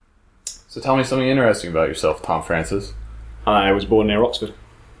So tell me something interesting about yourself, Tom Francis. I was born near Oxford.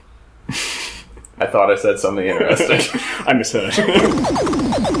 I thought I said something interesting. I misheard.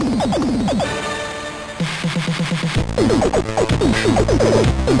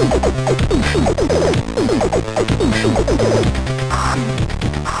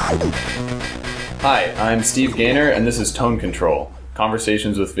 Hi, I'm Steve Gaynor, and this is Tone Control,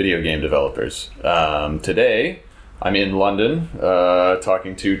 Conversations with Video Game Developers. Today, I'm in London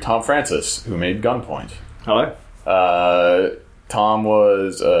talking to Tom Francis, who made Gunpoint. Hello. Tom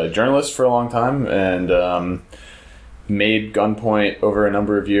was a journalist for a long time and made Gunpoint over a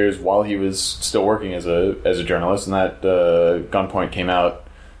number of years while he was still working as a journalist, and that Gunpoint came out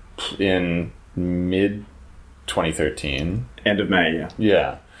in mid-2013. End of May,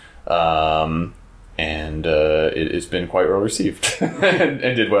 yeah. And it's been quite well received and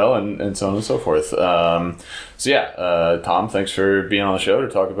did well and so on and so forth. Tom, thanks for being on the show to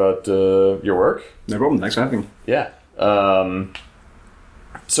talk about your work. No problem. Thanks for having me. Yeah. How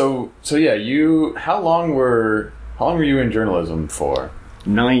long were you in journalism for?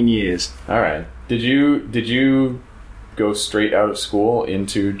 9 years. All right. Did you go straight out of school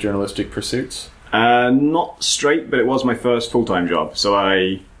into journalistic pursuits? Not straight, but it was my first full-time job. So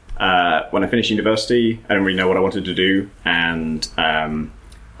when I finished university, I didn't really know what I wanted to do, and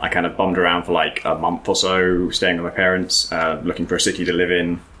I kind of bummed around for like a month or so, staying with my parents, looking for a city to live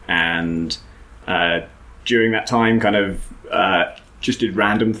in, and during that time kind of just did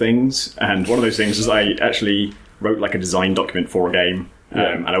random things, and one of those things is I actually wrote like a design document for a game,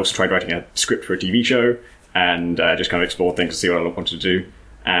 and I also tried writing a script for a TV show, and just kind of explored things to see what I wanted to do,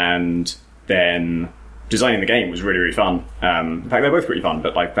 and then designing the game was really, really fun. In fact, they're both pretty fun,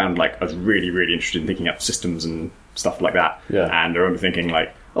 but I found I was really, really interested in thinking up systems and stuff like that. Yeah. And I remember thinking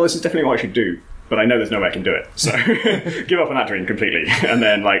this is definitely what I should do, but I know there's no way I can do it. So give up on that dream completely. And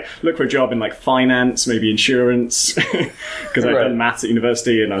then look for a job in finance, maybe insurance, because I'd done maths at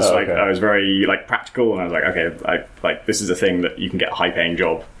university, and I was I was very practical, and I was okay, this is a thing that you can get a high paying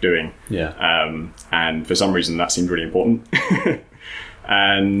job doing. Yeah. And for some reason that seemed really important.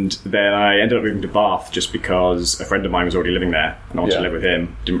 And then I ended up moving to Bath just because a friend of mine was already living there, and I wanted to live with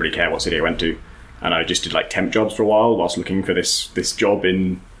him. Didn't really care what city I went to, and I just did temp jobs for a while whilst looking for this job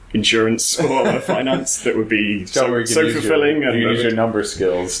in insurance or finance that would be so fulfilling. You use your number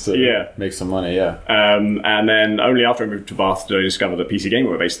skills to make some money. Yeah. And then only after I moved to Bath did I discover that PC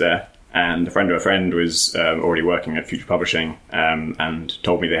Gamer were based there, and a friend of a friend was already working at Future Publishing, and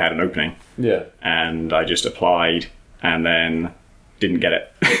told me they had an opening. Yeah. And I just applied, and then didn't get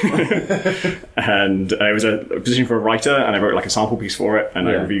it. And it was a position for a writer, and I wrote a sample piece for it, and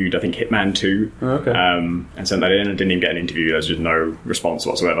I reviewed, I think, Hitman 2, and sent that in, and didn't even get an interview. There was just no response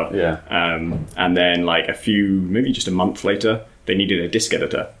whatsoever. Yeah. And then maybe just a month later, they needed a disc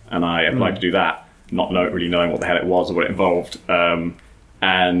editor, and I applied to do that, not really knowing what the hell it was or what it involved. And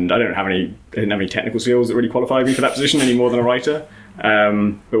I didn't have any technical skills that really qualified me for that position any more than a writer.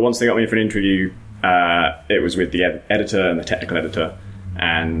 But once they got me for an interview, it was with the editor and the technical editor,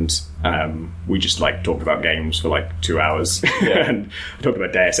 and we just talked about games for 2 hours. Yeah. And I talked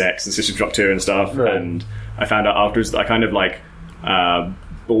about Deus Ex and System Shock 2 and stuff. Right. And I found out afterwards that I kind of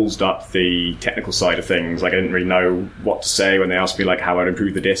ballsed up the technical side of things. I didn't really know what to say when they asked me how I'd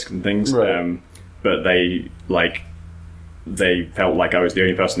improve the disc and things. Right. But they felt like I was the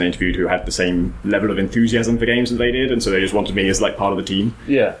only person they interviewed who had the same level of enthusiasm for games as they did, and so they just wanted me as part of the team.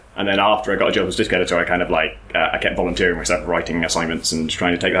 Yeah. And then after I got a job as disc editor, I kind of I kept volunteering myself, writing assignments and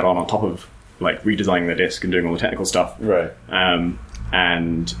trying to take that on top of redesigning the disc and doing all the technical stuff. Right.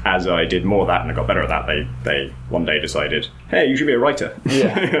 And as I did more of that and I got better at that, they one day decided, hey, you should be a writer.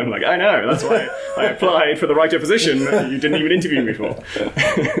 Yeah. I'm I know, that's why I applied for the writer position that you didn't even interview me for.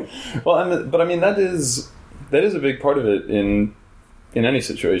 Well, but I mean, that is a big part of it in any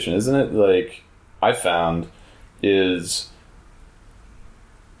situation, isn't it? I found is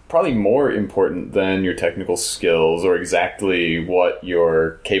probably more important than your technical skills or exactly what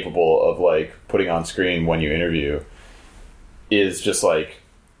you're capable of putting on screen when you interview, is just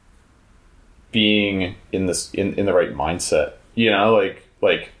being in the right mindset,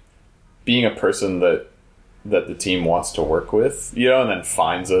 being a person that the team wants to work with, and then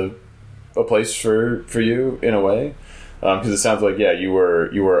finds a place for you in a way, because it sounds you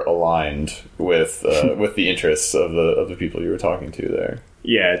were aligned with the interests of the people you were talking to there.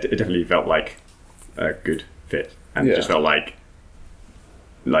 Yeah, it definitely felt like a good fit, and it just felt like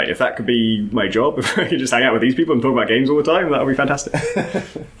if that could be my job, if I could just hang out with these people and talk about games all the time, that would be fantastic.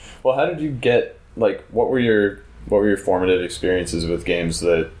 Well, how did you get what were your formative experiences with games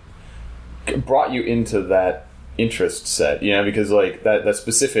that brought you into that interest set? Because that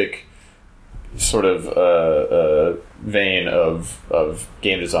specific sort of vein of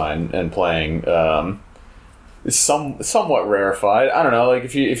game design and playing is somewhat rarefied. I don't know, like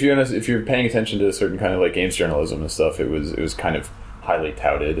if you're paying attention to a certain kind of like games journalism and stuff, it was kind of highly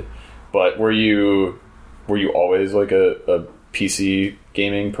touted. But were you always like a PC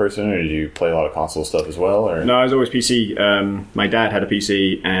gaming person, or did you play a lot of console stuff as well? Or no, I was always PC. My dad had a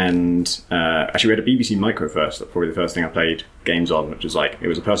PC, and actually we had a BBC Micro first. That's probably the first thing I played games on, which was like, it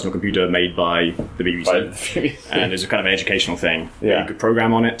was a personal computer made by the BBC, and it's a kind of educational thing. Yeah. You could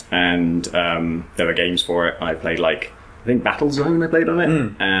program on it, and there were games for it. I played I think Battlezone I played on it,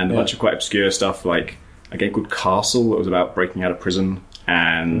 and a bunch of quite obscure stuff, like a game called Castle that was about breaking out of prison,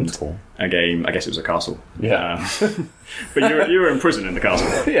 and cool. a game, I guess it was a castle. Yeah. But you were in prison in the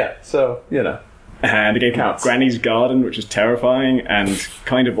castle. Yeah, so, you know. And a game called Granny's Garden, which is terrifying and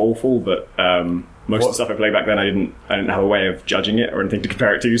kind of awful, but most of the stuff I played back then, I didn't have a way of judging it or anything to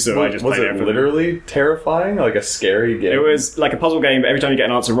compare it to, so I just played it. Was it literally terrifying? Like a scary game? It was like a puzzle game, but every time you get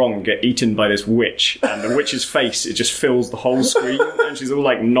an answer wrong, you get eaten by this witch, and the witch's face, it just fills the whole screen, and she's all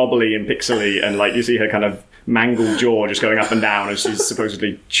like knobbly and pixely, and like you see her kind of mangled jaw just going up and down as she's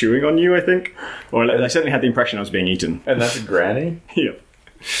supposedly chewing on you, I think. Or I certainly had the impression I was being eaten. And that's Granny? Yeah.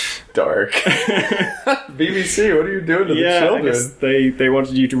 Dark. BBC, what are you doing to the children? I guess they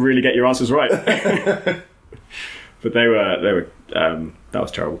wanted you to really get your answers right. But they were that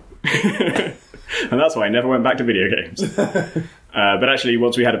was terrible. And that's why I never went back to video games. But actually,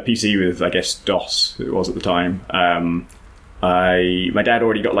 once we had a PC with, I guess, DOS, it was at the time, my dad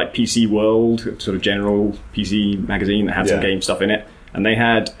already got like PC World, sort of general PC magazine that had some game stuff in it. And they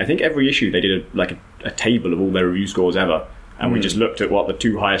had, I think every issue they did a table of all their review scores ever. And we just looked at what the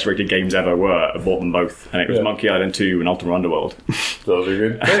 2 highest rated games ever were and bought them both. And it was Monkey Island 2 and Ultima Underworld. Those are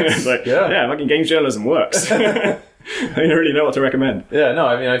good things. Like, fucking games journalism works. I don't really know what to recommend. Yeah, no,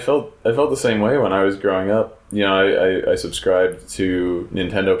 I mean, I felt the same way when I was growing up. You know, I subscribed to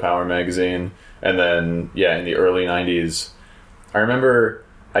Nintendo Power magazine, and then, in the early 90s, I remember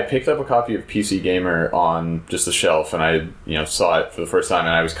I picked up a copy of PC Gamer on just the shelf, and I saw it for the first time,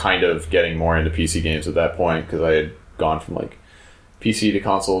 and I was kind of getting more into PC games at that point, because I had gone from like PC to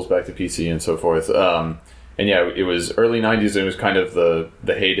consoles back to PC and so forth. And it was early 90s, and it was kind of the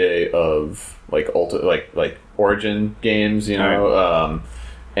heyday of like Origin games, you know.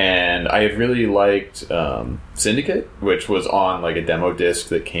 And I had really liked Syndicate, which was on like a demo disc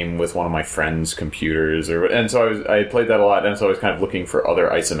that came with one of my friend's computers, and so I had played that a lot, and so I was kind of looking for other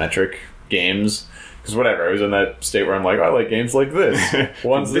isometric games. Because whatever, I was in that state where I'm like, I like games like this.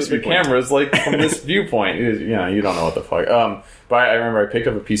 Ones that the camera's like from this viewpoint. You don't know what the fuck. But I remember I picked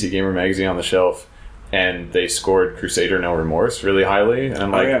up a PC Gamer magazine on the shelf, and they scored Crusader No Remorse really highly. And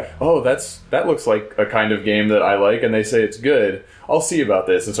I'm like, that looks like a kind of game that I like, and they say it's good. I'll see about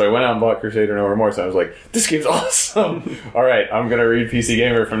this. And so I went out and bought Crusader No Remorse, and I was like, this game's awesome. All right, I'm going to read PC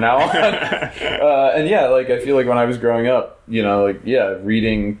Gamer from now on. And I feel like when I was growing up,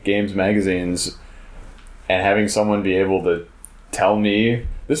 reading games magazines and having someone be able to tell me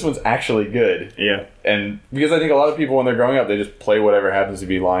this one's actually good. Yeah. And because I think a lot of people when they're growing up, they just play whatever happens to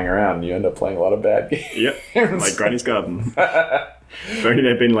be lying around, and you end up playing a lot of bad games. Yep. Like Granny's Garden. If only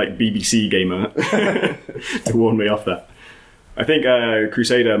there'd been like BBC Gamer to warn me off that. I think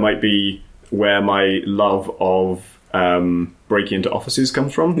Crusader might be where my love of breaking into offices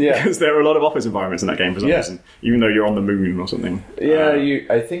comes from. Yeah. Because there are a lot of office environments in that game for some reason. Even though you're on the moon or something. Yeah,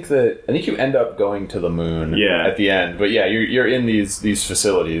 I think you end up going to the moon at the end. But you're in these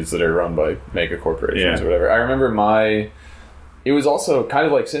facilities that are run by mega corporations or whatever. I remember it was also kind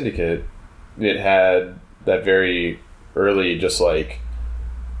of like Syndicate. It had that very early just like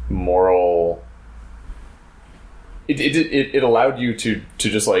moral... It allowed you to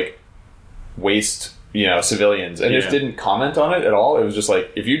just like waste civilians, and just didn't comment on it at all. It was just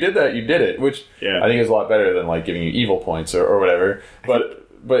like, if you did that, you did it, which I think is a lot better than like giving you evil points or whatever. But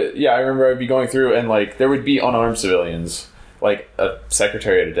I remember I'd be going through, and like there would be unarmed civilians, like a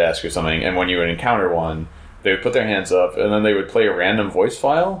secretary at a desk or something, and when you would encounter one, they would put their hands up, and then they would play a random voice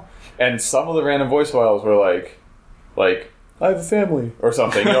file, and some of the random voice files were like I have a family or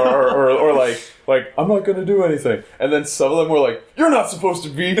something, or like I'm not going to do anything, and then some of them were like, you're not supposed to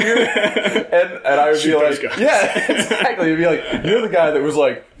be here, and I would be like, yeah, exactly. It'd be like, you're the guy that was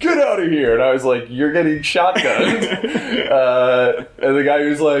like, get out of here, and I was like, you're getting shotgunned, and the guy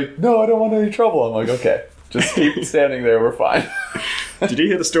who's like, no, I don't want any trouble. I'm like, okay, just keep standing there, we're fine. Did you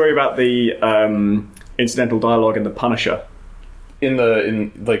hear the story about the incidental dialogue in The Punisher? In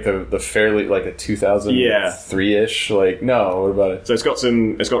the fairly like a 2003-ish no, what about it? So it's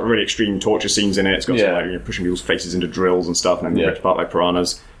got really extreme torture scenes in it. It's got some pushing people's faces into drills and stuff, and then ripped apart by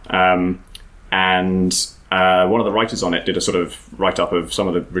piranhas. And and one of the writers on it did a sort of write-up of some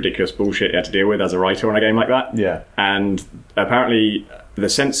of the ridiculous bullshit you had to deal with as a writer on a game like that. Yeah. And apparently the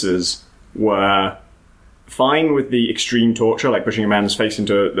censors were fine with the extreme torture, like pushing a man's face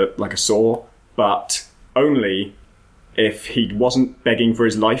into like a saw, but only if he wasn't begging for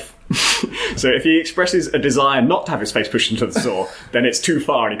his life. So if he expresses a desire not to have his face pushed into the saw, then it's too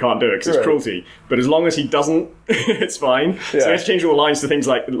far and he can't do it because it's cruelty. But as long as he doesn't, it's fine. Yeah. So they have to change all the lines to things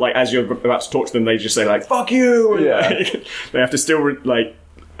like as you're about to talk to them, they just say like "fuck you." And, they have to still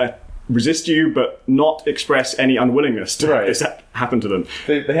resist you, but not express any unwillingness to have this happen to them.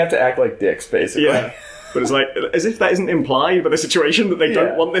 They have to act like dicks, basically. Yeah. But it's like as if that isn't implied by the situation that they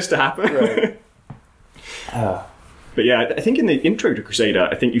don't want this to happen. Right. But yeah, I think in the intro to Crusader,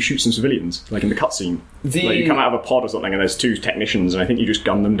 I think you shoot some civilians, like in the cutscene. Like you come out of a pod or something, and there's 2 technicians, and I think you just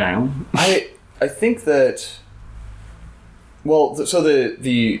gun them down. I think that. Well, so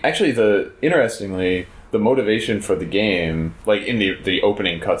interestingly, the motivation for the game, like in the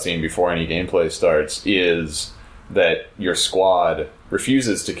opening cutscene before any gameplay starts, is that your squad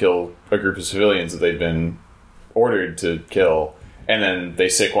refuses to kill a group of civilians that they've been ordered to kill, and then they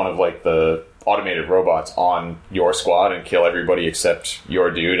sick one of like the automated robots on your squad and kill everybody except your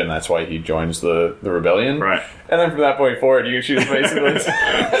dude, and that's why he joins the rebellion. Right. And then from that point forward, you can shoot his face.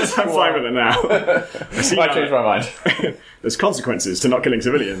 I'm fine with it now. I changed my mind. There's consequences to not killing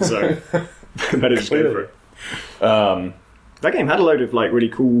civilians, so better just go for it. That game had a load of like really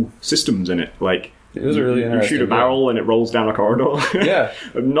cool systems in it. Like it was a really interesting. You shoot a barrel and it rolls down a corridor. Yeah.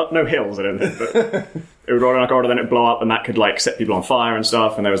 No hills, I don't think, but it would roll down a corridor, then it'd blow up, and that could like set people on fire and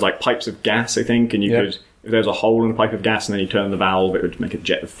stuff. And there was like pipes of gas, I think, and you could, if there was a hole in a pipe of gas and then you turn the valve, it would make a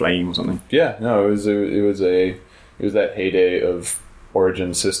jet of flame or something. Yeah, no, it was that heyday of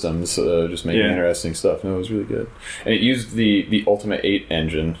Origin systems, just making interesting stuff. No, it was really good, and it used the Ultimate 8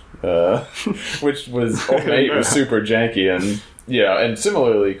 engine, which was Ultimate 8 was super janky and. Yeah, and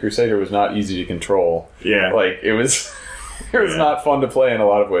similarly, Crusader was not easy to control. Yeah. Like, it was not fun to play in a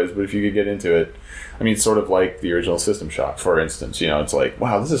lot of ways, but if you could get into it, I mean, sort of like the original System Shock, for instance, it's like,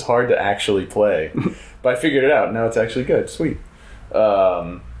 wow, this is hard to actually play. But I figured it out, and now it's actually good. Sweet.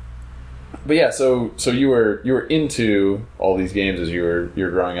 But yeah, so you were into all these games as you were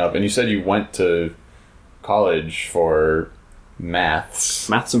growing up, and you said you went to college for maths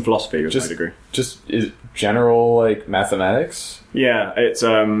and philosophy was my degree. Just is general like mathematics. Yeah, it's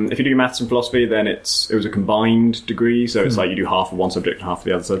if you do maths and philosophy, then it was a combined degree, so it's like you do half of one subject and half of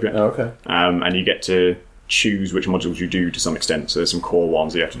the other subject. Oh, okay. And you get to choose which modules you do to some extent. So there's some core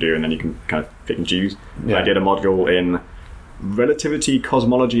ones that you have to do, and then you can kind of pick and choose. Yeah. I did a module in relativity,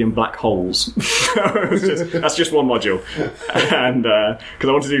 cosmology, and black holes. That's just one module, and because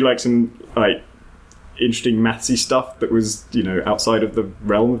I wanted to do like some like interesting mathsy stuff that was outside of the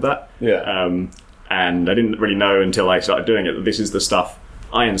realm of that. Yeah. And I didn't really know until I started doing it that this is the stuff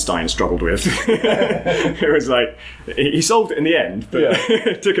Einstein struggled with. It was like he solved it in the end, but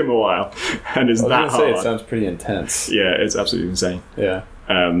it took him a while. And it's that hard. It sounds pretty intense. Yeah, it's absolutely insane. Yeah.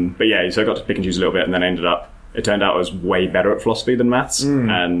 But yeah, so I got to pick and choose a little bit, and then it turned out I was way better at philosophy than maths,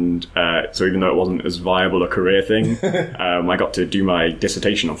 and so even though it wasn't as viable a career thing, I got to do my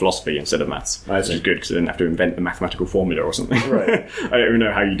dissertation on philosophy instead of maths, which is good because I didn't have to invent the mathematical formula or something. Right. I don't even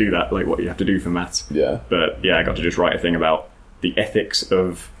know how you do that, like what you have to do for maths. Yeah. But yeah, I got to just write a thing about the ethics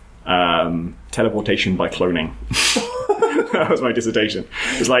of teleportation by cloning. That was my dissertation.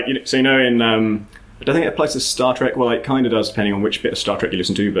 It's like, in I don't think it applies to Star Trek. Well, it kind of does, depending on which bit of Star Trek you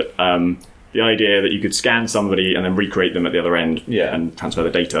listen to, but the idea that you could scan somebody and then recreate them at the other end and transfer the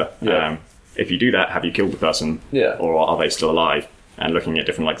data. Yeah. If you do that, have you killed the person? Yeah. Or are they still alive? And looking at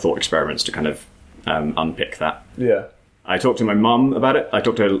different thought experiments to kind of unpick that. Yeah. I talked to my mum about it. I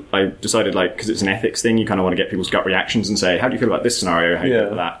decided, because it's an ethics thing, you kind of want to get people's gut reactions and say, how do you feel about this scenario? How do you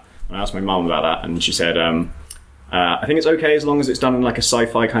feel about that? And I asked my mum about that, and she said, I think it's okay as long as it's done in like a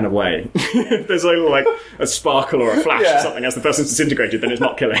sci-fi kind of way. If there's only like a sparkle or a flash or something as the person's disintegrated, then it's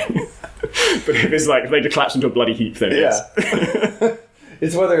not killing. But if it's like, if they just collapse into a bloody heap, then it is.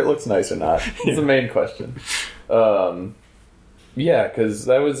 It's whether it looks nice or not. It's the main question. Yeah, because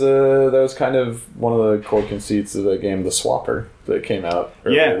that was kind of one of the core conceits of the game, The Swapper, that came out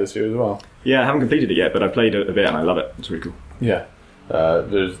earlier this year as well. Yeah, I haven't completed it yet, but I played it a bit and I love it. It's really cool. Yeah.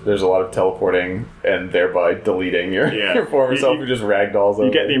 There's a lot of teleporting and thereby deleting your former self who just ragdolls over.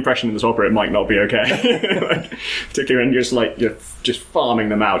 You get the impression in the Swapper it might not be okay. Particularly when you're just farming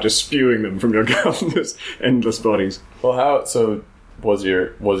them out, just spewing them from your gun, just endless bodies. Well, was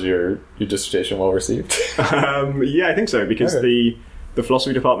your dissertation well received? Yeah, I think so, because the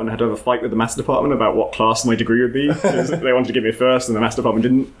philosophy department had to have a fight with the maths department about what class my degree would be. They wanted to give me a first, and the maths department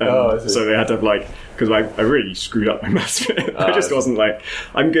didn't. I see. So they had to have because I really screwed up my maths bit. I just wasn't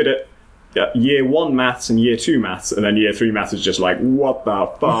I'm good at year 1 maths and year 2 maths, and then year 3 maths is just what the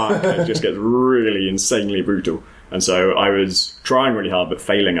fuck? It just gets really insanely brutal. And so I was trying really hard, but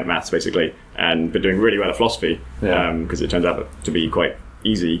failing at maths basically, but doing really well at philosophy because it turns out to be quite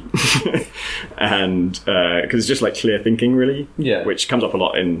easy, and because it's just clear thinking really, which comes up a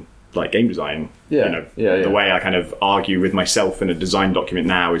lot in game design. The way I kind of argue with myself in a design document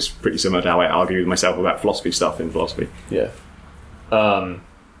now is pretty similar to how I argue with myself about philosophy stuff in philosophy.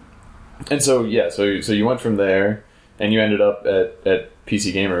 And so you went from there and you ended up at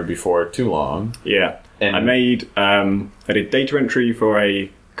PC Gamer before too long. And I did data entry for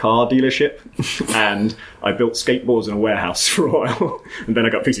a car dealership, and I built skateboards in a warehouse for a while, and then I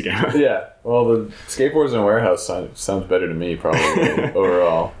got PC Gamer. Well, the skateboards in a warehouse sounds better to me, probably,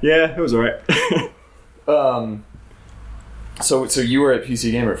 overall. Yeah, it was alright. So you were at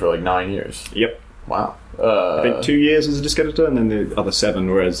PC Gamer for 9 years? Yep. Wow. I think 2 years as a disk editor, and then the other 7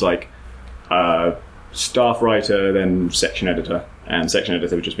 were as staff writer, then section editor. And section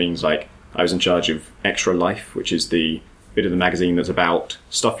editor just means I was in charge of Extra Life, which is the bit of the magazine that's about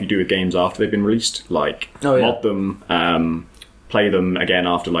stuff you do with games after they've been released, mod them, play them again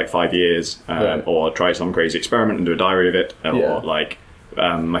after 5 years, or try some crazy experiment and do a diary of it, or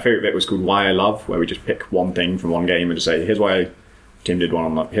my favourite bit was called Why I Love, where we just pick one thing from one game and just say, here's why Tim did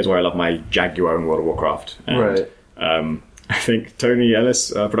one on here's why I love my Jaguar in World of Warcraft. And, I think Tony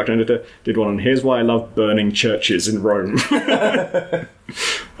Ellis, production editor, did one on here's why I love burning churches in Rome. I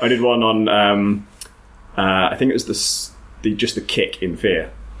did one on I think it was just the kick in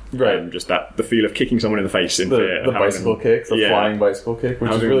Fear. Right. Just the feel of kicking someone in the face in Fear. The bicycle kick, the flying bicycle kick,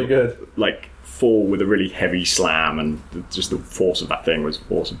 which is really good. Fall with a really heavy slam, and just the force of that thing was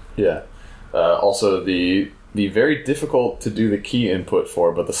awesome. Yeah. Also, the very difficult to do the key input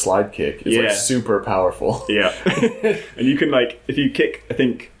for, but the slide kick is super powerful. Yeah. And you can if you kick,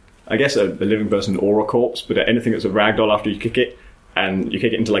 I guess a living person or a corpse, but anything that's a ragdoll after you kick it, and you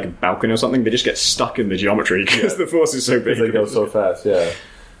kick it into a balcony or something, they just get stuck in the geometry because the force is so big. They go so fast,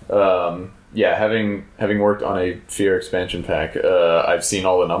 having worked on a Fear expansion pack, I've seen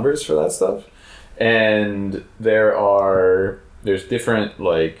all the numbers for that stuff, and there's different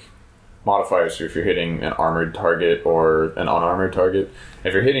modifiers for if you're hitting an armored target or an unarmored target.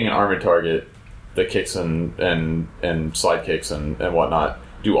 If you're hitting an armored target, the kicks and slide kicks and whatnot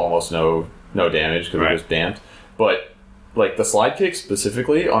do almost no damage because they're just damped. But the slide kick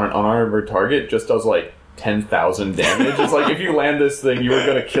specifically on an unarmored target just does 10,000 damage. It's if you land this thing, you were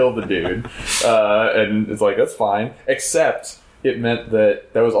going to kill the dude. And it's that's fine. Except it meant that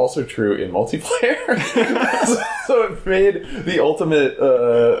was also true in multiplayer. So it made the ultimate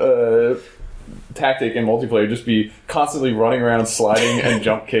tactic in multiplayer just be constantly running around, sliding, and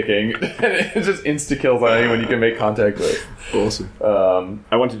jump kicking. And it just insta-kills on anyone you can make contact with. Awesome.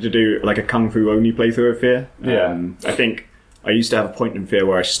 I wanted to do a Kung Fu only playthrough of Fear. I think I used to have a point in Fear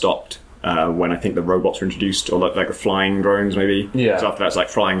where I stopped when I think the robots were introduced, or the flying drones maybe. So after that's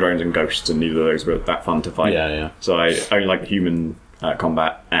flying drones and ghosts, and neither of those were that fun to fight. So I only like the human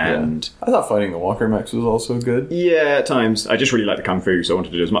combat, and I thought fighting the Walker mechs was also good. Yeah, at times. I just really like the Kung Fu, so I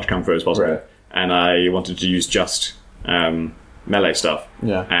wanted to do as much Kung Fu as possible. Right. And I wanted to use just melee stuff.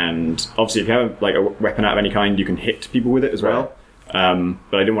 And obviously if you have a weapon out of any kind, you can hit people with it as well. But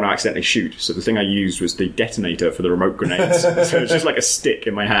I didn't want to accidentally shoot, so the thing I used was the detonator for the remote grenades. So it's just a stick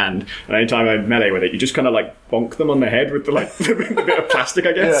in my hand, and anytime I melee with it, you just kind of bonk them on the head with the the bit of plastic,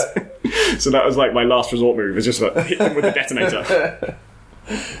 I guess. So that was my last resort move, was just hit them with the detonator.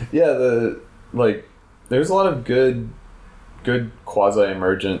 There's a lot of good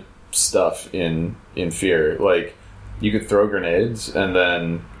quasi-emergent stuff in Fear. You could throw grenades and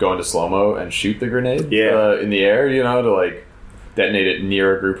then go into slow-mo and shoot the grenade in the air, to detonate it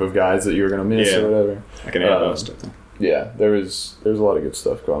near a group of guys that you were going to miss or whatever. I can air burst. There was a lot of good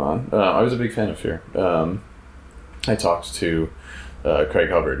stuff going on. I was a big fan of Fear. I talked to Craig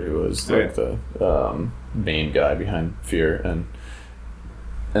Hubbard, who was the main guy behind Fear, and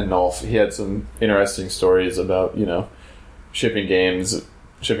Nolf. He had some interesting stories about shipping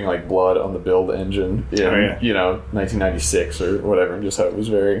blood on the build engine in 1996 or whatever, and just how it was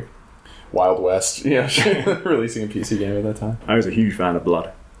very Wild West, releasing a PC game at that time. I was a huge fan of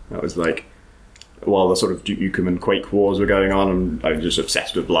Blood. That was while the sort of Duke Nukem and Quake wars were going on, and I was just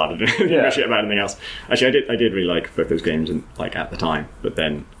obsessed with Blood and didn't give a shit about anything else. Actually, I did really like both those games at the time, but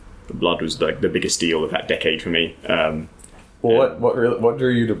then Blood was the biggest deal of that decade for me. Well, what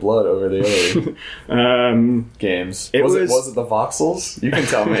drew you to Blood over the other games? Was it the voxels? You can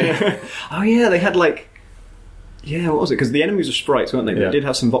tell me. Oh yeah, they had like, what was it? Because the enemies were sprites, weren't they? Yeah. They did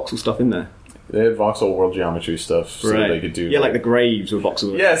have some voxel stuff in there. They had voxel world geometry stuff, so Right. they could do. Yeah, like the graves were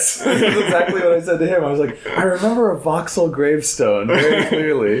voxel. Yes, that's exactly what I said to him. I was like, I remember a voxel gravestone very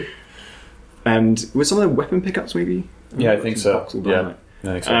clearly. And with some of the weapon pickups, maybe. Yeah, I think so. Voxel Yeah, dynamite.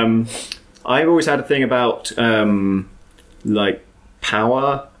 I think so. I've always had a thing about like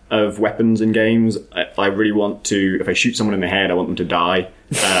power of weapons in games. I really want to. If I shoot someone in the head, I want them to die.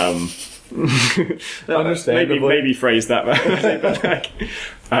 Understandably. Maybe phrase that. But like,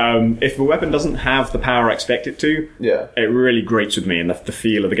 if the weapon doesn't have the power I expect it to, Yeah. it really grates with me, and the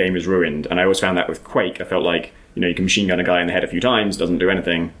feel of the game is ruined. And I always found that with Quake. I felt like, you can machine gun a guy in the head a few times, doesn't do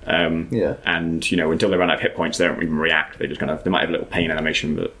anything. Yeah. And until they run out of hit points, they don't even react. They just they might have a little pain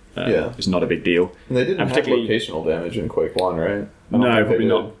animation, but it's not a big deal. And they didn't have locational damage in Quake 1, right? No, probably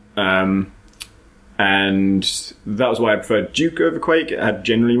not. And that was why I preferred Duke over Quake. It had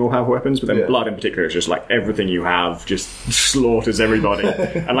generally more powerful weapons, but then Blood in particular is just like everything you have just slaughters everybody.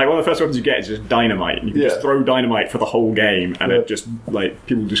 And like one of the first weapons you get is just dynamite. And you can just throw dynamite for the whole game, and it just like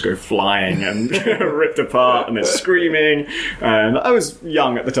people just go flying and ripped apart, and they're screaming. And I was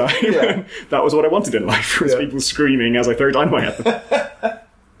young at the time. Yeah. That was what I wanted in life, was people screaming as I throw dynamite at them.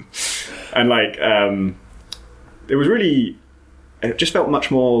 And like it was really, it just felt much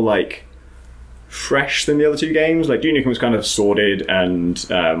more like fresh than the other two games. Like Duke Nukem was kind of sordid and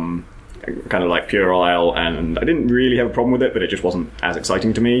kind of like puerile, and I didn't really have a problem with it, but it just wasn't as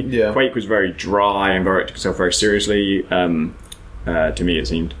exciting to me. Yeah. Quake was very dry and took itself very seriously, to me it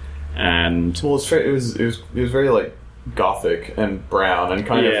seemed. And Well, it was very like gothic and brown and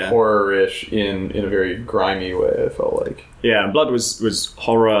kind of horror-ish in a very grimy way, I felt like. yeah, and Blood was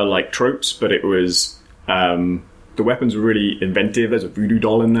horror like tropes, but it was the weapons were really inventive. There's a voodoo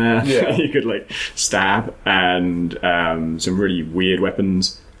doll in there you could like stab, and some really weird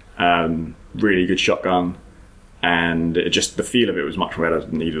weapons, really good shotgun, and the feel of it was much better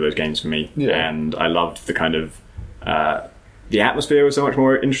than either of those games for me. And I loved the kind of the atmosphere was so much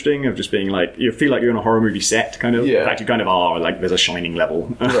more interesting, of just being like, you feel like you're in a horror movie set, kind of. In fact, you kind of are. Like there's a shining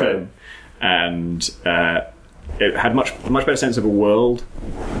level, right. And it had much better sense of a world.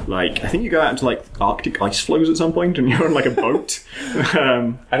 Like I think you go out into like Arctic ice floes at some point, and you're on like a boat.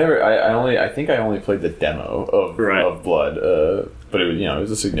 I think I only played the demo of Blood, but it was it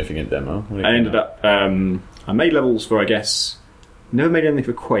was a significant demo. I ended up I made levels for, I guess, never made anything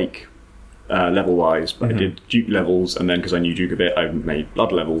for Quake level wise, but I did Duke levels, and then because I knew Duke a bit, I made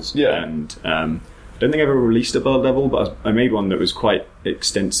Blood levels. And I don't think I ever released a Blood level, but I made one that was quite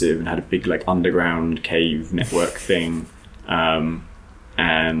extensive and had a big like underground cave network thing.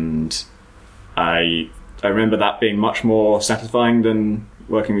 And I remember that being much more satisfying than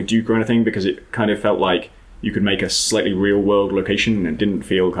working with Duke or anything, because it kind of felt like you could make a slightly real world location and it didn't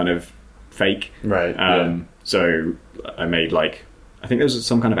feel kind of fake. Right. So I made like, I think there was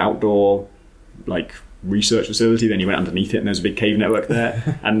some kind of outdoor like research facility, then you went underneath it and there's a big cave network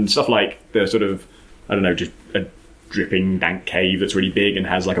there and stuff like the sort of, I don't know, just a dripping dank cave that's really big and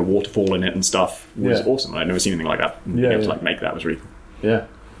has like a waterfall in it and stuff was awesome. I'd never seen anything like that. Being able to like make that was really cool. Yeah.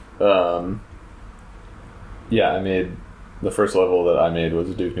 I made the first level that I made was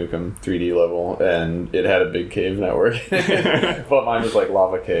a Duke Nukem 3D level, and it had a big cave network. But mine was like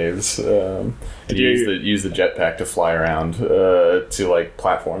lava caves. You use the jetpack to fly around to like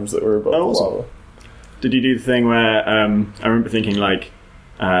platforms that were above the lava. Did you do the thing where I remember thinking like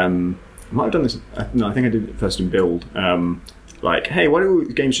I might have done this, no, I think I did it first in Build, like, hey, why do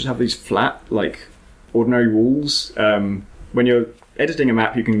games just have these flat like ordinary walls? When you're editing a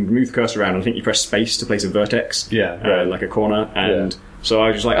map, you can move the cursor around, and I think you press space to place a vertex, like a corner, and so I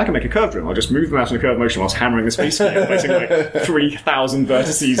was just like, I can make a curved room. I'll just move the mouse in a curved motion whilst hammering the space key and placing like 3,000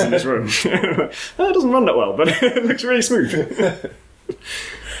 vertices in this room. It doesn't run that well, but it looks really smooth.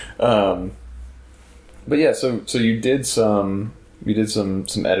 But yeah, so you did some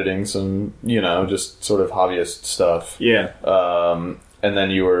editing, some just sort of hobbyist stuff. Yeah. And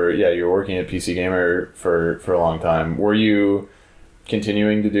then you were working at PC Gamer for a long time. Were you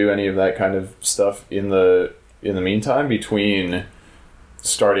continuing to do any of that kind of stuff in the meantime, between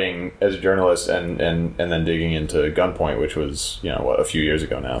starting as a journalist and then digging into Gunpoint, which was a few years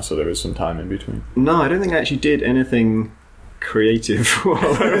ago now, so there was some time in between? No, I don't think I actually did anything creative while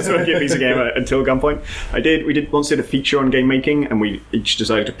I was working at PC Gamer until Gunpoint. We once did a feature on game making, and we each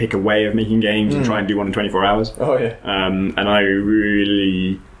decided to pick a way of making games and try and do one in 24 hours. Oh yeah. And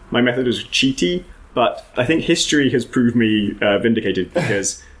my method was cheaty, but I think history has proved me vindicated,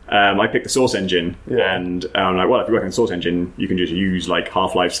 because I picked the Source engine, Yeah. and I'm like, well, if you work in the Source engine, you can just use like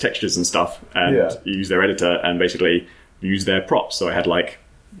Half-Life's textures and stuff, and use their editor, and basically use their props. So I had like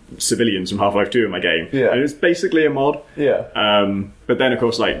civilians from Half-Life 2 in my game. Yeah. And it was basically a mod. Yeah. But then, of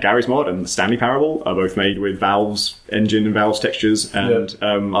course, like Gary's mod and Stanley Parable are both made with Valve's engine and Valve's textures and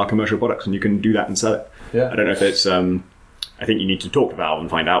are commercial products, and you can do that and sell it. Yeah. I don't know if it's... I think you need to talk to Valve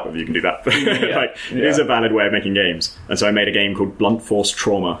and find out whether you can do that. Like, it is a valid way of making games. And so I made a game called Blunt Force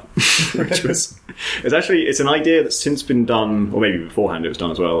Trauma, which was... It's an idea that's since been done, or maybe beforehand it was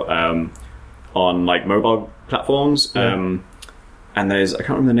done as well, on like mobile platforms. And there's, I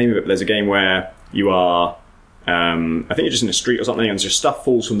can't remember the name of it, but there's a game where you are, I think you're just in a street or something, and just stuff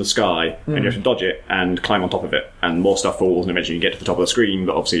falls from the sky, and you have to dodge it and climb on top of it, and more stuff falls, and eventually you get to the top of the screen,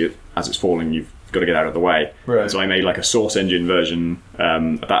 but obviously as it's falling, you've got to get out of the way. Right. And so I made like a Source engine version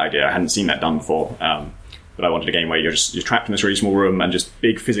of that idea. I hadn't seen that done before, but I wanted a game where you're trapped in this really small room, and just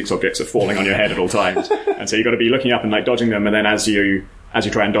big physics objects are falling on your head at all times, and so you've got to be looking up and like dodging them, and then as you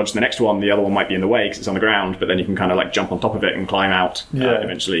try and dodge the next one, the other one might be in the way because it's on the ground, but then you can kind of like jump on top of it and climb out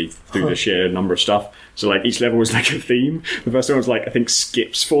eventually through the sheer number of stuff. So like each level was like a theme. The first one was like, I think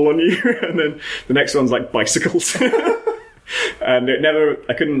skips fall on you, and then the next one's like bicycles. And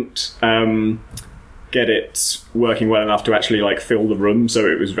I couldn't get it working well enough to actually like fill the room, so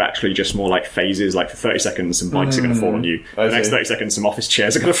it was actually just more like phases, like for 30 seconds some bikes are going to fall on you, the next 30 seconds some office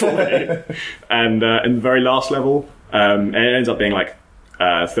chairs are going to fall on you, and in the very last level it ends up being like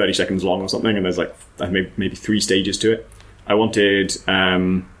 30 seconds long or something, and there's like maybe 3 stages to it. I wanted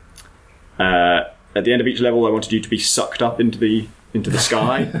at the end of each level I wanted you to be sucked up into the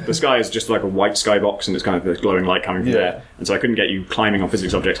sky. The sky is just like a white skybox, and it's kind of this glowing light coming from there, and so I couldn't get you climbing on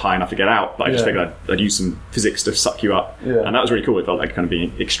physics objects high enough to get out, but I just figured I'd use some physics to suck you up, and that was really cool. It felt like kind of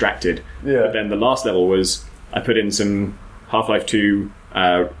being extracted. But then the last level was I put in some Half-Life 2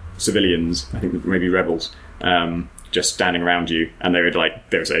 civilians, I think maybe rebels, just standing around you, and they would like,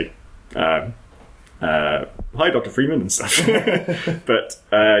 there was a hi Dr. Freeman and stuff. But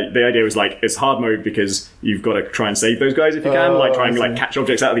the idea was like, it's hard mode because you've got to try and save those guys if you can, like try and like catch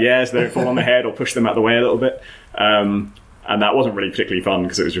objects out of the air so they don't fall on their head, or push them out of the way a little bit, and that wasn't really particularly fun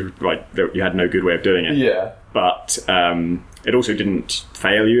because it was just, like, you had no good way of doing it. But it also didn't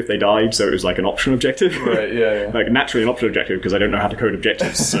fail you if they died, so it was like an option objective. Like naturally an option objective because I don't know how to code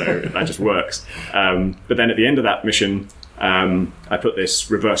objectives, so that just works. But then at the end of that mission, I put this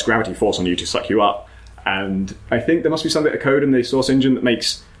reverse gravity force on you to suck you up, and I think there must be some bit of code in the Source engine that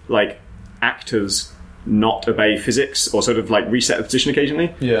makes like actors not obey physics, or sort of like reset the position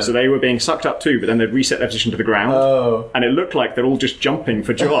occasionally. So they were being sucked up too, but then they'd reset their position to the ground, and it looked like they're all just jumping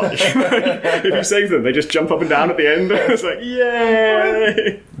for joy. If you save them, they just jump up and down at the end. It's like,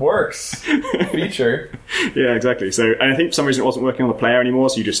 yay! Works. Feature. Yeah, exactly. So, and I think for some reason it wasn't working on the player anymore,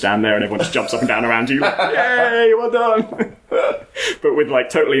 so you just stand there and everyone just jumps up and down around you, like, yay, well done! But with like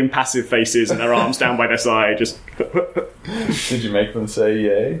totally impassive faces and their arms down by their side, just... Did you make them say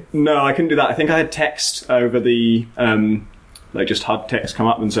yay? No, I couldn't do that. I think I had text over the like just HUD text come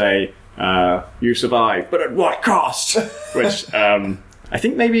up and say, you survived, but at what cost? Which I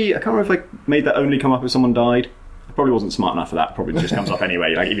think maybe, I can't remember if I made that only come up if someone died. I probably wasn't smart enough for that. It probably just comes up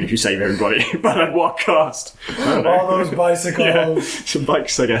anyway, like even if you save everybody. But at what cost? All those bicycles. Some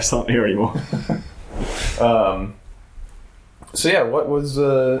bikes, I guess, aren't here anymore. So yeah, what was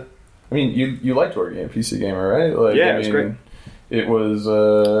I mean, you liked working at PC Gamer, right? Like, yeah, it was great. It was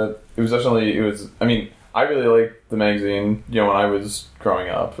definitely, I mean, I really liked the magazine, you know, when I was growing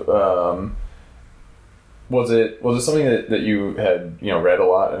up. Was it something that you had, you know, read a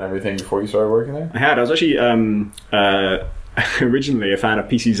lot and everything before you started working there? I had. I was actually originally a fan of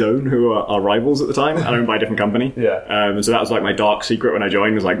PC Zone, who are our rivals at the time, and owned by a different company. And so that was like my dark secret when I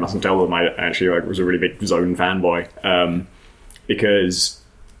joined, was like, mustn't tell them I actually like was a really big Zone fanboy. Because,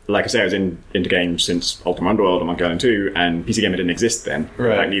 like I say, I was into games since Ultima Underworld and Monkey Island 2, and PC Gamer didn't exist then.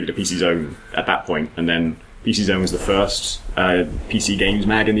 Right. I needed a PC Zone at that point, and then PC Zone was the first PC games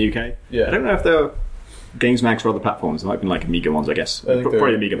mag in the UK. I don't know if there were games mags for other platforms. There might have been like Amiga ones, I guess.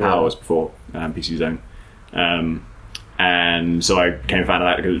 Probably Amiga Power was before PC Zone. And so I became a fan of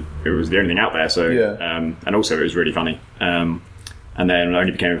that because it was the only thing out there. So, and also it was really funny. And then I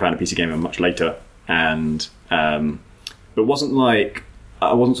only became a fan of PC Gamer much later, and but wasn't like,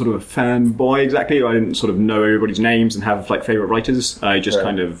 I wasn't sort of a fanboy exactly. I didn't sort of know everybody's names and have like favourite writers. I just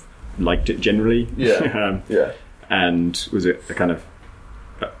kind of liked it generally. And was it a kind of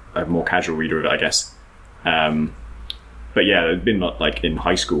a more casual reader of it, I guess. But yeah, it'd been like in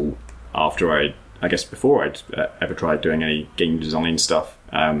high school after I guess before I'd ever tried doing any game design stuff.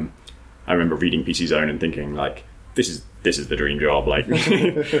 I remember reading PC Zone and thinking like, this is the dream job. Like,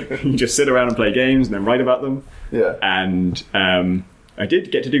 you just sit around and play games and then write about them. Yeah. And I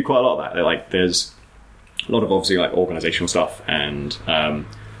did get to do quite a lot of that. Like, there's a lot of obviously like organizational stuff, and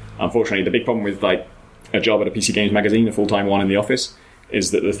unfortunately, the big problem with like a job at a PC Games magazine, a full-time one in the office,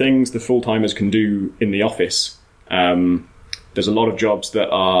 is that the things the full-timers can do in the office, there's a lot of jobs that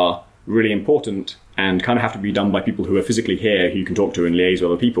are really important and kind of have to be done by people who are physically here, who you can talk to and liaise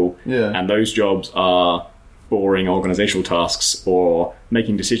with other people. Yeah. And those jobs are boring organizational tasks or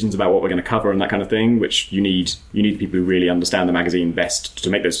making decisions about what we're going to cover and that kind of thing, which you need people who really understand the magazine best to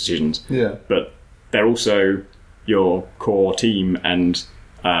make those decisions. Yeah. But they're also your core team, and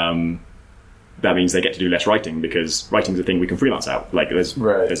that means they get to do less writing, because writing's a thing we can freelance out. Like, there's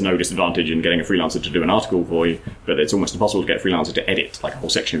no disadvantage in getting a freelancer to do an article for you, but it's almost impossible to get a freelancer to edit like a whole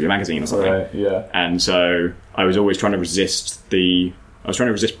section of your magazine or something. Right, yeah. And so I was always trying to resist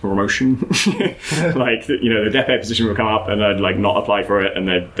promotion. Like, the depot position would come up and I'd like not apply for it, and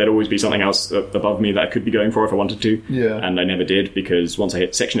there'd always be something else above me that I could be going for if I wanted to. Yeah. And I never did, because once I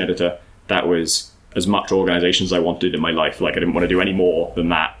hit section editor, that was as much organisation as I wanted in my life. Like, I didn't want to do any more than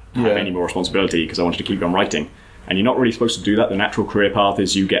that, have any more responsibility, because I wanted to keep on writing. And you're not really supposed to do that. The natural career path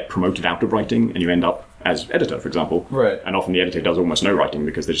is you get promoted out of writing and you end up as editor, for example. Right. And often the editor does almost no writing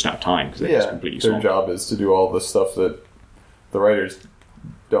because they just don't have time, because they're just completely their swamped. job is to do all the stuff that the writers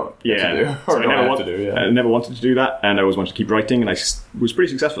don't get to do, or so don't have to do. I never wanted to do that, and I always wanted to keep writing, and I was pretty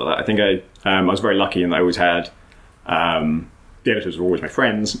successful at that. I think I was very lucky, and I always had the editors were always my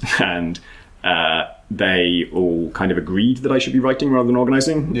friends, and they all kind of agreed that I should be writing rather than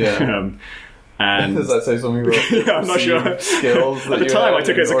organising. Yeah. And does that say something about I'm not sure. Skills that at the time I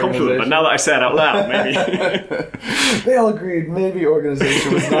took it as a compliment, but now that I say it out loud, maybe they all agreed maybe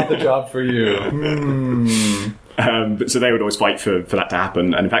organisation was not the job for you. So they would always fight for that to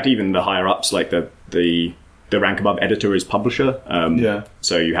happen, and in fact, even the higher ups, like the rank above editor is publisher.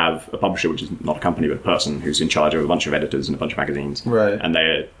 So you have a publisher, which is not a company but a person, who's in charge of a bunch of editors and a bunch of magazines. Right. And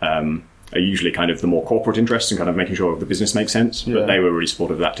they are usually kind of the more corporate interests and kind of making sure the business makes sense. But they were really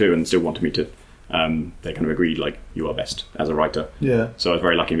supportive of that too, and still wanted me to. They kind of agreed, like, you are best as a writer. Yeah. So I was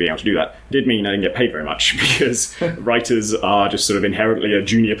very lucky in being able to do that. It did mean I didn't get paid very much, because writers are just sort of inherently a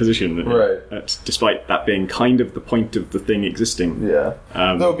junior position. Right. Despite that being kind of the point of the thing existing. Yeah.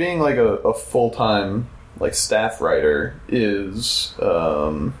 Though being like a full-time like staff writer is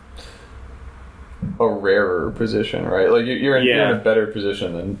a rarer position, right? Like you're in a better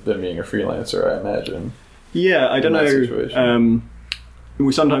position than being a freelancer, I imagine. Yeah, I don't know.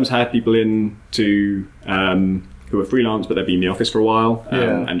 We sometimes had people in who were freelance, but they'd be in the office for a while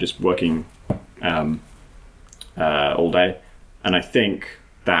and just working all day. And I think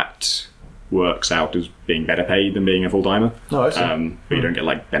that works out as being better paid than being a full timer. Oh, I see. But you don't get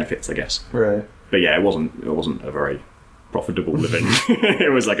like benefits, I guess. Right. But yeah, it wasn't a very profitable living.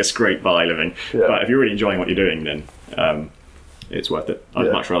 It was like a scrape by living. Yeah. But if you're really enjoying what you're doing, then it's worth it.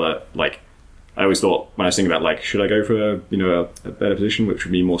 I'd much rather I always thought when I was thinking about like, should I go for a better position, which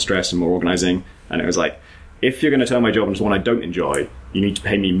would be more stress and more organising? And it was like, if you're going to turn my job into one I don't enjoy, you need to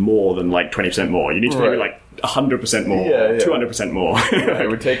pay me more than like 20% more. You need to pay me like 100% more, 200% more. It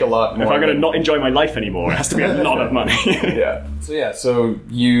would take a lot more. If I'm going to not enjoy my life anymore, it has to be a lot of money. So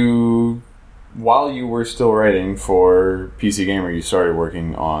you, while you were still writing for PC Gamer, you started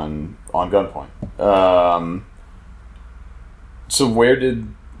working on Gunpoint. So where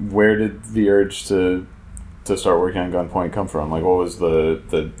did the urge to start working on Gunpoint come from? Like, what was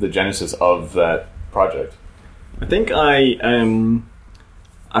the genesis of that project? I think I'm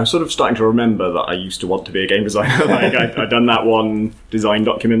sort of starting to remember that I used to want to be a game designer. Like, I'd done that one design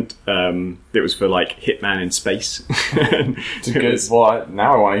document. It was for like Hitman in space.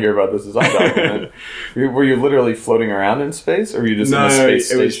 Now I want to hear about this design document. Were you literally floating around in space, or were you just in a space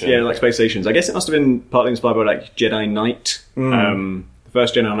station? It was like space stations. I guess it must have been partly inspired by like Jedi Knight. The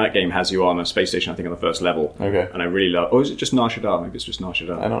first Jedi Knight game has you on a space station, I think, on the first level. Okay. And I really love... Oh, is it just Nar Shaddaa? Maybe it's just Nar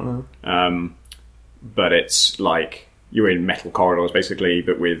Shaddaa. I don't know. But it's like... You're in metal corridors, basically,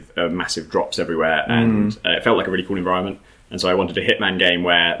 but with massive drops everywhere. And it felt like a really cool environment. And so I wanted a Hitman game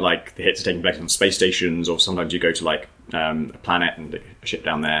where, like, the hits are taking place on space stations, or sometimes you go to, like, a planet and a ship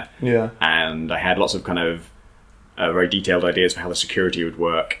down there. Yeah. And I had lots of kind of very detailed ideas for how the security would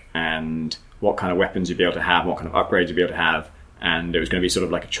work and what kind of weapons you'd be able to have, what kind of upgrades you'd be able to have. And it was going to be sort of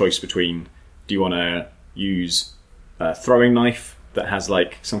like a choice between, do you want to use a throwing knife that has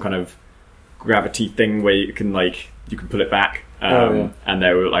like some kind of gravity thing where you can pull it back, and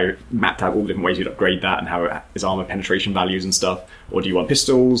they were like mapped out all the different ways you'd upgrade that and how it is armor penetration values and stuff. Or do you want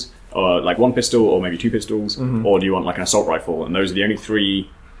pistols, or like one pistol, or maybe two pistols, or do you want like an assault rifle? And those are the only three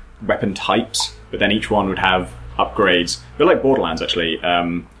weapon types, but then each one would have upgrades. But like Borderlands, actually,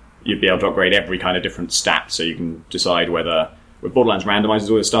 you'd be able to upgrade every kind of different stat, so you can decide whether... With Borderlands randomizes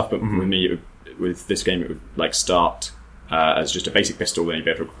all this stuff, but with me, with this game, it would like start as just a basic pistol, then you'd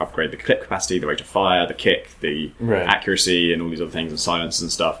be able to upgrade the clip capacity, the rate of fire, the kick, the accuracy, and all these other things, and silence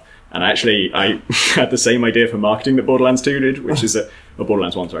and stuff. And actually, I had the same idea for marketing that Borderlands 2 did, which is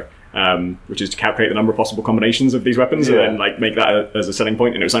Borderlands 1, sorry, which is to calculate the number of possible combinations of these weapons and then like make that as a selling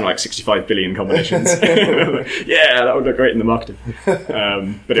point. And it was something like 65 billion combinations. Yeah, that would look great in the marketing. But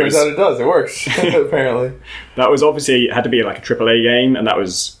Turns out it does. It works, apparently. That was obviously, it had to be like a AAA game, and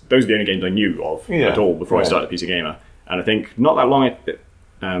those were the only games I knew of at all before I started PC Gamer. And I think not that long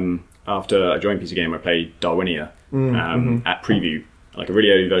after I joined PC Gamer, I played Darwinia at preview. Like a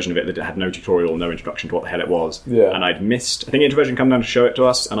really early version of it that had no tutorial, no introduction to what the hell it was. Yeah. And I'd missed... I think Introversion come down to show it to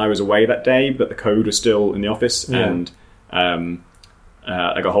us, and I was away that day, but the code was still in the office, and I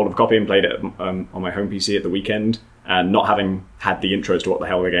got hold of a copy and played it on my home PC at the weekend, and not having had the intros to what the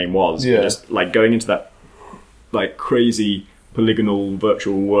hell the game was. Just like going into that like crazy polygonal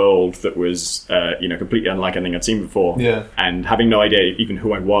virtual world that was completely unlike anything I'd seen before. And having no idea even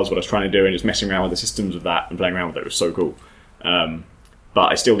who I was, what I was trying to do, and just messing around with the systems of that and playing around with it was so cool. But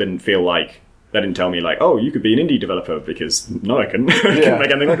I still didn't feel like they didn't tell me like, oh, you could be an indie developer, because no, I couldn't. I couldn't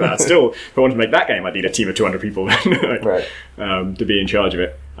make anything like that. Still, if I wanted to make that game, I'd need a team of 200 people to be in charge of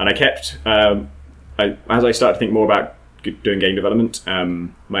it. And I kept, as I started to think more about doing game development,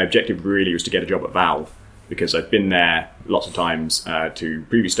 my objective really was to get a job at Valve, because I've been there lots of times to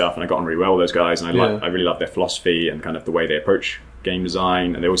preview stuff, and I got on really well with those guys, and I really love their philosophy and kind of the way they approach game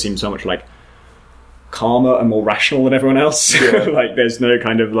design, and they always seem so much like calmer and more rational than everyone else. Like there's no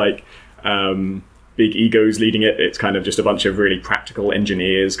kind of like big egos leading it. It's kind of just a bunch of really practical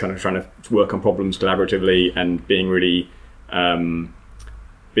engineers kind of trying to work on problems collaboratively and being really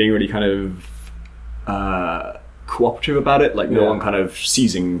kind of cooperative about it. Like no one kind of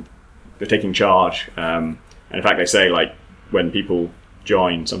they're taking charge. And in fact, they say like when people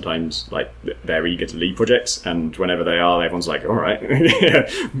join, sometimes like they're eager to lead projects, and whenever they are, everyone's like, all right,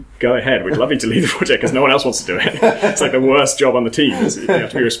 go ahead, we'd love you to lead the project, because no one else wants to do it. It's like the worst job on the team, is you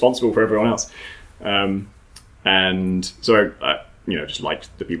have to be responsible for everyone else. And so I just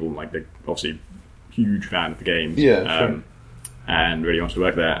liked the people, like they're obviously huge fan of the games, and really wanted to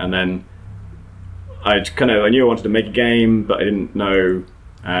work there. And then I knew I wanted to make a game, but I didn't know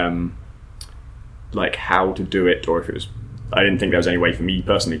like how to do it, or if it was, I didn't think there was any way for me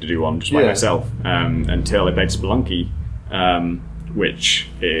personally to do one just by myself, until I played Spelunky, which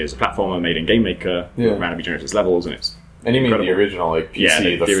is a platformer made in GameMaker, randomly generates levels, and it's and you mean the original like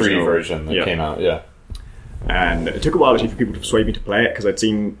PC, the free original version that came out, And it took a while actually for people to persuade me to play it, because I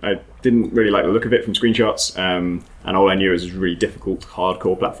didn't really like the look of it from screenshots, and all I knew was a really difficult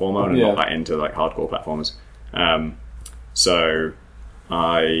hardcore platformer, and I'm not that into like hardcore platformers. So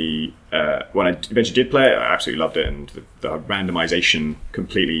I when I eventually did play it, I absolutely loved it, and the randomization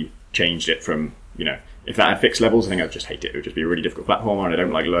completely changed it from, if that had fixed levels, I think I'd just hate it. It would just be a really difficult platformer, and I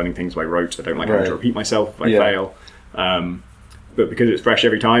don't like learning things by rote. I don't like having to repeat myself if I fail. But because it's fresh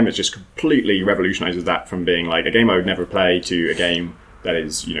every time, it just completely revolutionizes that from being like a game I would never play to a game that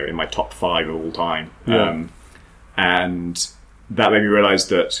is, in my top 5 of all time. And that made me realize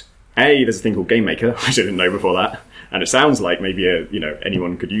that there's a thing called GameMaker, which I didn't know before that. And it sounds like maybe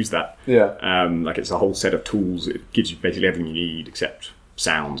anyone could use that. Like it's a whole set of tools. It gives you basically everything you need except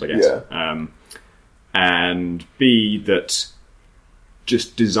sounds, I guess. And B, that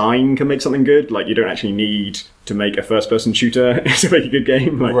just design can make something good. Like you don't actually need to make a first-person shooter to make a good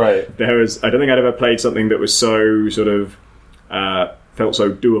game. Like, I don't think I'd ever played something that was so sort of felt so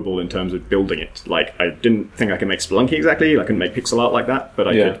doable in terms of building it. Like I didn't think I could make Spelunky exactly. I couldn't make pixel art like that, but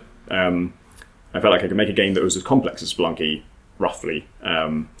I could. I felt like I could make a game that was as complex as Spelunky, roughly,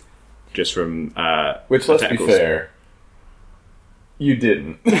 just from which, let's be fair, you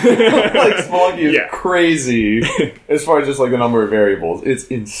didn't. Like Spelunky is crazy as far as just like the number of variables. It's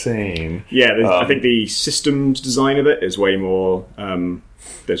insane. I think the systems design of it is way more.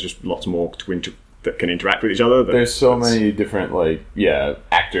 There's just lots more that can interact with each other. There's so many different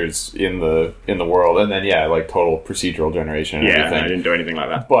actors in the world, and then like total procedural generation. And everything. I didn't do anything like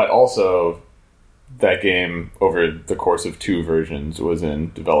that. But also, that game over the course of 2 versions was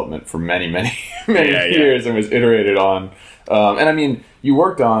in development for many years and was iterated on. And I mean, you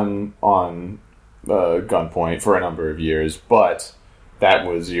worked on Gunpoint for a number of years, but that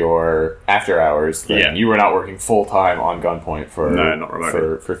was your after hours thing. You were not working full time on Gunpoint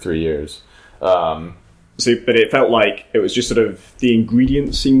for 3 years. So, but it felt like it was just sort of the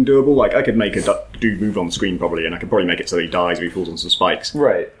ingredients seemed doable. Like I could make a dude move on the screen probably, and I could probably make it so that he dies if he falls on some spikes.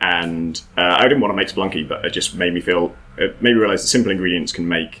 Right. And I didn't want to make Spelunky, but it just made me realize that simple ingredients can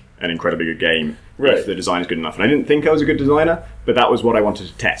make an incredibly good game if the design is good enough. And I didn't think I was a good designer, but that was what I wanted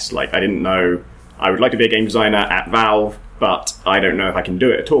to test. Like I didn't know I would like to be a game designer at Valve, but I don't know if I can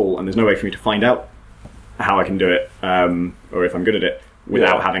do it at all, and there's no way for me to find out how I can do it or if I'm good at it.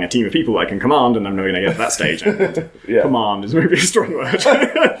 Without having a team of people I can command, and I'm not going to get to that stage. Command is maybe a strong word. But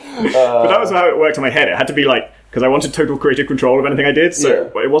that was how it worked in my head. It had to be like, because I wanted total creative control of anything I did,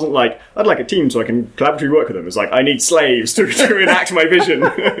 so it wasn't like, I'd like a team so I can collaboratively work with them. It's like, I need slaves to enact my vision,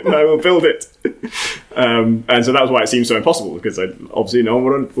 and I will build it. And so that was why it seemed so impossible, because obviously no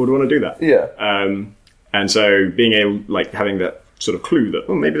one would want to do that. And so being able, like, having that sort of clue that,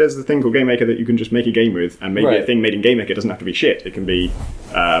 maybe there's the thing called GameMaker that you can just make a game with, and maybe a thing made in GameMaker doesn't have to be shit. It can be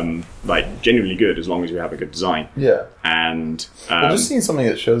like genuinely good as long as you have a good design. And just seeing something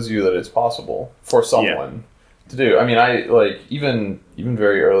that shows you that it's possible for someone to do. I mean, I like even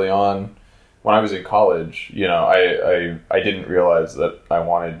very early on when I was in college, you know, I didn't realize that I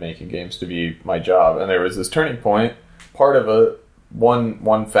wanted making games to be my job, and there was this turning point. Part of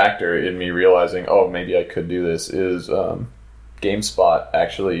one factor in me realizing, maybe I could do this is GameSpot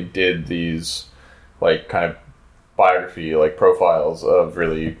actually did these like kind of biography, like profiles of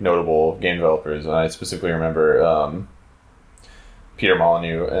really notable game developers, and I specifically remember Peter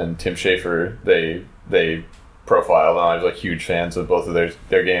Molyneux and Tim Schafer. They profiled, and I was like huge fans of both of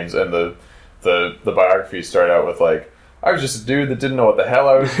their games. And the biographies started out with like, I was just a dude that didn't know what the hell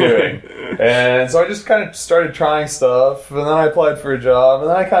I was doing, and so I just kind of started trying stuff, and then I applied for a job,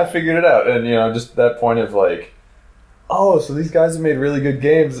 and then I kind of figured it out. And you know, just that point of like, so these guys have made really good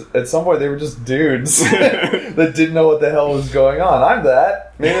games. At some point, they were just dudes that didn't know what the hell was going on. I'm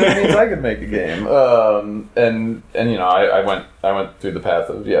that. Maybe that means I could make a game. And you know, I went through the path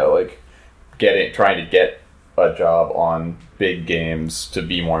of trying to get a job on big games to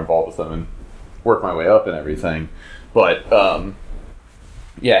be more involved with them and work my way up and everything. But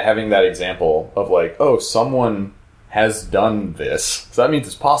having that example of like, someone has done this, so that means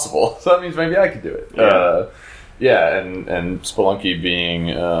it's possible. So that means maybe I could do it. And Spelunky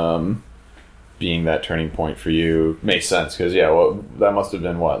being that turning point for you makes sense, because that must have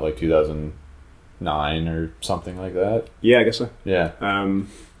been like 2009 or something like that. Yeah, I guess so.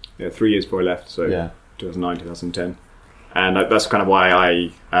 3 years before I left, so 2009, 2010, and that's kind of why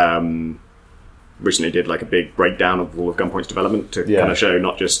I recently did like a big breakdown of all of Gunpoint's development to kind of show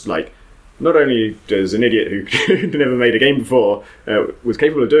not only does an idiot who never made a game before was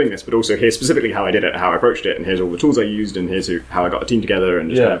capable of doing this, but also here's specifically how I did it, how I approached it, and here's all the tools I used, and here's how I got a team together, and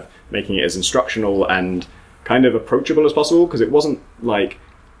just kind of making it as instructional and kind of approachable as possible, because it wasn't like,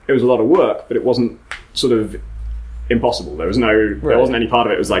 it was a lot of work, but it wasn't sort of impossible. There wasn't any part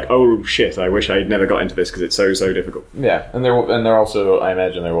of it was like, oh shit, I wish I'd never got into this because it's so difficult. And there also, I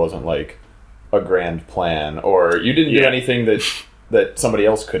imagine there wasn't like a grand plan, or you didn't do anything that somebody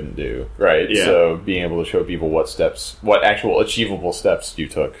else couldn't do, right? So being able to show people what actual achievable steps you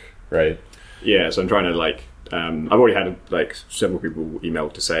took, right? So I'm trying to I've already had several people email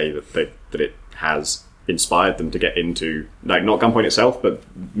to say that it has inspired them to get into not Gunpoint itself, but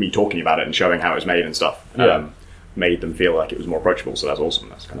me talking about it and showing how it was made and stuff. Made them feel like it was more approachable. So that's awesome.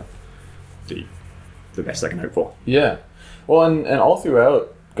 That's kind of the best I can hope for. Well, and all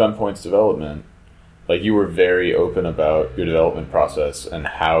throughout Gunpoint's development, you were very open about your development process and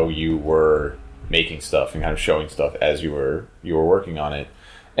how you were making stuff and kind of showing stuff as you were working on it.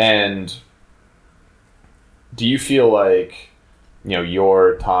 And do you feel like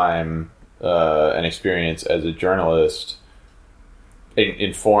your time and experience as a journalist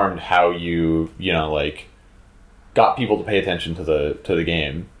informed how you got people to pay attention to the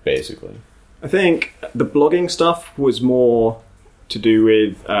game, basically? I think the blogging stuff was more to do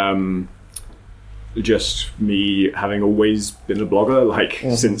with just me having always been a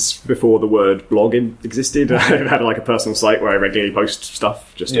blogger, since before the word blog existed. I've had a personal site where I regularly post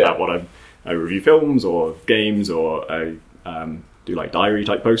stuff just about what I review films or games, or I do diary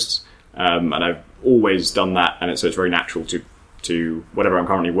type posts, and I've always done that, and so it's very natural to whatever I'm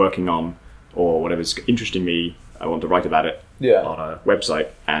currently working on or whatever's interesting me, I want to write about it on a website,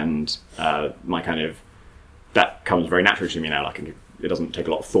 and my kind of that comes very naturally to me now. It doesn't take a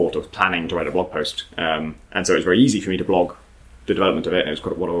lot of thought or planning to write a blog post, and so it's very easy for me to blog the development of it, and it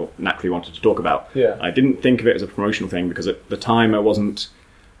was what I naturally wanted to talk about. I didn't think of it as a promotional thing, because at the time I wasn't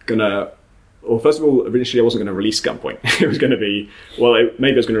gonna Well, first of all, initially I wasn't going to release Gunpoint. It was going to be,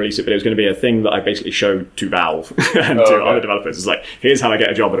 maybe I was going to release it, but it was going to be a thing that I basically showed to Valve and to other developers. It's like, here's how I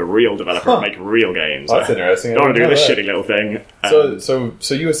get a job at a real developer and make real games. That's interesting. I don't want to do this shitty little thing.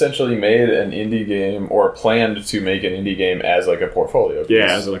 So you essentially made an indie game, or planned to make an indie game as like a portfolio piece.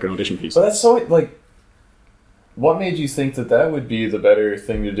 Yeah, as like an audition piece. But that's so, like, what made you think that would be the better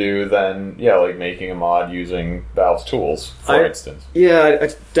thing to do than, like making a mod using Valve's tools, for instance? Yeah, I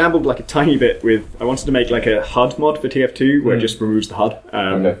dabbled like a tiny bit with, I wanted to make like a HUD mod for TF2 where it just removes the HUD.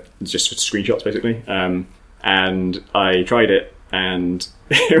 It's just screenshots basically. And I tried it and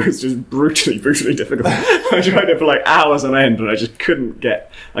it was just brutally difficult. I tried it for like hours on end and I just couldn't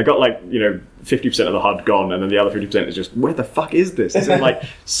I got like, 50% of the HUD gone and then the other 50% is just, where the fuck is this? It's in like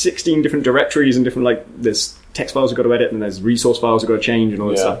 16 different directories and different like, there's text files I've got to edit and there's resource files I've got to change and all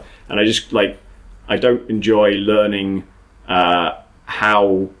this stuff. And I just I don't enjoy learning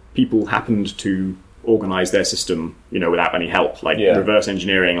how people happened to organize their system, without any help, like reverse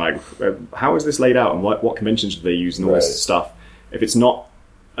engineering, like how is this laid out and what conventions do they use and all this stuff. If it's not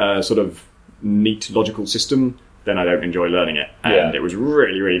a sort of neat logical system, then I don't enjoy learning it. And it was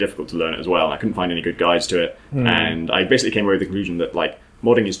really difficult to learn it as well. And I couldn't find any good guides to it. And I basically came away with the conclusion that like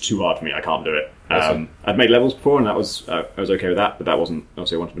modding is too hard for me. I can't do it. I'd made levels before, and that was I was okay with that. But that wasn't.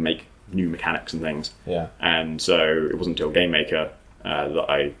 Obviously, I wanted to make new mechanics and things. Yeah. And so it wasn't until Game Maker that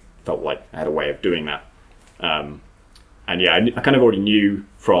I felt like I had a way of doing that. And I kind of already knew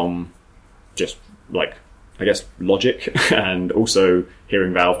from just like, I guess, logic and also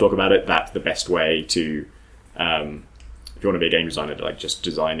hearing Valve talk about it, that's the best way to, if you want to be a game designer, to like just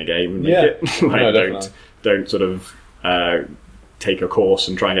design a game and make it. Like, don't sort of take a course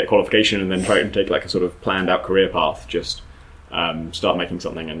and try and get qualification and then try and take like a sort of planned out career path. Just start making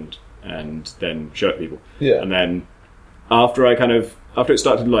something and then show it to people. Yeah. And then after it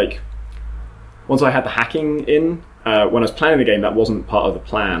started, like, once I had the hacking in, when I was planning the game, that wasn't part of the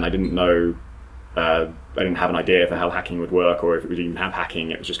plan. I didn't know, I didn't have an idea for how hacking would work or if it would even have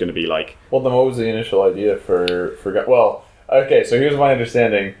hacking. It was just going to be like... Well, then what was the initial idea for well, okay, so here's my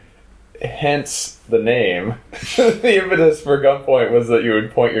understanding. Hence the name. The impetus for Gunpoint was that you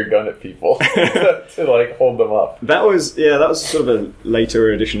would point your gun at people to like hold them up. That was sort of a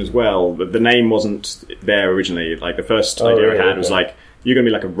later addition as well. But the name wasn't there originally. Like the first idea I had was like, you're going to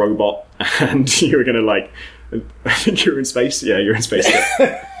be like a robot and you were going to like, I think you were in space. Yeah, you're in space.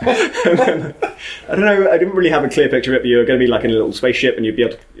 And then, I don't know, I didn't really have a clear picture of it, but you were going to be like in a little spaceship and you'd be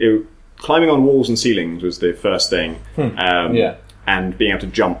able to... climbing on walls and ceilings was the first thing. And being able to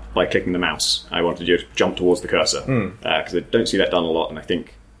jump by clicking the mouse. I wanted you to jump towards the cursor. Because I don't see that done a lot, and I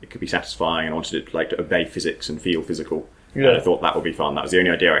think it could be satisfying, and I wanted it to obey physics and feel physical. Yeah. And I thought that would be fun. That was the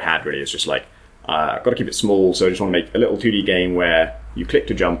only idea I had, really. It's just like, I've got to keep it small, so I just want to make a little 2D game where you click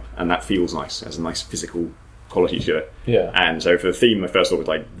to jump, and that feels nice. It has a nice physical quality to it. Yeah. And so for the theme, my first thought was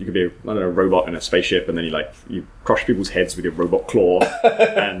like, you could be a robot in a spaceship, and then you crush people's heads with your robot claw.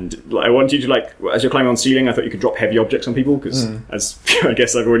 And I wanted you to, like, as you're climbing on the ceiling, I thought you could drop heavy objects on people, because as I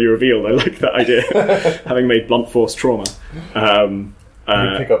guess I've already revealed, I like that idea, having made blunt force trauma.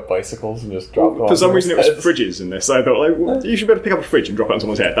 You pick up bicycles and just drop them on for some reason, it was fridges in this. I thought, like, well, you should be able to pick up a fridge and drop it on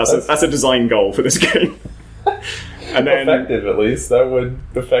someone's head. That's a design goal for this game. And then, effective, at least. That would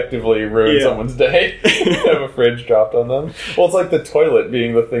effectively ruin someone's day. Have a fridge dropped on them. Well, it's like the toilet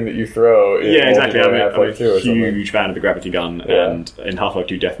being the thing that you throw in exactly. I'm Half-Life 2 or something. Huge fan of the gravity gun, and in Half-Life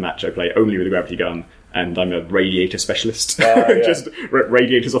 2 Deathmatch I play only with the gravity gun, and I'm a radiator specialist. Just rip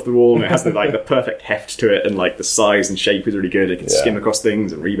radiators off the wall, and it has the perfect heft to it, and like the size and shape is really good. It can skim across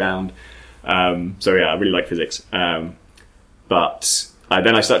things and rebound. So I really like physics. But...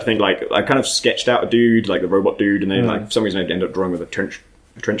 then I started to think, like, I kind of sketched out a dude, like the robot dude, and then like for some reason I ended up drawing with a trench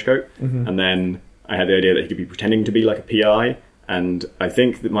coat. And then I had the idea that he could be pretending to be like a PI, and I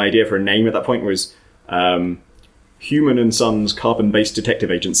think that my idea for a name at that point was Human and Sons Carbon-Based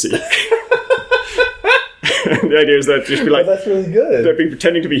Detective Agency. The idea is that just be like, that's really good. They'd be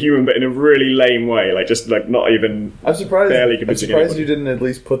pretending to be human, but in a really lame way, like just like not even. I'm surprised you didn't at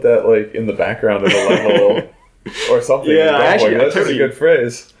least put that like in the background of the level. Or something. Yeah, that's a good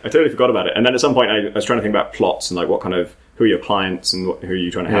phrase. I totally forgot about it. And then at some point I was trying to think about plots and like what kind of, who are your clients and who are you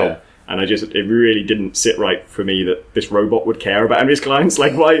trying to help. And it really didn't sit right for me that this robot would care about any of his clients.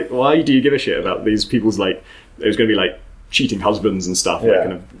 Like, why do you give a shit about these people's, like, it was going to be like cheating husbands and stuff, like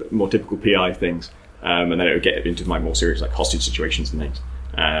kind of more typical PI things. And then it would get into my more serious, like, hostage situations and things.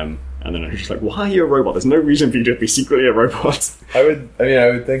 And then I was just like, why are you a robot? There's no reason for you to be secretly a robot. I would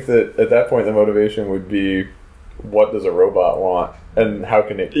think that at that point the motivation would be, what does a robot want and how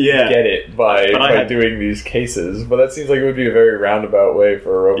can it Yeah. get it by doing these cases. But that seems like it would be a very roundabout way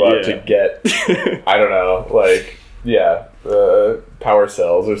for a robot to get, I don't know, like, power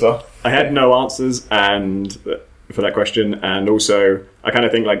cells or something. I had no answers and for that question, and also I kind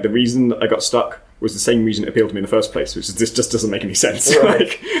of think like the reason that I got stuck was the same reason it appealed to me in the first place, which is this just doesn't make any sense. Right.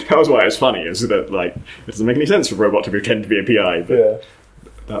 Like, that was why it was funny, is that like it doesn't make any sense for a robot to pretend to be a PI, but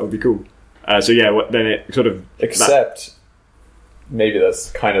that would be cool. Then it sort of except maybe that's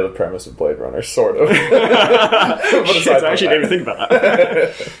kind of the premise of Blade Runner, sort of. I actually didn't even think about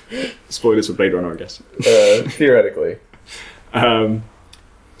that. Spoilers for Blade Runner, I guess. Theoretically.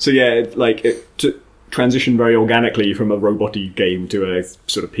 It transitioned very organically from a robot-y game to a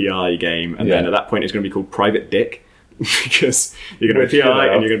sort of PI game, and then at that point it's going to be called Private Dick, because you're going to be PI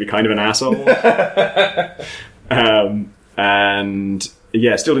and you're going to be kind of an asshole.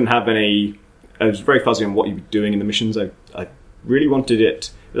 Still didn't have any. I was very fuzzy on what you'd be doing in the missions. I really wanted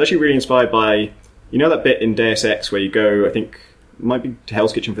it. It was actually really inspired by, that bit in Deus Ex where you go, I think, it might be to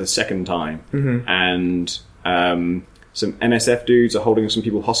Hell's Kitchen for the second time, and some NSF dudes are holding some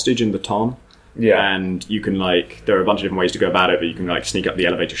people hostage in the Baton. Yeah. And you can, there are a bunch of different ways to go about it, but you can, sneak up the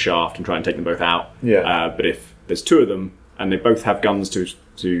elevator shaft and try and take them both out. Yeah. But if there's two of them, and they both have guns to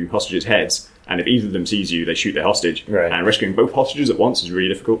hostages' heads, and if either of them sees you, they shoot their hostage. Right. And rescuing both hostages at once is really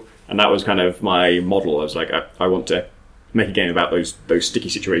difficult. And that was kind of my model. I was like, I want to make a game about those sticky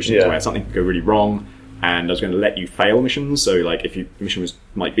situations where something could go really wrong, and I was going to let you fail missions. So, if your mission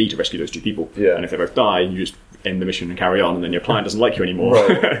might be to rescue those two people, and if they both die, you just end the mission and carry on, and then your client doesn't like you anymore.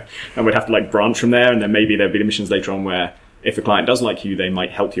 Right. And we'd have to branch from there, and then maybe there'd be the missions later on where if the client does like you, they might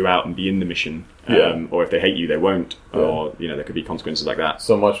help you out and be in the mission. Or if they hate you, they won't. Or, there could be consequences like that.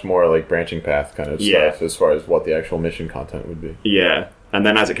 So much more like branching path kind of stuff as far as what the actual mission content would be. Yeah. And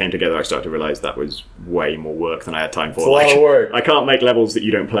then as it came together, I started to realise that was way more work than I had time for. It's a lot of work. I can't make levels that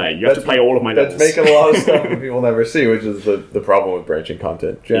you don't play. You have to play all of my levels. That's making a lot of stuff that people never see, which is the problem with branching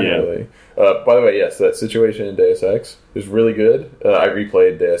content generally. By the way, yes, that situation in Deus Ex is really good. I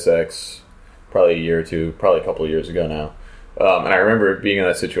replayed Deus Ex probably a couple of years ago now. And I remember being in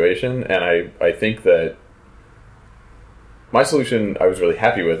that situation, and I think that my solution I was really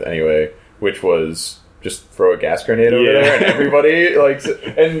happy with anyway, which was just throw a gas grenade over there, and everybody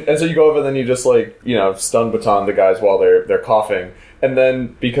and so you go over and then you just stun baton the guys while they're coughing, and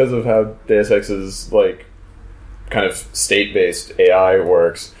then because of how Deus Ex's kind of state-based AI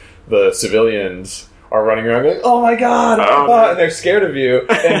works, the civilians are running around going, "Oh my god!" And they're scared of you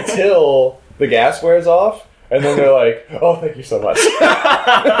until the gas wears off. And then they're like, "Oh, thank you so much."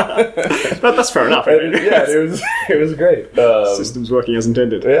 That's fair enough. It was great. System's working as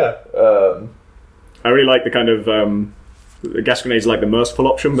intended. Yeah. I really like the kind of the gas grenades, the merciful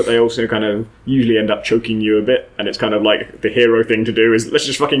option, but they also kind of usually end up choking you a bit. And it's kind of the hero thing to do is let's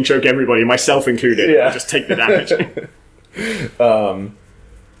just fucking choke everybody, myself included, and just take the damage. That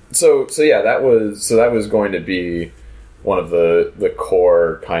was going to be one of the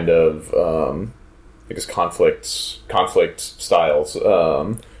core kind of. I guess conflict styles,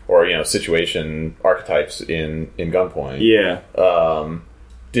 or situation archetypes in Gunpoint. Yeah.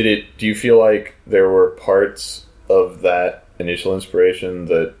 Do you feel like there were parts of that initial inspiration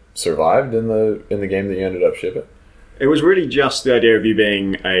that survived in the game that you ended up shipping? It was really just the idea of you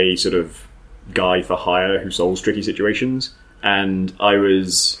being a sort of guy for hire who solves tricky situations, and I mean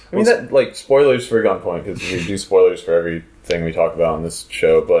that spoilers for Gunpoint, because we do spoilers for everything we talk about on this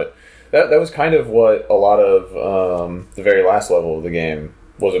show, but. That was kind of what a lot of the very last level of the game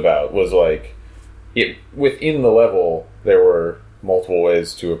was about. Was within the level there were multiple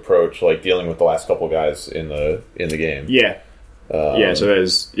ways to approach dealing with the last couple guys in the game. Yeah. So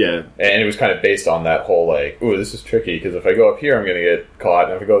there's and it was kind of based on that whole ooh, this is tricky because if I go up here I'm going to get caught,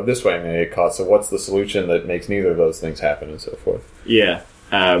 and if I go this way I'm going to get caught. So what's the solution that makes neither of those things happen, and so forth. Yeah.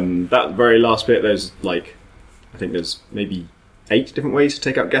 That very last bit, there's I think there's maybe 8 different ways to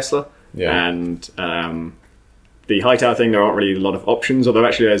take out Gessler. Yeah. And the Hightower thing, there aren't really a lot of options, although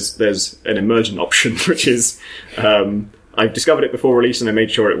actually there's an emergent option, which is I discovered it before release and I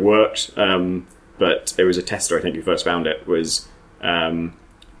made sure it worked, but it was a tester, I think, who first found it, was Hightower.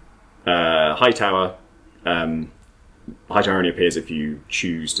 Hightower only appears if you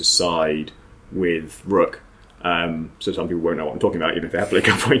choose to side with Rook, so some people won't know what I'm talking about even if they have played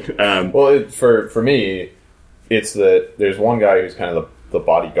Gunpoint. Well, for me, it's that there's one guy who's kind of the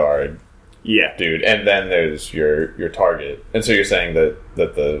bodyguard dude, and then there's your target. And so you're saying that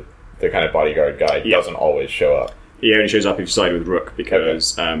the kind of bodyguard guy doesn't always show up. He only shows up if you side with Rook,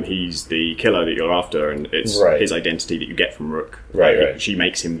 because he's the killer that you're after, and it's his identity that you get from Rook. Right. She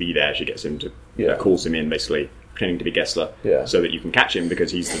makes him be there. She gets him to calls him in, basically. pretending to be Gessler, Yeah. so that you can catch him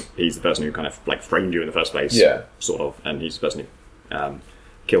because he's the person who kind of like framed you in the first place, Yeah. sort of, and he's the person who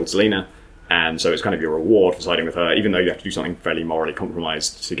killed Selena. And so it's kind of your reward for siding with her, even though you have to do something fairly morally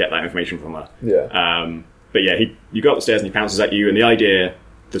compromised to get that information from her. Yeah. But yeah, you go up the stairs and he pounces at you, and the idea,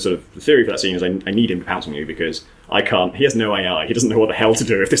 the theory for that scene is I need him to pounce on you because I can't. He has no AI. He doesn't know what the hell to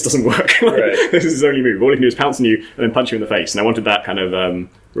do if this doesn't work. Like, Right. This is his only move. All he can do is pounce on you and then punch you in the face. And I wanted that kind of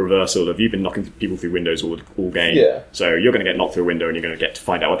reversal of you've been knocking people through windows all game. Yeah. So you're going to get knocked through a window and you're going to get to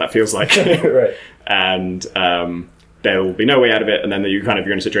find out what that feels like. Right. And there will be no way out of it. And then you're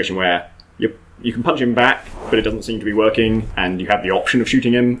in a situation where you can punch him back, but it doesn't seem to be working, and you have the option of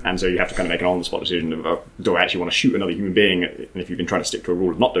shooting him, and so you have to kind of make an on-the-spot decision of, do I actually want to shoot another human being? And if you've been trying to stick to a rule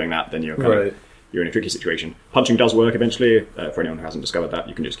of not doing that, then you're in a tricky situation. Punching does work eventually. For anyone who hasn't discovered that,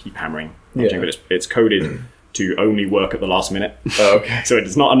 you can just keep hammering punching, but it's coded to only work at the last minute. Oh, okay. So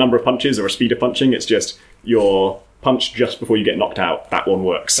it's not a number of punches or a speed of punching, it's just your punch just before you get knocked out. That one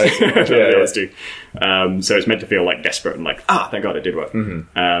works. So it's meant to feel like desperate and like, thank God it did work.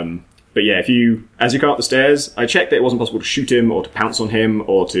 Mm-hmm. But yeah, as you come up the stairs, I checked that it wasn't possible to shoot him or to pounce on him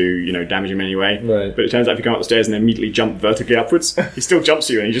or to, damage him in any way. Right. But it turns out if you come up the stairs and then immediately jump vertically upwards, he still jumps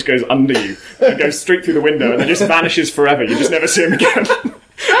you and he just goes under you and goes straight through the window and then just vanishes forever. You just never see him again.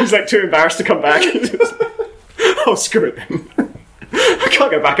 He's like too embarrassed to come back. Oh, screw it then. I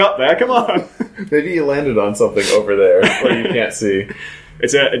can't go back up there, come on. Maybe you landed on something over there where you can't see.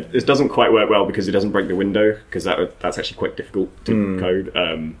 It doesn't quite work well because it doesn't break the window, because that's actually quite difficult to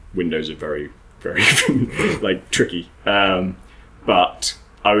code. Windows are very, very like tricky. But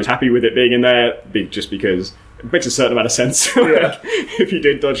I was happy with it being in there just because it makes a certain amount of sense. Yeah. If you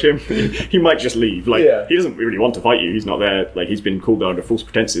did dodge him, he might just leave. He doesn't really want to fight you. He's not there. Like, he's been called there under false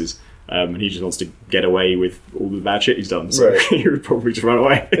pretenses, and he just wants to get away with all the bad shit he's done. So he would probably just run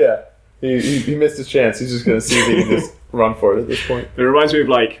away. Yeah. He missed his chance. He's just going to see that he just run for it at this point. It reminds me of,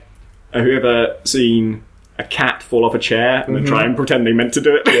 like, have you ever seen a cat fall off a chair and then try and pretend they meant to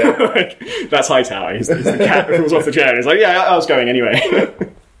do it? Yeah. Like, that's Hightower. He's the cat who falls off the chair and he's like, yeah, I was going anyway.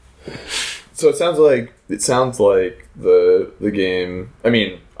 So it sounds like the game. I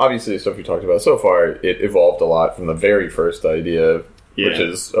mean, obviously the stuff we talked about so far, it evolved a lot from the very first idea, which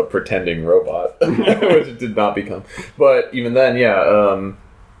is a pretending robot, which it did not become. But even then,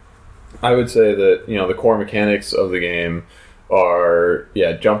 I would say that the core mechanics of the game are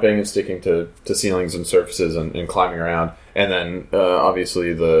jumping and sticking to ceilings and surfaces and climbing around, and then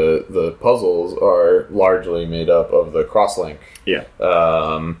obviously the puzzles are largely made up of the crosslink.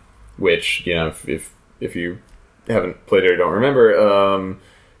 Which if you haven't played it or don't remember,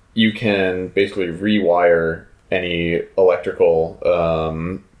 you can basically rewire any electrical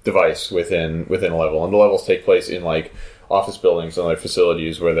device within a level, and the levels take place in like office buildings and like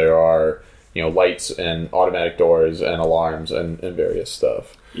facilities where there are lights and automatic doors and alarms and various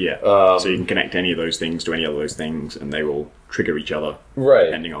stuff. So you can connect any of those things to any of those things, and they will trigger each other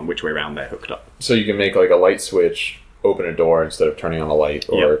depending on which way around they're hooked up. So you can make like a light switch open a door instead of turning on a light,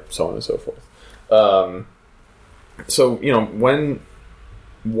 or so on and so forth.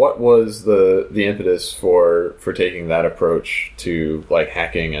 What was the impetus for taking that approach to like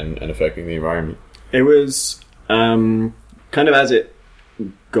hacking and affecting the environment? It was kind of as it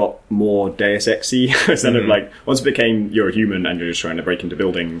got more Deus Ex-y, instead of like, once it became you're a human and you're just trying to break into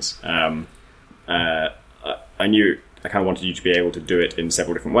buildings, I knew I kind of wanted you to be able to do it in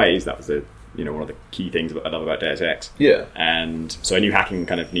several different ways. That was one of the key things I love about Deus Ex. Yeah. And so I knew hacking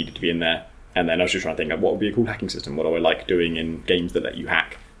kind of needed to be in there. And then I was just trying to think of what would be a cool hacking system. What do I like doing in games that let you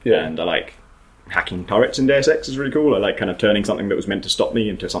hack? Yeah. And I like hacking turrets in Deus Ex is really cool. I like kind of turning something that was meant to stop me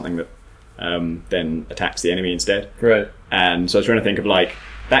into something that then attacks the enemy instead. Right. And so I was trying to think of like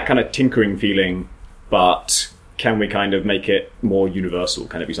that kind of tinkering feeling, but can we kind of make it more universal?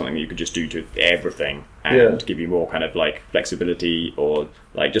 Can it be something that you could just do to everything and give you more kind of like flexibility, or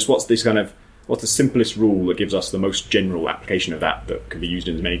like just what's the simplest rule that gives us the most general application of that can be used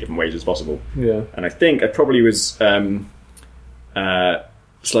in as many different ways as possible? Yeah. And I think I probably was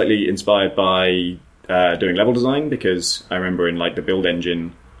slightly inspired by doing level design, because I remember in like the build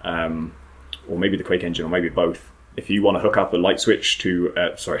engine, or maybe the Quake engine, or maybe both, if you want to hook up a light switch to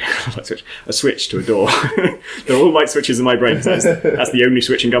a switch to a door, there are all light switches in my brain. So that's the only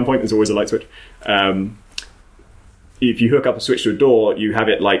switch in Gunpoint. There's always a light switch. If you hook up a switch to a door, you have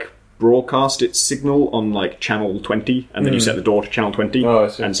it like broadcast its signal on like channel 20, and then you set the door to channel 20. Oh, I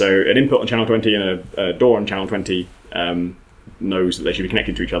see. And so an input on channel 20 and a door on channel 20 knows that they should be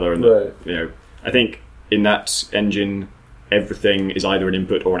connected to each other. And I think in that engine, everything is either an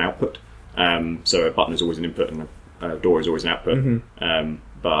input or an output. So a button is always an input and a door is always an output.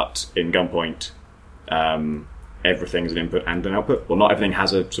 But in Gunpoint, everything is an input and an output. Well, not everything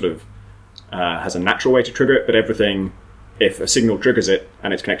has a sort of has a natural way to trigger it, but everything, if a signal triggers it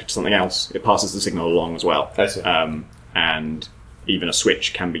and it's connected to something else, it passes the signal along as well. I see. And even a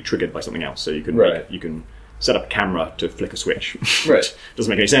switch can be triggered by something else. So you can you can set up a camera to flick a switch. Right. Doesn't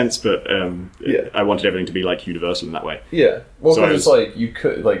make any sense, but I wanted everything to be like universal in that way. Yeah. Well, So because it's like you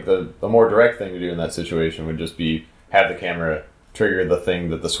could like the more direct thing to do in that situation would just be have the camera trigger the thing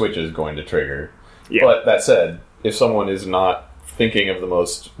that the switch is going to trigger. Yeah. But that said, if someone is not thinking of the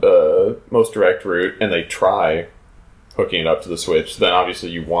most direct route and they try hooking it up to the switch, then obviously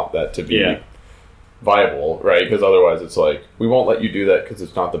you want that to be viable, right? Because otherwise it's like, we won't let you do that because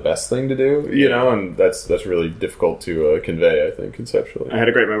it's not the best thing to do, you know, and that's really difficult to convey, I think, conceptually. I had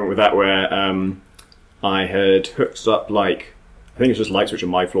a great moment with that where I had hooked up, like, I think it's just light switch on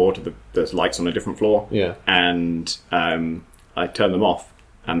my floor to there's lights on a different floor. Yeah. And I turned them off,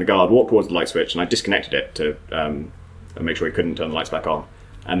 and the guard walked towards the light switch, and I disconnected it to make sure he couldn't turn the lights back on.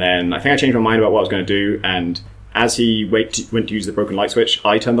 And then I think I changed my mind about what I was going to do, and as he went to use the broken light switch,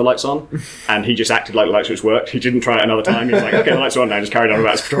 I turned the lights on, and he just acted like the light switch worked. He didn't try it another time. He was like, okay, the lights are on now, just carried on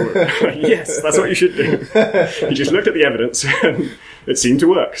about his photography. Like, yes, that's what you should do. He just looked at the evidence, and it seemed to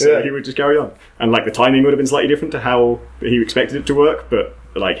work, so he would just carry on. And like the timing would have been slightly different to how he expected it to work, but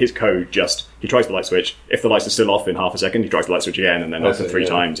like his code he tries the light switch. If the lights are still off in half a second, he tries the light switch again, and then after 3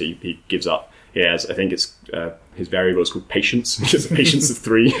 times, he gives up. Yes, I think it's his variable is called patience, which is a patience of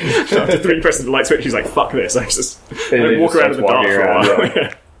 3. So after 3 presses the light switch, he's like, "Fuck this!" I walk around in the dark for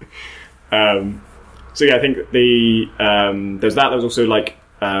a while. So yeah, I think there's that. There was also like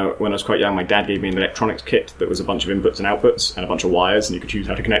when I was quite young, my dad gave me an electronics kit that was a bunch of inputs and outputs and a bunch of wires, and you could choose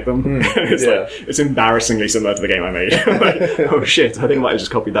how to connect them. It's embarrassingly similar to the game I made. Like, oh shit, I think I might have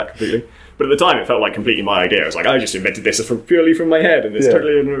just copied that completely. But at the time, it felt like completely my idea. I was like, I just invented this purely from my head, and it's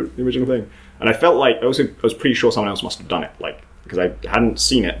totally an original thing. And I felt like I was pretty sure someone else must have done it, like because I hadn't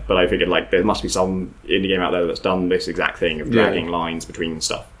seen it, but I figured like there must be some indie game out there that's done this exact thing of dragging lines between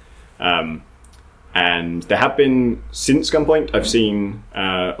stuff. And there have been since Gunpoint, I've seen,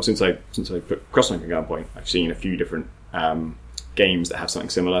 or since I put Crosslink in Gunpoint, I've seen a few different games that have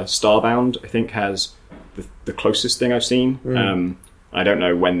something similar. Starbound, I think, has the closest thing I've seen. I don't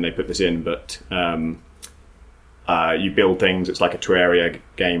know when they put this in, but you build things. It's like a Terraria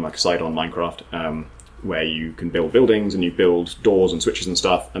game, like a side on Minecraft, where you can build buildings and you build doors and switches and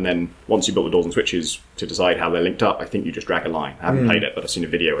stuff. And then once you build the doors and switches to decide how they're linked up, I think you just drag a line. I haven't played it, but I've seen a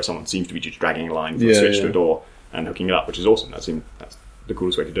video where someone seems to be just dragging a line from a switch to a door and hooking it up, which is awesome. That's the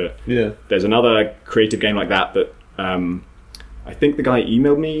coolest way to do it. Yeah. There's another creative game like that I think the guy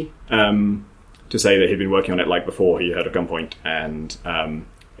emailed me to say that he'd been working on it like before he heard of Gunpoint, and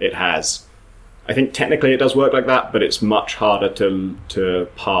it has. I think technically it does work like that, but it's much harder to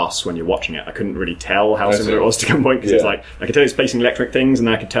pass when you're watching it. I couldn't really tell how similar it was to Gunpoint because it's like I could tell he's placing electric things, and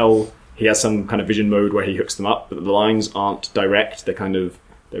I could tell he has some kind of vision mode where he hooks them up, but the lines aren't direct. They're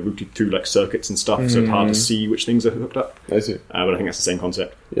routed through like circuits and stuff, so it's hard to see which things are hooked up. I see, but I think that's the same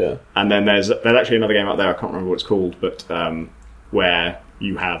concept. Yeah, and then there's actually another game out there. I can't remember what it's called, but where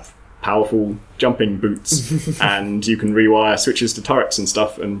you have powerful jumping boots and you can rewire switches to turrets and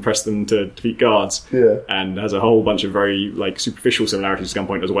stuff and press them to defeat guards, and has a whole bunch of very like superficial similarities to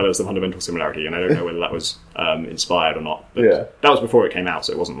Gunpoint as well as the fundamental similarity, and I don't know whether that was inspired or not, but that was before it came out,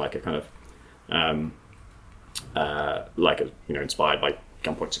 so it wasn't like a kind of inspired by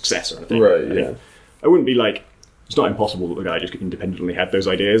Gunpoint's success or anything, right? I wouldn't be like, it's not impossible that the guy just independently had those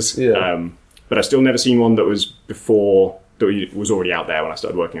ideas, but I've still never seen one that was before that was already out there when I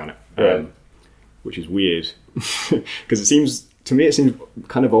started working on it, which is weird because it seems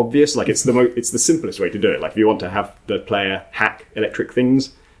kind of obvious. Like it's the simplest way to do it. Like if you want to have the player hack electric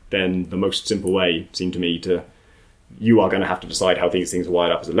things, then the most simple way seemed to me you are going to have to decide how these things are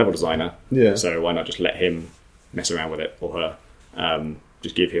wired up as a level designer. Yeah. So why not just let him mess around with it, or her?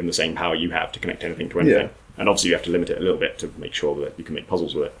 Just give him the same power you have to connect anything to anything. Yeah. And obviously you have to limit it a little bit to make sure that you can make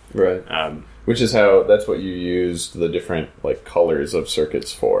puzzles with it. Right. Which is that's what you used the different like colors of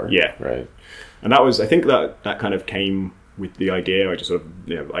circuits for. Yeah. Right. And I think that kind of came with the idea. I just sort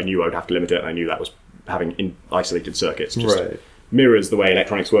of, I knew I would have to limit it, and I knew that was having isolated circuits just mirrors the way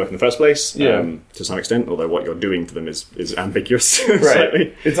electronics work in the first place, to some extent, although what you're doing to them is ambiguous.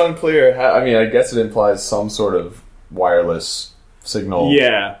 Slightly. It's unclear how, I guess it implies some sort of wireless signal.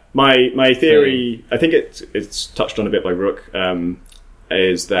 Yeah. My theory, I think it's touched on a bit by Rook,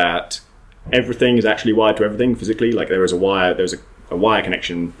 is that everything is actually wired to everything physically. Like there's a wire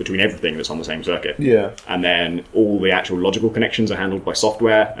connection between everything that's on the same circuit. Yeah. And then all the actual logical connections are handled by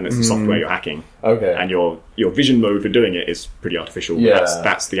software, and it's the software you're hacking. Okay. And your vision mode for doing it is pretty artificial. Yeah.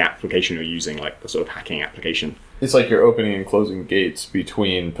 That's the application you're using, like the sort of hacking application. It's like you're opening and closing gates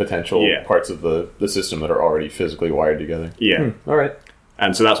between potential parts of the system that are already physically wired together. Yeah. All right.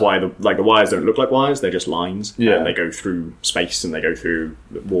 And so that's why the wires don't look like wires; they're just lines. Yeah. And they go through space and they go through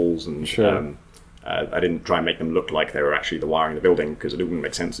the walls. And Sure. I didn't try and make them look like they were actually the wiring of the building because it wouldn't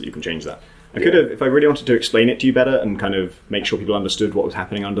make sense that you can change that. I could have, if I really wanted to explain it to you better and kind of make sure people understood what was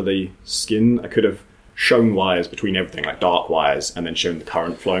happening under the skin, I could have shown wires between everything, like dark wires, and then shown the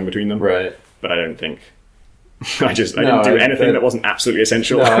current flowing between them. Right. But I don't think... I didn't do anything that wasn't absolutely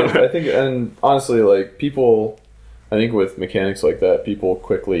essential. No, I think, and honestly, like, people, I think with mechanics like that, people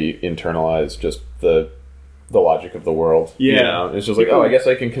quickly internalize just the logic of the world. Yeah. You know? It's just like, oh, I guess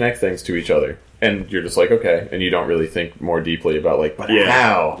I can connect things to each other. And you're just like, okay. And you don't really think more deeply about, like, but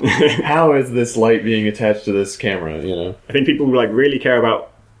how? How is this light being attached to this camera, you know? I think people, like, really care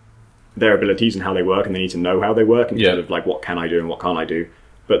about their abilities and how they work, and they need to know how they work, instead of, like, what can I do and what can't I do.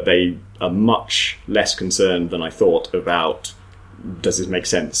 But they are much less concerned than I thought about, does this make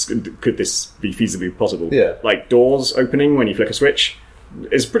sense? Could this be feasibly possible? Yeah. Like, doors opening when you flick a switch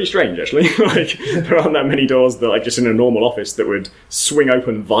is pretty strange, actually. Like, there aren't that many doors that, like, just in a normal office that would swing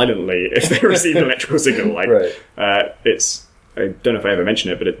open violently if they received an electrical signal. Like, it's... I don't know if I ever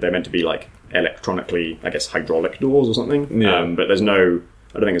mentioned it, but they're meant to be, like, electronically, I guess, hydraulic doors or something. Yeah. But there's no...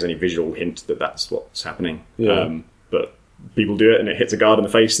 I don't think there's any visual hint that that's what's happening. Yeah. But people do it, and it hits a guard in the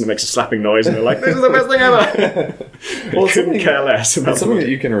face, and it makes a slapping noise, and they're like, "This is the best thing ever." Well, couldn't care less about it's something that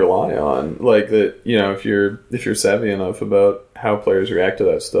you can rely on, like that. You know, if you're savvy enough about how players react to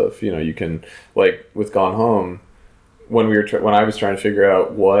that stuff, you know, you can, like with Gone Home, when I was trying to figure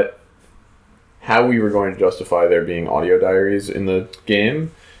out how we were going to justify there being audio diaries in the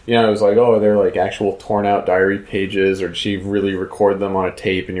game. You know, it was like, oh, they're like actual torn out diary pages, or did she really record them on a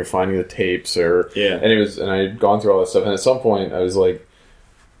tape and you're finding the tapes, or and I had gone through all that stuff, and at some point I was like,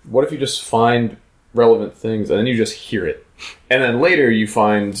 what if you just find relevant things and then you just hear it, and then later you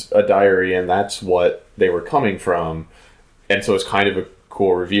find a diary and that's what they were coming from, and so it's kind of a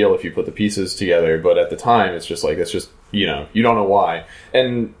cool reveal if you put the pieces together, but at the time it's just like, it's just, you know, you don't know why,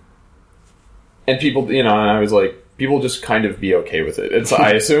 and people, you know, and I was like, people just kind of be okay with it. It's,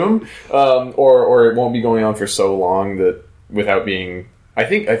 I assume, or it won't be going on for so long that without being. I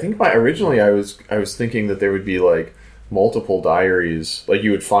think originally I was thinking that there would be like multiple diaries. Like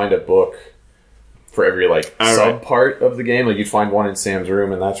you would find a book for every like sub part of the game. Like you'd find one in Sam's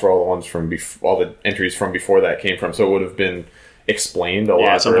room, and that's where all the ones from all the entries from before that came from. So it would have been explained a lot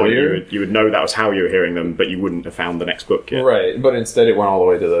at some earlier. Point you would know that was how you were hearing them, but you wouldn't have found the next book yet. Right, but instead it went all the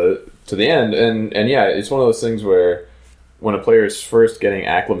way to the end, and yeah, it's one of those things where when a player is first getting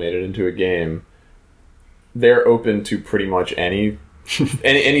acclimated into a game, they're open to pretty much any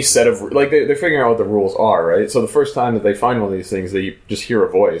set of, like, they're figuring out what the rules are, right? So the first time that they find one of these things, they just hear a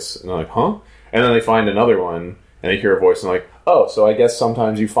voice and they're like, huh? And then they find another one and they hear a voice and they're like, oh, so I guess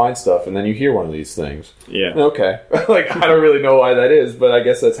sometimes you find stuff and then you hear one of these things. Yeah. Okay. Like, I don't really know why that is, but I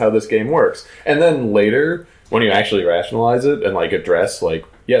guess that's how this game works. And then later, when you actually rationalize it and, like, address, like,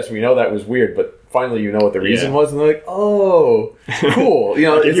 yes, we know that was weird, but finally you know what the reason was, and they're like, oh, cool. You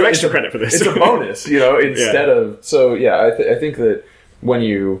know, give you extra credit for this. It's a bonus, you know, instead of... So, yeah, I think that when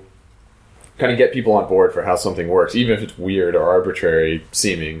you kind of get people on board for how something works, even if it's weird or arbitrary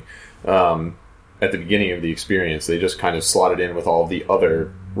seeming, at the beginning of the experience, they just kind of slot it in with all the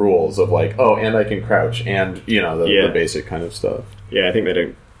other rules of like, oh, and I can crouch, and, you know, the basic kind of stuff. Yeah, I think they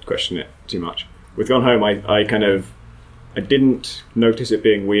don't question it too much. With Gone Home, I didn't notice it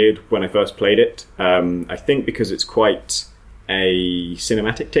being weird when I first played it. I think because it's quite a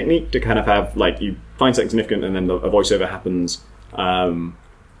cinematic technique to kind of have, like, you find something significant and then a voiceover happens. And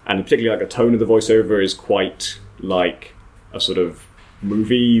particularly, like, the tone of the voiceover is quite like a sort of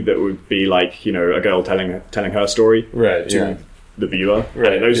movie that would be like, you know, a girl telling her story to the viewer.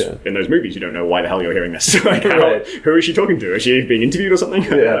 Right, and in those movies, you don't know why the hell you're hearing this. Like, who is she talking to? Is she being interviewed or something?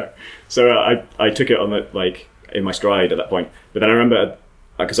 Yeah. So I took it on the, like, in my stride at that point. But then I remember,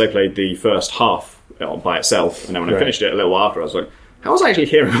 because I played the first half by itself, and then when I finished it a little while after, I was like, how was I actually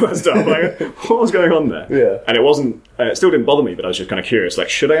hearing all that stuff? Like, what was going on there? Yeah. And it wasn't, it still didn't bother me, but I was just kind of curious, like,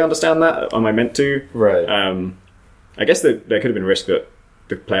 should I understand that? Am I meant to? Right. I guess that there could have been a risk that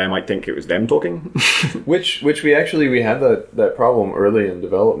the player might think it was them talking. which we had that problem early in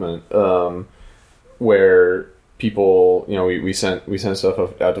development, where people, you know, we sent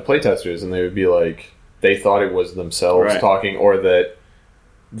stuff out to playtesters, and they would be like, they thought it was themselves talking, or that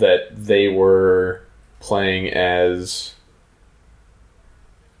they were playing as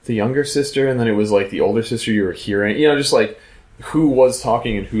the younger sister, and then it was like the older sister you were hearing. You know, just like who was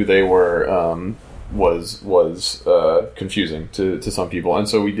talking and who they were was confusing to some people. And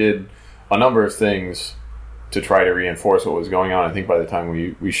so we did a number of things to try to reinforce what was going on. I think by the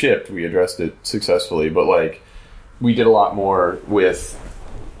time we shipped, we addressed it successfully. But like, we did a lot more with,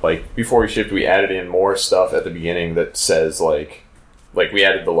 like, before we shipped, we added in more stuff at the beginning that says like we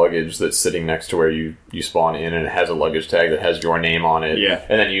added the luggage that's sitting next to where you spawn in, and it has a luggage tag that has your name on it. Yeah.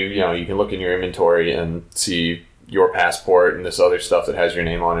 And then you can look in your inventory and see your passport and this other stuff that has your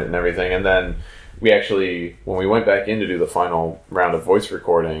name on it and everything. And then we actually, when we went back in to do the final round of voice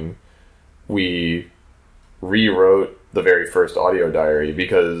recording, we rewrote the very first audio diary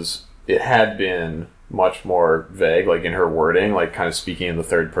because it had been much more vague, like in her wording, like kind of speaking in the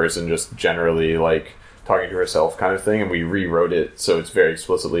third person, just generally like talking to herself kind of thing. And we rewrote it so it's very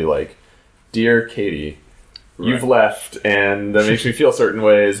explicitly like, "Dear Katie, you've left, and that makes me feel certain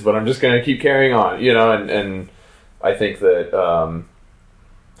ways, but I'm just going to keep carrying on," you know. And I think that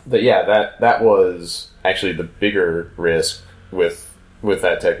that was actually the bigger risk with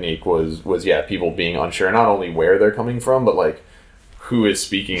that technique was people being unsure, not only where they're coming from, but like who is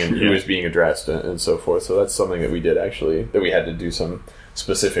speaking and who is being addressed and so forth. So that's something that we did actually, that we had to do some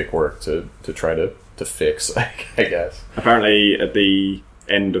specific work to try to fix, I guess. Apparently at the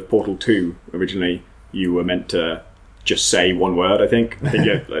end of Portal 2 originally, you were meant to just say one word. I think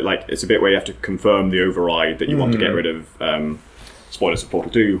like it's a bit where you have to confirm the override that you want to get rid of. Spoilers of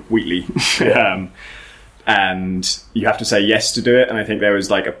Portal 2, Wheatley. And you have to say yes to do it. And I think there was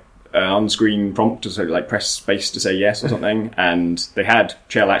like an on-screen prompt to sort of like press space to say yes or something. And they had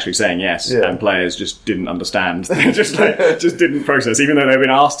Chell actually saying yes, and players just didn't understand. They just didn't process, even though they'd been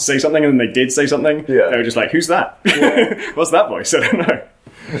asked to say something and then they did say something. They were just like, "Who's that? What's that voice? I don't know."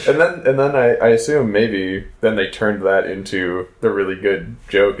 And then I assume maybe then they turned that into the really good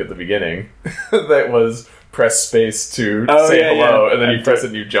joke at the beginning that was press space to say hello, and then you press it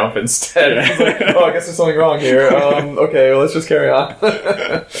and you jump instead. It's like, I guess there's something wrong here. Okay, well, let's just carry on.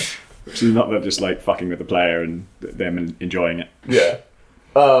 Which is not them just like fucking with the player and them enjoying it. Yeah.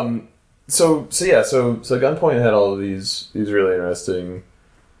 So Gunpoint had all of these really interesting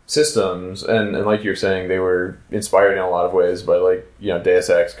systems, and like you were saying, they were inspired in a lot of ways by, like, you know, Deus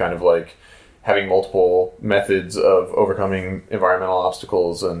Ex, kind of like having multiple methods of overcoming environmental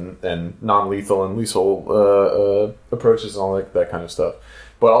obstacles and non-lethal and lethal approaches and all that kind of stuff.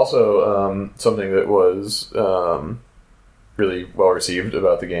 But also something that was really well received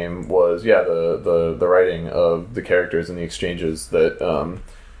about the game was the writing of the characters and the exchanges that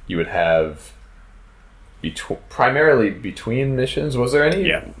you would have primarily between missions. Was there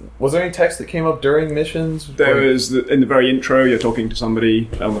any text that came up during missions? There was in the very intro, you're talking to somebody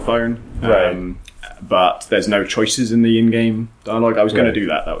on the phone, right? But there's no choices in the in-game dialogue. I was going to do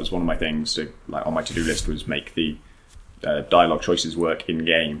that. That was one of my things to, like, on my to-do list, was make the dialogue choices work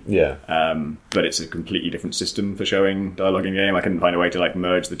in-game. Yeah. But it's a completely different system for showing dialogue in-game. I couldn't find a way to like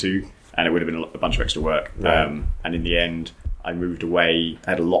merge the two, and it would have been a bunch of extra work. Right. And in the end, I moved away.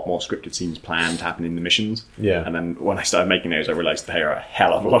 I had a lot more scripted scenes planned to happen in the missions. Yeah. And then when I started making those, I realised they are a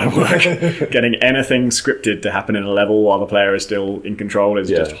hell of a lot of work. Getting anything scripted to happen in a level while the player is still in control is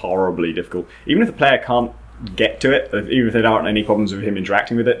just horribly difficult. Even if the player can't get to it, even if there aren't any problems with him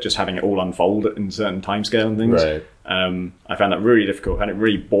interacting with it, just having it all unfold in certain timescale and things. Right. I found that really difficult. I found it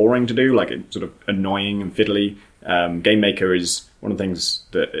really boring to do, like it's sort of annoying and fiddly. Game Maker is one of the things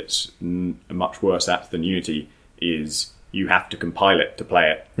that it's much worse at than Unity is you have to compile it to play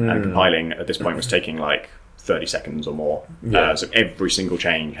it. And compiling at this point was taking like 30 seconds or more. So every single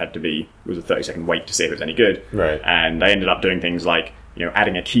change had to be, it was a 30-second wait to see if it was any good. Right. And I ended up doing things like, you know,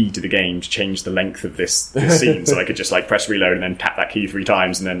 adding a key to the game to change the length of this scene, so I could just like press reload and then tap that key 3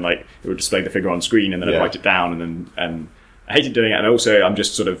 times, and then like it would display the figure on screen, and then I'd write it down, and I hated doing it. And also, I'm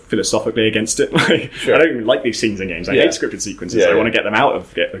just sort of philosophically against it. Like, I don't even like these scenes in games. I hate scripted sequences. I want to get them out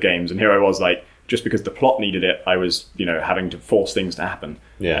of games. And here I was like, just because the plot needed it, I was, you know, having to force things to happen.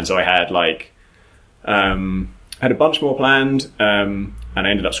 Yeah. And so I had like, had a bunch more planned, and I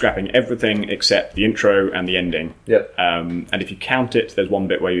ended up scrapping everything except the intro and the ending. Yep. And if you count it, there's one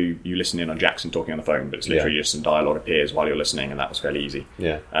bit where you listen in on Jackson talking on the phone, but it's literally just some dialogue appears while you're listening, and that was fairly easy.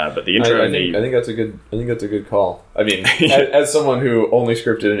 Yeah. But the intro I think that's a good call. I mean, as someone who only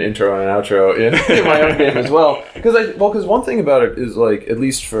scripted an intro and an outro in my own game as well, because one thing about it is, like, at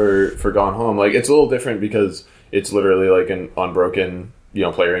least for Gone Home, like, it's a little different because it's literally like an unbroken, you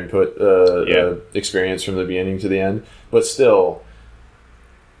know, player input experience from the beginning to the end. But still,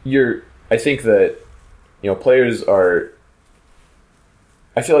 I think that, you know, players are,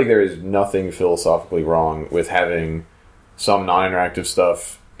 I feel like there is nothing philosophically wrong with having some non-interactive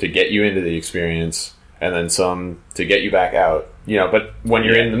stuff to get you into the experience and then some to get you back out, you know. But when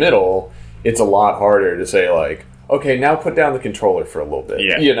you're in the middle, it's a lot harder to say, like, okay, now put down the controller for a little bit.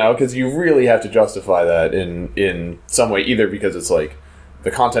 Yeah. You know, because you really have to justify that in some way, either because it's like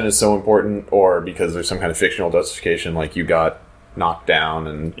the content is so important, or because there's some kind of fictional justification, like you got knocked down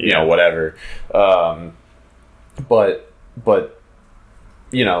and, you know, whatever. But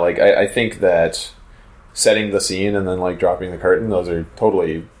you know, like, I think that setting the scene and then, like, dropping the curtain, those are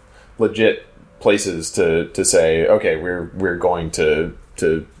totally legit places to say, okay, we're going to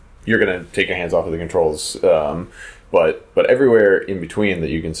you're going to take your hands off of the controls. But everywhere in between that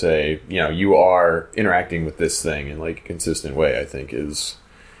you can say, you know, you are interacting with this thing in, like, a consistent way, I think is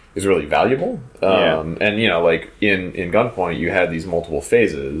really valuable. And, you know, like, in Gunpoint, you had these multiple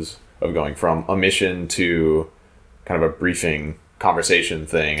phases of going from a mission to kind of a briefing conversation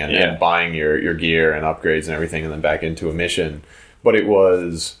thing and buying your gear and upgrades and everything, and then back into a mission. But it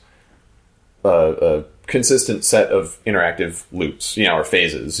was a consistent set of interactive loops, you know, or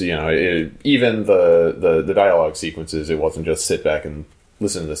phases. You know, even the dialogue sequences, it wasn't just sit back and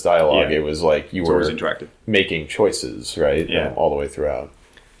listen to this dialogue. It was like you were interactive, making choices, right? All the way throughout.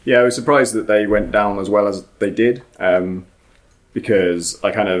 Yeah, I was surprised that they went down as well as they did, because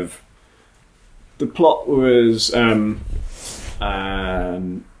the plot was I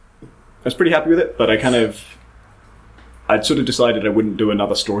was pretty happy with it, but I'd sort of decided I wouldn't do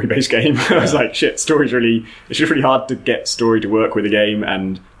another story-based game. I was like, shit, it's just really hard to get story to work with a game,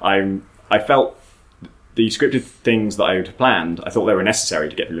 and I felt the scripted things that I had planned, I thought they were necessary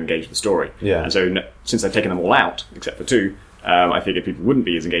to get people engaged with the story. Yeah. And so since I'd taken them all out, except for 2, I figured people wouldn't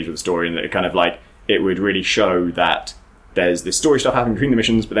be as engaged with the story, and that it would really show that there's this story stuff happening between the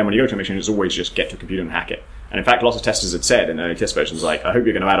missions, but then when you go to a mission, it's always just get to a computer and hack it. And in fact, lots of testers had said in early test versions, like, I hope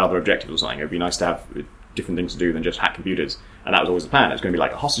you're going to add other objectives or something. It would be nice to have different things to do than just hack computers. And that was always the plan. It was going to be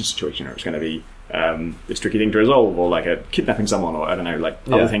like a hostage situation, or it's going to be this tricky thing to resolve, or like a kidnapping someone, or I don't know, like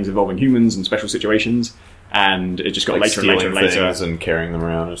other things involving humans and special situations. And it just got like later and later and later. And carrying them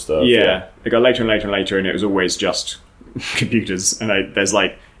around and stuff. Yeah. It got later and later and later, and it was always just computers. And there's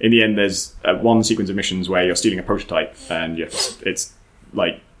like, in the end, there's one sequence of missions where you're stealing a prototype, and it's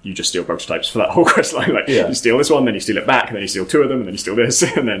like, you just steal prototypes for that whole quest line. Like, you steal this one, then you steal it back, and then you steal 2 of them, and then you steal this,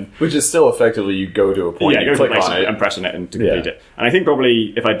 and then... Which is still effectively, you go to a point, you click on it, and press on it and to complete it. And I think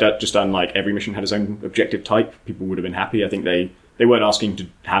probably if I'd just done, like, every mission had its own objective type, people would have been happy. I think they weren't asking to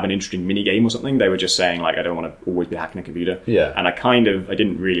have an interesting mini-game or something. They were just saying, like, I don't want to always be hacking a computer. Yeah. And I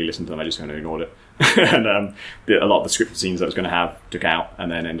didn't really listen to them, I just kind of ignored it. And a lot of the scripted scenes that I was going to have took out,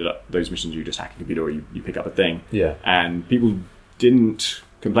 and then ended up, those missions you just hack a computer or you pick up a thing. Yeah. And people didn't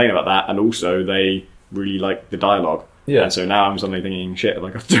complain about that, and also they really like the dialogue. Yeah. And so now I'm suddenly thinking, shit, have I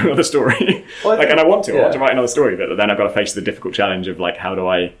got to do another story? Well, and I want to write another story, but then I've got to face the difficult challenge of, like, how do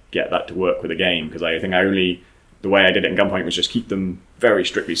I get that to work with a game? Because I think the way I did it in Gunpoint was just keep them very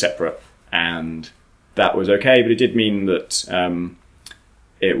strictly separate, and that was okay, but it did mean that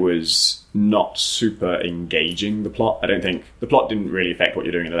it was not super engaging, the plot. I don't think the plot didn't really affect what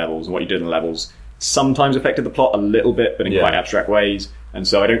you're doing in the levels, and what you did in the levels sometimes affected the plot a little bit, but in quite abstract ways. And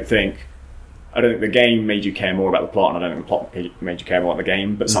so I don't think the game made you care more about the plot, and I don't think the plot made you care more about the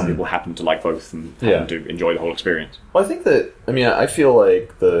game, but some people happen to like both and happen to enjoy the whole experience. Well, I think that, I feel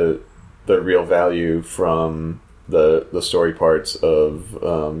like the real value from the story parts of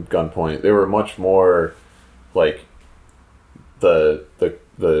Gunpoint, they were much more like the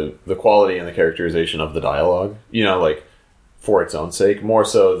quality and the characterization of the dialogue, like, for its own sake, more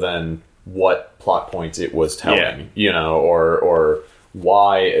so than what plot points it was telling, or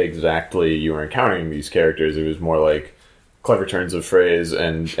why exactly you were encountering these characters. It was more like clever turns of phrase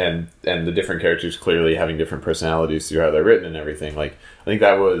and the different characters clearly having different personalities through how they're written and everything. Like, I think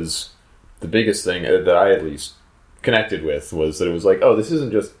that was the biggest thing that I at least connected with, was that it was like, oh, this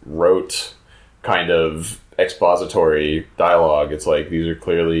isn't just rote kind of expository dialogue. It's like, these are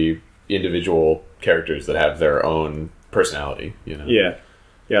clearly individual characters that have their own personality, Yeah,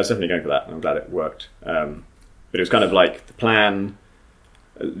 I was definitely going for that, and I'm glad it worked. But it was kind of like the plan.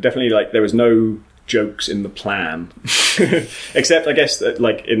 Definitely, like, there was no jokes in the plan, except I guess that,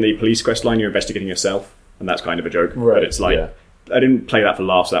 like, in the police quest line, you're investigating yourself, and that's kind of a joke. Right. But it's like, I didn't play that for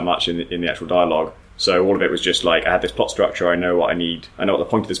laughs that much in the actual dialogue. So all of it was just like, I had this plot structure, I know what I need, I know what the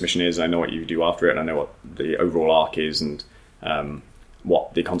point of this mission is, I know what you do after it, and I know what the overall arc is, and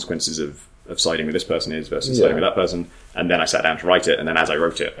what the consequences of siding with this person is versus siding with that person. And then I sat down to write it, and then as I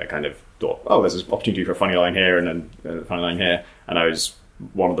wrote it, I kind of thought, oh, there's this opportunity for a funny line here, and then a funny line here. And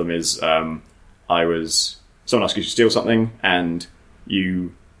one of them is, someone asks you to steal something, and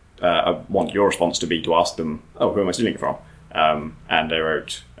you want your response to be to ask them, oh, who am I stealing it from? And I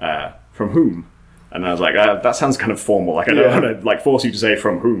wrote, from whom? And I was like, that sounds kind of formal. Like, I don't want to like force you to say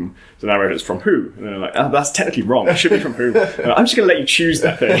from whom. So now I wrote it's from who. And then I'm like, that's technically wrong. It should be from who. I'm just going to let you choose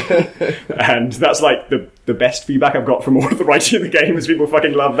that thing. And that's like the best feedback I've got from all of the writing in the game is people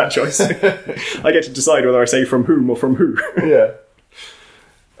fucking love that choice. I get to decide whether I say from whom or from who. Yeah.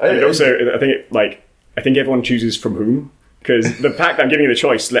 And also, I think everyone chooses from whom. Because the fact that I'm giving you the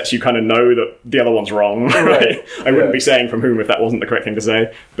choice lets you kind of know that the other one's wrong. Right? I wouldn't be saying from whom if that wasn't the correct thing to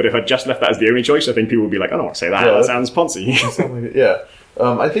say. But if I just left that as the only choice, I think people would be like, I don't want to say that. That sounds poncy.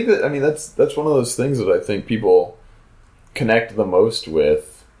 I think that, I mean, that's one of those things that I think people connect the most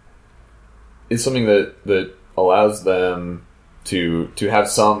with is something that allows them to have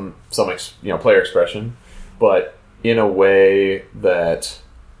some player expression, but in a way that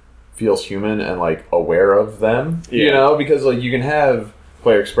feels human and like aware of them, because like you can have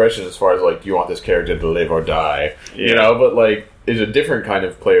player expression as far as like you want this character to live or die, but like it's a different kind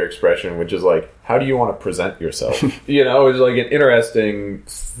of player expression, which is like how do you want to present yourself? It's like an interesting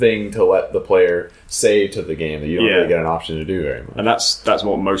thing to let the player say to the game that you don't really get an option to do very much. And that's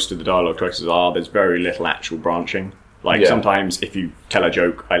what most of the dialogue choices are. There's very little actual branching. Like sometimes if you tell a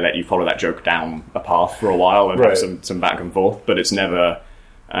joke, I let you follow that joke down a path for a while and have some back and forth, but it's never.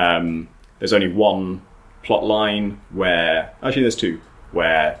 There's only one plot line where... Actually, there's two,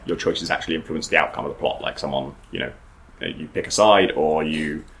 where your choices actually influence the outcome of the plot. Like someone, you pick a side or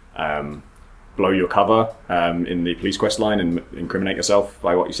you blow your cover in the police quest line and incriminate yourself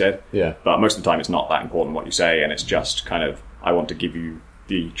by what you said. Yeah. But most of the time it's not that important what you say, and it's just kind of, I want to give you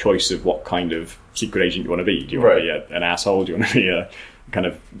the choice of what kind of secret agent you want to be. Do you want to be an asshole? Do you want to be a kind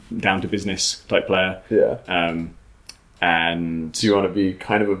of down-to-business type player? Yeah. And do you want to be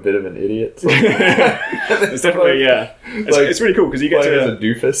kind of a bit of an idiot? It's definitely it's really cool because you get to as a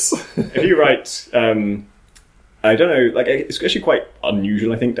doofus. If you write I don't know, like it's actually quite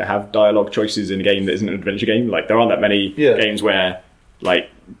unusual I think to have dialogue choices in a game that isn't an adventure game. Like there aren't that many games where like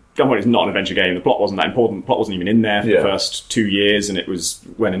Gunpoint is not an adventure game. The plot wasn't that important. The plot wasn't even in there for the first 2 years, and it was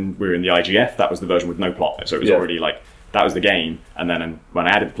when we were in the IGF, that was the version with no plot, so it was already like that was the game. And then when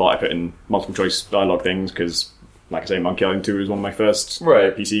I added the plot I put in multiple choice dialogue things because like I say, Monkey Island 2 was one of my first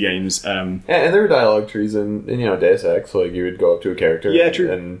PC games. And there were dialogue trees in Deus Ex. Like you would go up to a character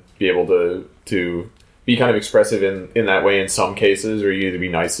and be able to be kind of expressive in that way in some cases, or you either be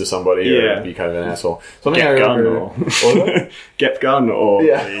nice to somebody or be kind of an asshole. Something Get I gun remember... Get gun or... or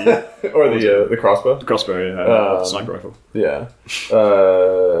the crossbow. The crossbow, sniper rifle. Yeah.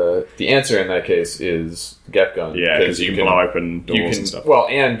 The answer in that case is Get gun. Yeah, because you can blow open doors and stuff. Well,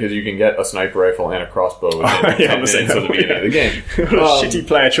 and because you can get a sniper rifle and a crossbow within 10 minutes of the beginning of the game. Shitty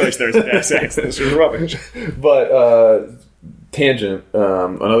player choice there is in Deus Ex. That's rubbish. But... Tangent,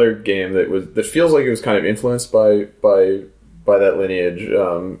 another game that feels like it was kind of influenced by that lineage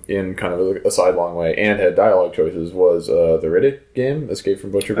in kind of a sidelong way and had dialogue choices was the Riddick game, Escape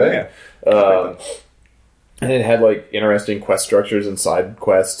from Butcher Bay. And it had like interesting quest structures and side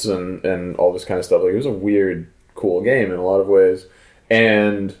quests and all this kind of stuff. Like it was a weird, cool game in a lot of ways.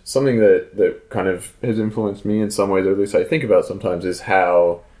 And something that kind of has influenced me in some ways, or at least I think about sometimes, is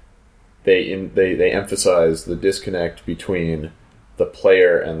how they emphasize the disconnect between the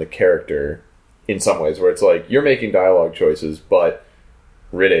player and the character in some ways, where it's like you're making dialogue choices, but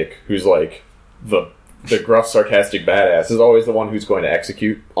Riddick, who's like the gruff, sarcastic badass, is always the one who's going to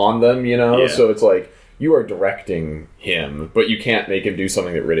execute on them, So it's like you are directing him, but you can't make him do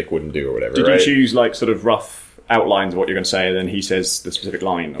something that Riddick wouldn't do or whatever. Did you choose like sort of rough outlines of what you're going to say, and then he says the specific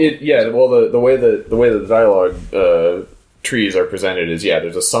line? Well, the way that the dialogue trees are presented is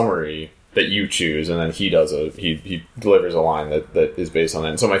there's a summary that you choose, and then he delivers a line that is based on that.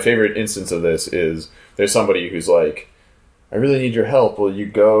 And so my favorite instance of this is there's somebody who's like, I really need your help. Will you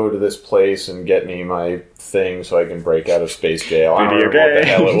go to this place and get me my thing so I can break out of space jail? I don't remember what the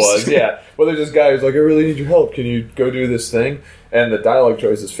hell it was. Well, there's this guy who's like, I really need your help. Can you go do this thing? And the dialogue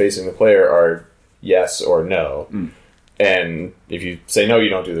choices facing the player are yes or no. And if you say no, you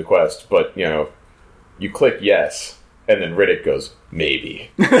don't do the quest. But, you click yes, and then Riddick goes, maybe.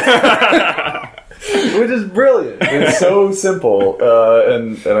 Which is brilliant. It's so simple.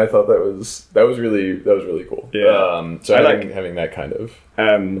 And I thought that was really cool. Yeah. So I like having that kind of...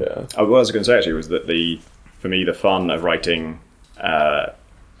 What I was going to say, actually, was that for me, the fun of writing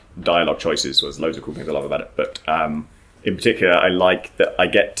dialogue choices was loads of cool things I love about it. But in particular, I like that I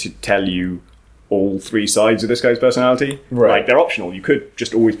get to tell you all three sides of this guy's personality. Right. Like, they're optional. You could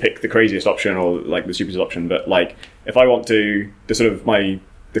just always pick the craziest option or like the stupidest option, but like if I want to,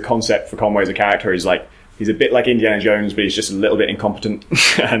 the concept for Conway as a character is like he's a bit like Indiana Jones, but he's just a little bit incompetent.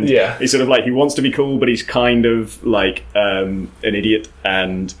 And he's sort of like, he wants to be cool, but he's kind of like an idiot.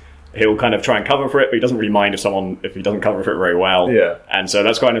 And he'll kind of try and cover for it, but he doesn't really mind if he doesn't cover for it very well. Yeah. And so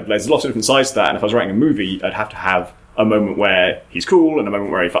that's there's lots of different sides to that. And if I was writing a movie, I'd have to have a moment where he's cool, and a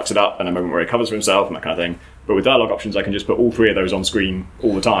moment where he fucks it up, and a moment where he covers for himself, and that kind of thing. But with dialogue options, I can just put all three of those on screen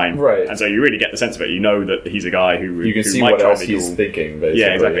all the time. Right. And so you really get the sense of it. You know that he's a guy who You can who see might what try else to be he's cool. thinking, basically.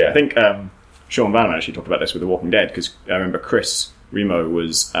 Yeah, exactly. I think Sean Vanneman actually talked about this with The Walking Dead, because I remember Chris Remo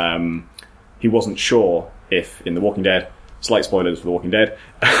was... he wasn't sure if in The Walking Dead, slight spoilers for The Walking Dead,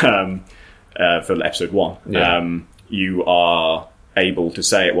 for episode 1, you are able to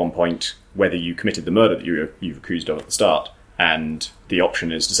say at one point whether you committed the murder that you've accused of at the start, and the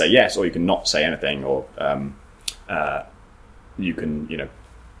option is to say yes, or you can not say anything, or you can,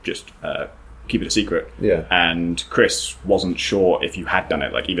 just keep it a secret. Yeah. And Chris wasn't sure if you had done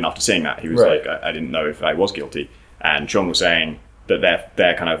it. Like, even after seeing that, he was Right. like, I didn't know if I was guilty. And Sean was saying that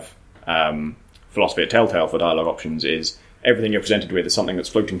their kind of philosophy at Telltale for dialogue options is everything you're presented with is something that's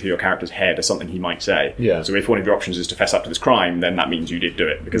floating through your character's head as something he might say. Yeah. So if one of your options is to fess up to this crime, then that means you did do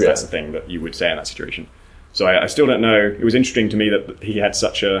it, because that's the thing that you would say in that situation. So I still don't know. It was interesting to me that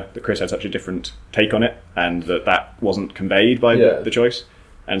that Chris had such a different take on it, and that wasn't conveyed by the choice.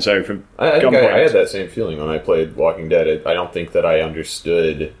 And so from I think Gunpoint, I had that same feeling when I played Walking Dead. I don't think that I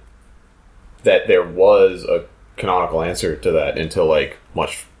understood that there was a canonical answer to that until like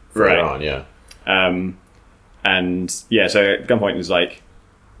much further on. Yeah. And yeah, so Gunpoint is like,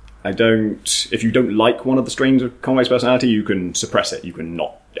 if you don't like one of the strains of Conway's personality, you can suppress it. You can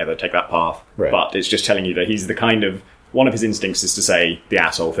not ever take that path. Right. But it's just telling you that he's the kind of, one of his instincts is to say the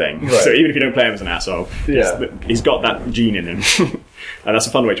asshole thing. Right. So even if you don't play him as an asshole, he's got that gene in him. And that's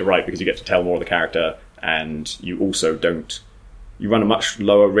a fun way to write, because you get to tell more of the character, and you also you run a much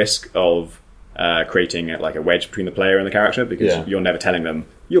lower risk of creating like a wedge between the player and the character, because you're never telling them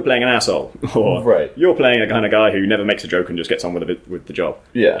you're playing an asshole, or you're playing a kind of guy who never makes a joke and just gets on with the job.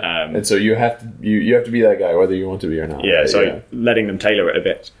 Yeah, and so you have to be that guy whether you want to be or not. Yeah, right? so letting them tailor it a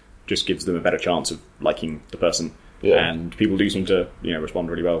bit just gives them a better chance of liking the person. Yeah. And people do seem to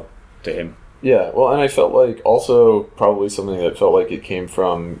respond really well to him. Yeah, well, and I felt like also probably something that felt like it came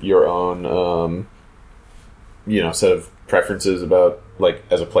from your own set of preferences about, like,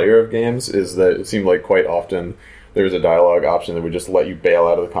 as a player of games, is that it seemed like quite often there was a dialogue option that would just let you bail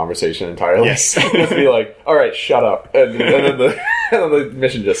out of the conversation entirely. Yes. Just be like, all right, shut up. And then the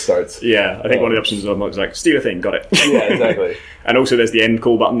mission just starts. Yeah, I think one of the options was like, steal a thing, got it. Yeah, exactly. And also there's the end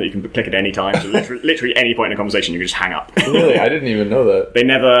call button that you can click at any time. So literally any point in a conversation, you can just hang up. Really? I didn't even know that.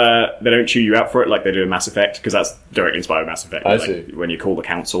 They don't chew you out for it like they do in Mass Effect, because that's directly inspired by Mass Effect. I like, see. When you call the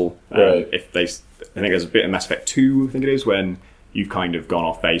council, Right. I think there's a bit in Mass Effect 2, I think it is, when you've kind of gone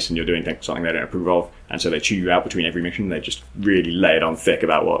off base and you're doing something they don't approve of, and so they chew you out between every mission. They just really lay it on thick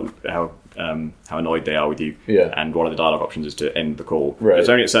about how annoyed they are with you. Yeah. And one of the dialogue options is to end the call. Right. It's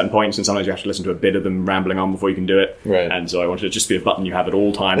only at certain points, and sometimes you have to listen to a bit of them rambling on before you can do it. Right. And so I wanted it to just be a button you have at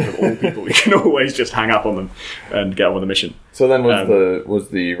all times of all people. You can always just hang up on them and get on with the mission. So then was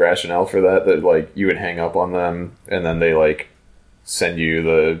the rationale for that like you would hang up on them and then they like send you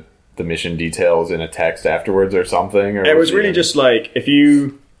the mission details in a text afterwards or something? Or it was really just like, if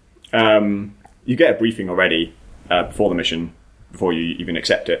you get a briefing already before the mission, before you even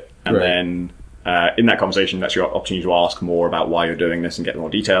accept it, and then in that conversation that's your opportunity to ask more about why you're doing this and get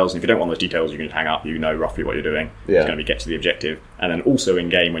more details. And if you don't want those details, you can just hang up. You know roughly what you're doing. It's going to be get to the objective. And then also in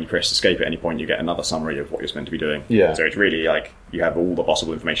game, when you press escape at any point, you get another summary of what you're meant to be doing. Yeah. So it's really like you have all the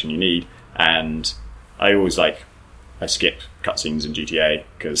possible information you need. And I always I skip cutscenes in GTA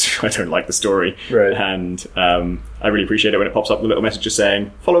because I don't like the story. Right. And I really appreciate it when it pops up with a little message just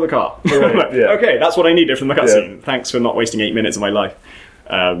saying, follow the car. Right, Like, yeah. okay, that's what I needed from the cutscene. Thanks for not wasting 8 minutes of my life.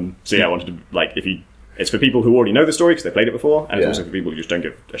 So yeah, I wanted to, it's for people who already know the story because they played it before, and it's also for people who just don't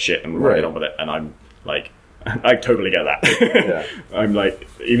give a shit and want to get on with it. And I'm like, I totally get that. Yeah. I'm like,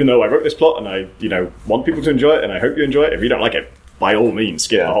 even though I wrote this plot and I, want people to enjoy it and I hope you enjoy it, if you don't like it, by all means,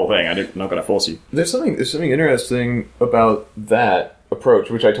 skip the whole thing. I'm not going to force you. There's something interesting about that approach,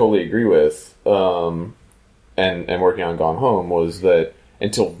 which I totally agree with. And working on Gone Home was that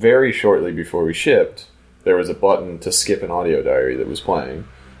until very shortly before we shipped, there was a button to skip an audio diary that was playing.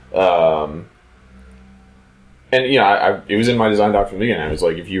 And it was in my design doc from the beginning. I was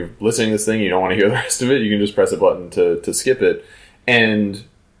like, if you're listening to this thing, you don't want to hear the rest of it, you can just press a button to skip it. And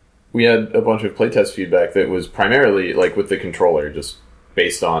we had a bunch of playtest feedback that was primarily like with the controller, just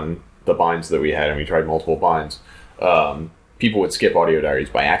based on the binds that we had, and we tried multiple binds. People would skip audio diaries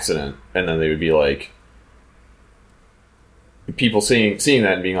by accident, and then they would be like, people seeing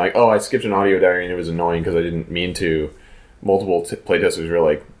that and being like, oh, I skipped an audio diary and it was annoying because I didn't mean to. Multiple playtesters were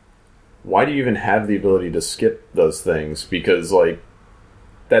like, why do you even have the ability to skip those things? Because, like,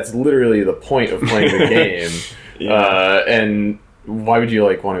 that's literally the point of playing the game. And why would you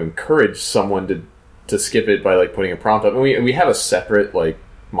like want to encourage someone to skip it by like putting a prompt up? And we have a separate like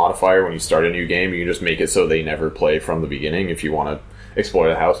modifier when you start a new game. You can just make it so they never play from the beginning if you want to explore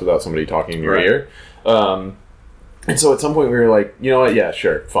the house without somebody talking in your ear. And so at some point we were like, you know what? Yeah,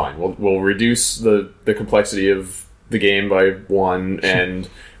 sure, fine. We'll reduce the complexity of the game by 1, and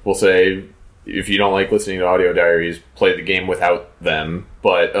we'll say if you don't like listening to audio diaries, play the game without them.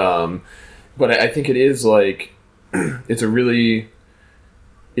 But I think it is like it's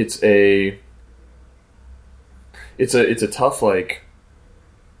a tough like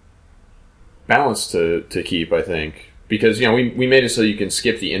balance to keep, I think, because we made it so you can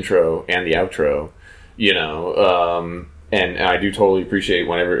skip the intro and the outro. And I do totally appreciate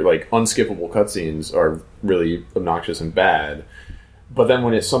whenever like unskippable cutscenes are really obnoxious and bad, but then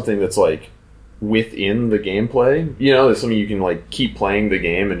when it's something that's like within the gameplay, it's something you can like keep playing the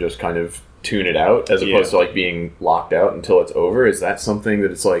game and just kind of tune it out as opposed to like being locked out until it's over. Is that something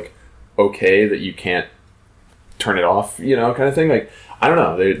that it's like okay that you can't turn it off, kind of thing? Like, I don't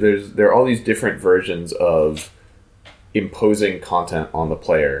know. There are all these different versions of imposing content on the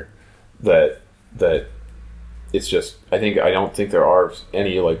player that it's just, I don't think there are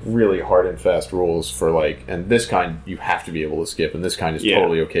any like really hard and fast rules for like, and this kind you have to be able to skip, and this kind is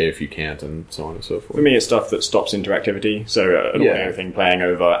totally okay if you can't, and so on and so forth. For me, it's stuff that stops interactivity. So an audio thing playing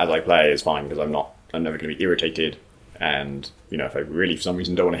over as I play is fine because I'm never going to be irritated. And if I really for some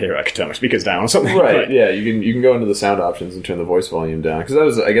reason don't want to hear it, I can turn my speakers down or something. Right? Yeah, you can go into the sound options and turn the voice volume down.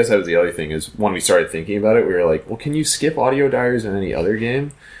 Because I guess that was the other thing is when we started thinking about it, we were like, well, can you skip audio diaries in any other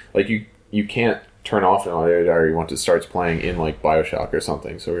game? Like you can't turn off an audio diary once it starts playing in like BioShock or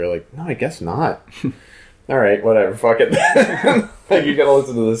something. So we were like, no, I guess not. All right, whatever, fuck it. Like, you gotta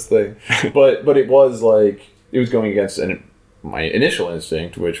listen to this thing. But it was like it was going against my initial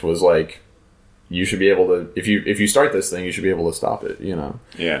instinct, which was like, you should be able to, if you start this thing, you should be able to stop it.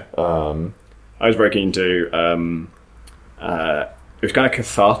 Yeah. I was very keen to. It was kind of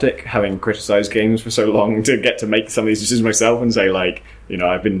cathartic having criticized games for so long to get to make some of these decisions myself and say like,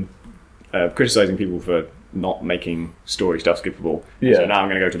 I've been criticizing people for not making story stuff skippable. Yeah. So now I'm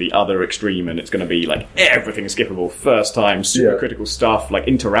going to go to the other extreme, and it's going to be like everything is skippable first time, super critical stuff, like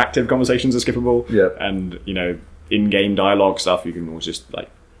interactive conversations are skippable. Yeah. And in-game dialogue stuff, you can always just like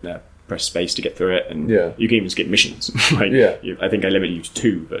press space to get through it, and you can even skip missions. Like, I think I limit you to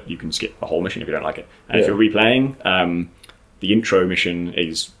 2, but you can skip a whole mission if you don't like it. And if you're replaying, the intro mission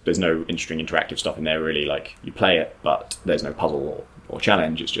there's no interesting interactive stuff in there really. Like, you play it, but there's no puzzle or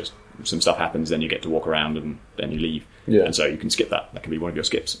challenge. It's just some stuff happens, then you get to walk around, and then you leave. Yeah. And so you can skip that. That can be one of your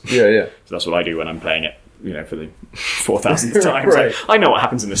skips. Yeah. So that's what I do when I'm playing it, for the 4,000th time. Right. So I know what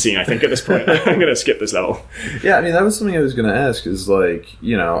happens in the scene, I think, at this point. I'm going to skip this level. Yeah, I mean, that was something I was going to ask, is like,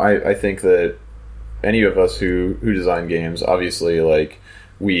 I think that any of us who design games, obviously, like,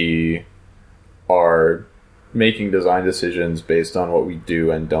 we are making design decisions based on what we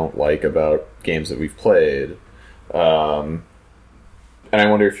do and don't like about games that we've played. And I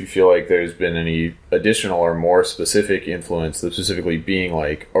wonder if you feel like there's been any additional or more specific influence that specifically being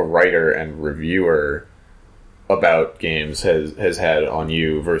like a writer and reviewer about games has had on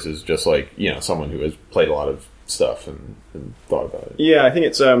you versus just like, someone who has played a lot of stuff and thought about it. Yeah, I think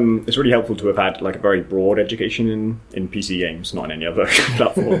it's really helpful to have had like a very broad education in PC games, not in any other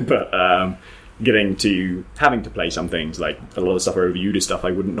platform, but having to play some things, like a lot of the stuff I reviewed is stuff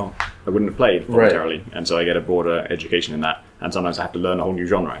I wouldn't have played voluntarily, right. And so I get a broader education in that. And sometimes I have to learn a whole new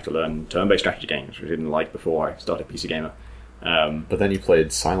genre. I have to learn turn-based strategy games, which I didn't like before I started PC Gamer. But then you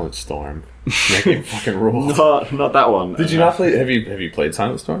played Silent Storm, making fucking rules. Not that one. Did you not play? Have you played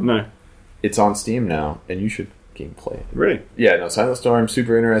Silent Storm? No. It's on Steam now, and you should play it. Really? Yeah. No, Silent Storm,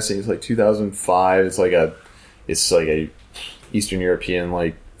 super interesting. It's like 2005. It's like a Eastern European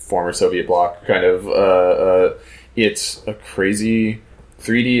like former Soviet bloc kind of. It's a crazy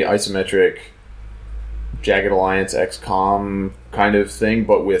 3D isometric Jagged Alliance XCOM kind of thing,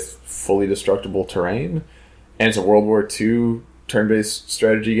 but with fully destructible terrain. And it's a World War II turn-based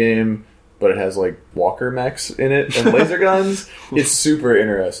strategy game, but it has like walker mechs in it and laser guns. It's super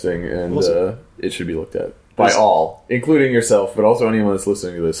interesting, and it should be looked at by all, including yourself, but also anyone that's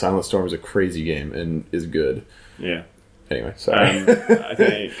listening to this. Silent Storm is a crazy game and is good. Yeah. Anyway, sorry. I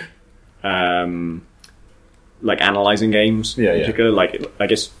think like analyzing games in particular, like I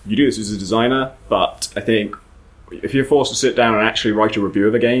guess you do this as a designer, but I think if you're forced to sit down and actually write a review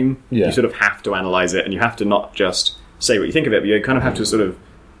of a game, you sort of have to analyze it, and you have to not just say what you think of it, but you kind of have to sort of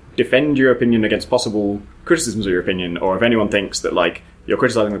defend your opinion against possible criticisms of your opinion, or if anyone thinks that like you're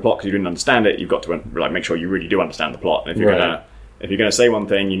criticizing the plot because you didn't understand it, you've got to like make sure you really do understand the plot. And if you're gonna if you're going to say one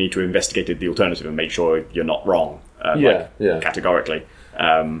thing, you need to investigate the alternative and make sure you're not wrong, categorically.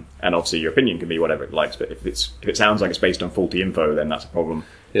 And obviously your opinion can be whatever it likes, but if it sounds like it's based on faulty info, then that's a problem.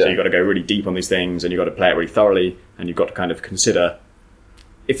 So you've got to go really deep on these things, and you've got to play it really thoroughly, and you've got to kind of consider,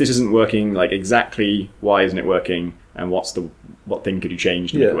 if this isn't working, like exactly why isn't it working, and what thing could you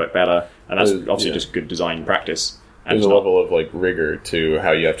change to make it work better? And that's obviously just good design practice. And there's a level of like rigor to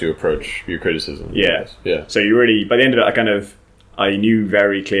how you have to approach your criticism. Yeah. So you really, by the end of it, I knew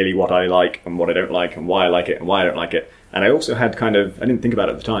very clearly what I like and what I don't like, and why I like it and why I don't like it. And I also had I didn't think about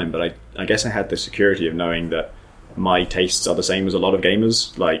it at the time, but I guess I had the security of knowing that my tastes are the same as a lot of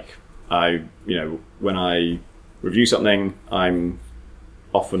gamers. Like, when I review something, I'm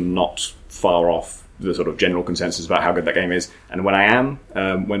often not far off the sort of general consensus about how good that game is. And when I am,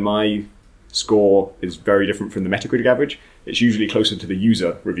 when my score is very different from the Metacritic average, it's usually closer to the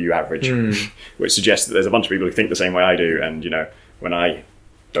user review average, which suggests that there's a bunch of people who think the same way I do. And, when I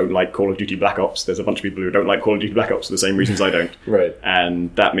don't like Call of Duty Black Ops, there's a bunch of people who don't like Call of Duty Black Ops for the same reasons I don't. Right.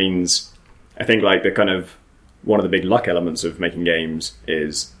 And that means, I think, like, the kind of one of the big luck elements of making games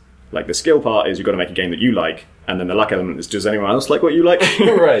is, like, the skill part is you've got to make a game that you like, and then the luck element is, does anyone else like what you like?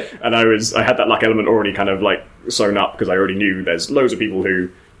 Right. And I had that luck element already kind of like sewn up, because I already knew there's loads of people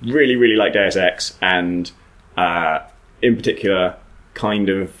who really, really like Deus Ex, and in particular kind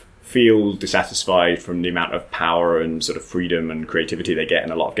of feel dissatisfied from the amount of power and sort of freedom and creativity they get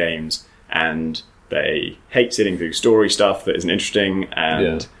in a lot of games, and they hate sitting through story stuff that isn't interesting,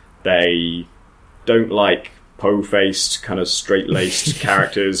 and they don't like po-faced, kind of straight-laced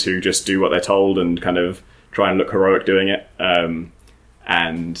characters who just do what they're told and kind of try and look heroic doing it.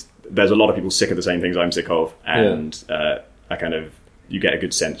 And there's a lot of people sick of the same things I'm sick of, and you get a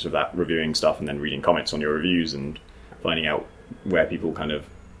good sense of that reviewing stuff and then reading comments on your reviews and finding out where people kind of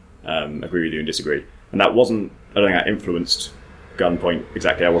agree with you and disagree. And that wasn't, I don't think that influenced Gunpoint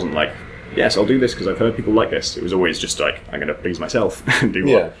exactly. I wasn't like, yes, I'll do this because I've heard people like this. It was always just like, I'm going to please myself and do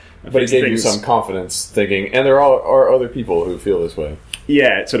what. But it gave you some confidence thinking, and there are other people who feel this way.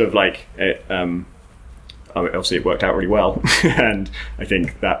 Yeah, it's sort of like, obviously it worked out really well. And I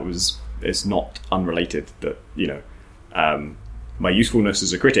think it's not unrelated that, my usefulness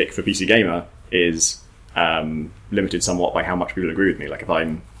as a critic for PC Gamer is limited somewhat by how much people agree with me. Like,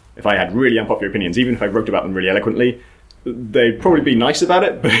 if I had really unpopular opinions, even if I wrote about them really eloquently, they'd probably be nice about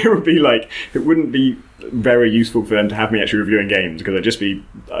it, but it wouldn't be very useful for them to have me actually reviewing games, because I'd just be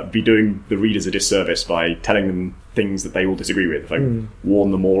doing the readers a disservice by telling them things that they all disagree with. If I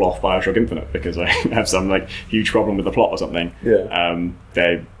warn them all off BioShock Infinite because I have some like huge problem with the plot or something,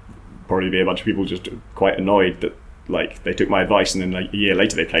 there'd probably be a bunch of people just quite annoyed that like they took my advice and then like a year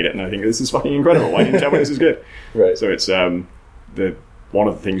later they played it and I think this is fucking incredible. Why didn't you tell me this is good? Right. So it's one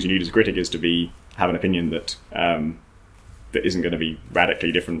of the things you need as a critic is to have an opinion that that isn't going to be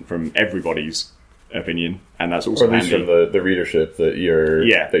radically different from everybody's opinion, and that's also, or at least from the readership that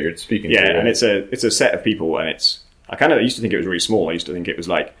you're speaking to. Yeah, and it's a set of people, and I used to think it was really small. I used to think it was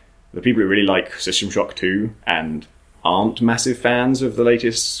like the people who really like System Shock 2 and aren't massive fans of the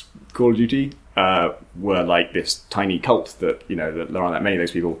latest Call of Duty were like this tiny cult that that there aren't that many of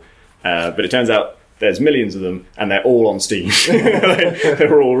those people. But it turns out there's millions of them, and they're all on Steam.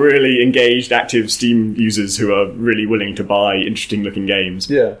 They're all really engaged, active Steam users who are really willing to buy interesting-looking games,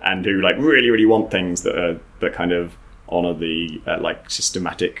 and who like really, really want things that kind of honor the like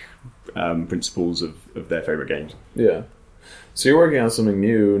systematic principles of their favorite games. Yeah. So you're working on something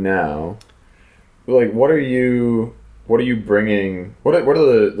new now. Like, what are you bringing? What are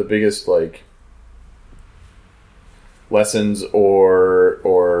the biggest like lessons or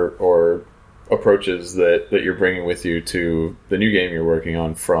approaches that you're bringing with you to the new game you're working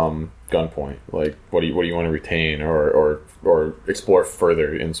on from Gunpoint? Like, what do you want to retain or explore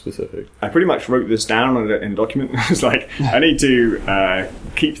further in specific? I pretty much wrote this down in a document. It's like, I need to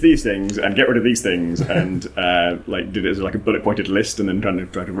keep these things and get rid of these things, and like did it as like a bullet pointed list, and then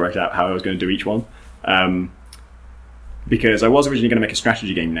try to write out how I was going to do each one. Because I was originally going to make a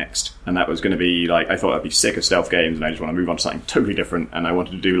strategy game next, and that was going to be like, I thought I'd be sick of stealth games and I just want to move on to something totally different, and I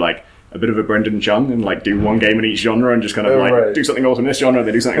wanted to do like a bit of a Brendan Chung and like do one game in each genre and just kind of do something awesome in this genre,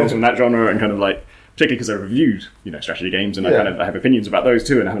 they do something awesome in that genre, and kind of like, particularly because I reviewed strategy games and I have opinions about those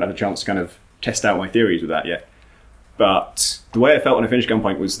too, and I haven't had a chance to kind of test out my theories with that yet. But the way I felt when I finished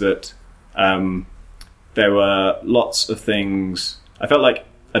Gunpoint was that there were lots of things. I felt like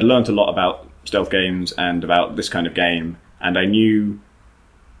I'd learned a lot about stealth games and about this kind of game, and I knew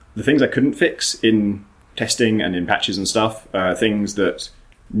the things I couldn't fix in testing and in patches and stuff, things that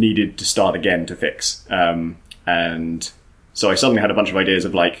needed to start again to fix. And so I suddenly had a bunch of ideas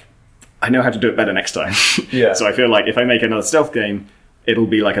of like, I know how to do it better next time. Yeah. So I feel like if I make another stealth game, it'll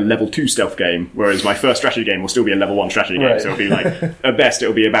be like a level 2 stealth game, whereas my first strategy game will still be a level 1 strategy game. Right. So it'll be like, at best,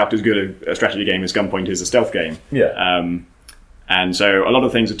 it'll be about as good a strategy game as Gunpoint is a stealth game. Yeah. And so a lot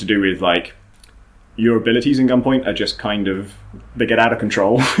of things are to do with like your abilities in Gunpoint are just kind of, they get out of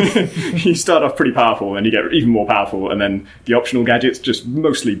control. You start off pretty powerful, and you get even more powerful, and then the optional gadgets just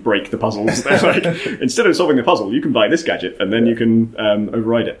mostly break the puzzles. They're like, instead of solving the puzzle, you can buy this gadget, and then you can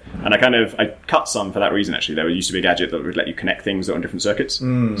override it. And I cut some for that reason, actually. There used to be a gadget that would let you connect things that are on different circuits.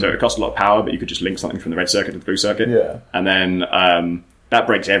 So it cost a lot of power, but you could just link something from the red circuit to the blue circuit. Yeah. And then that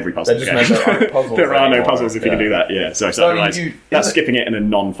breaks every puzzle. That just meant there aren't puzzles there are no anymore. puzzles if you can do that, yeah. So I started to realise that's skipping it in a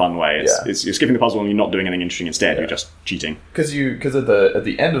non-fun way. You're skipping the puzzle and you're not doing anything interesting instead. You're just cheating. Because at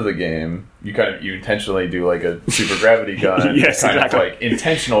the end of the game, you intentionally do like a super gravity gun, yes, kind exactly. of like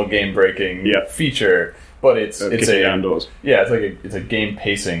intentional game breaking feature. But it's a down doors. Yeah, it's a game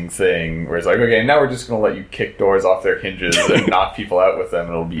pacing thing where it's like, okay, now we're just going to let you kick doors off their hinges and knock people out with them.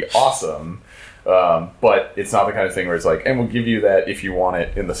 It'll be awesome. But it's not the kind of thing where it's like, and we'll give you that if you want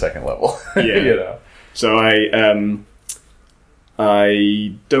it in the second level. Yeah. You know? So I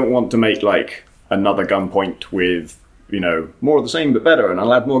don't want to make like another Gunpoint with, you know, more of the same but better, and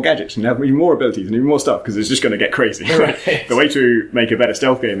I'll add more gadgets and have even more abilities and even more stuff, because it's just going to get crazy. Right. The way to make a better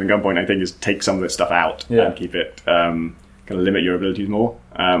stealth game than Gunpoint, I think, is take some of this stuff out and keep it kind of limit your abilities more,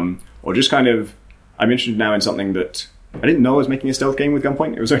 or just kind of. I'm interested now in something that I didn't know I was making a stealth game with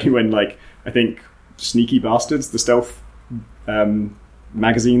Gunpoint. It was only when, like, I think Sneaky Bastards, the stealth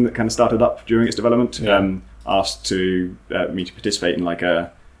magazine that kind of started up during its development, asked to me to participate in like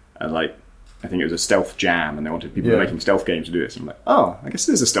a I think it was a stealth jam, and they wanted people making stealth games to do this. And I'm like, oh, I guess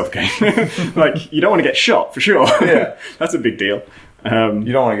it is a stealth game. Like, you don't want to get shot, for sure. Yeah. That's a big deal. You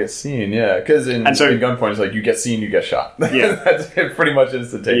don't want to get seen, because in Gunpoint, it's like, you get seen, you get shot. Yeah. That's pretty much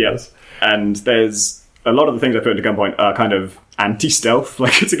instantaneous. Yeah. And there's a lot of the things I put into Gunpoint are kind of anti-stealth.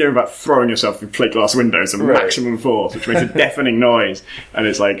 Like, it's a game about throwing yourself through plate glass windows at maximum force, which makes a deafening noise. And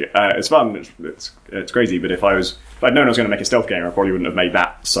it's like, it's fun, it's crazy. But if I'd known I was going to make a stealth game, I probably wouldn't have made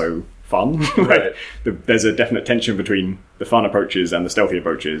that so fun. Right. There's a definite tension between the fun approaches and the stealthy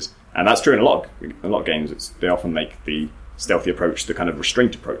approaches, and that's true in a lot of games. They often make the stealthy approach the kind of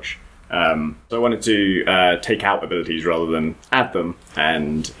restraint approach. So I wanted to take out abilities rather than add them,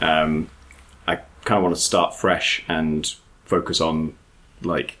 and I kind of want to start fresh and focus on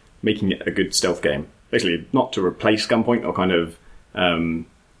like making it a good stealth game. Basically, not to replace Gunpoint or kind of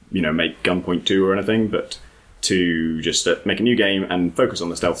make Gunpoint 2 or anything, but to just make a new game and focus on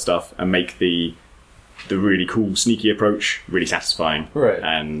the stealth stuff and make the really cool sneaky approach really satisfying. Right.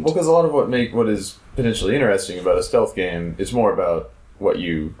 And because a lot of what is potentially interesting about a stealth game is more about what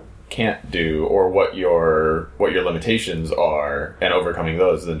you can't do or what your limitations are and overcoming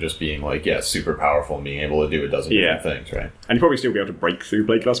those than just being like, super powerful and being able to do a dozen different things, right? And you'll probably still be able to break through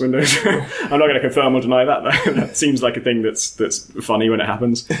plate glass windows. I'm not going to confirm or deny that. That seems like a thing that's funny when it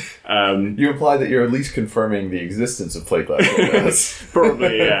happens. You imply that you're at least confirming the existence of plate glass windows.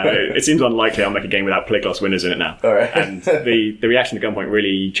 Probably, yeah. It seems unlikely I'll make a game without plate glass windows in it now. All right. And the reaction to Gunpoint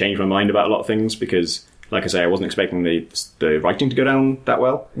really changed my mind about a lot of things, because, like I say, I wasn't expecting the writing to go down that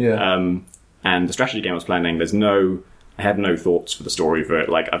well. Yeah. And the strategy game I was planning, I had no thoughts for the story for it.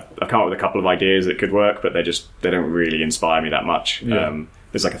 Like, I've come up with a couple of ideas that could work, but they don't really inspire me that much. Yeah.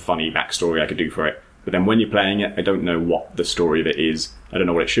 There's like a funny backstory I could do for it. But then when you're playing it, I don't know what the story of it is. I don't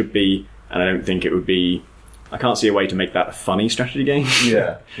know what it should be. And I don't think it would be... I can't see a way to make that a funny strategy game.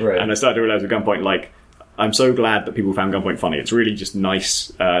 Yeah, right. And I started to realise with Gunpoint, like, I'm so glad that people found Gunpoint funny. It's really just nice.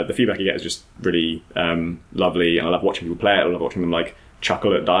 The feedback you get is just really lovely, and I love watching people play it. I love watching them like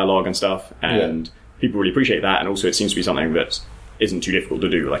chuckle at dialogue and stuff, and people really appreciate that. And also, it seems to be something that isn't too difficult to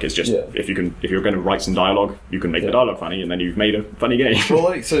do. Like, it's just if you're going to write some dialogue, you can make the dialogue funny, and then you've made a funny game. Well,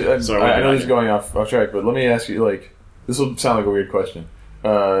 I know this is going off track, but let me ask you, like, this will sound like a weird question,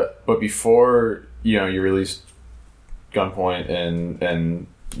 but before you released Gunpoint and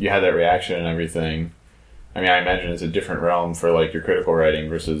you had that reaction and everything. I mean, I imagine it's a different realm for like your critical writing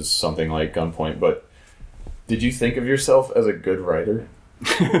versus something like Gunpoint, but did you think of yourself as a good writer?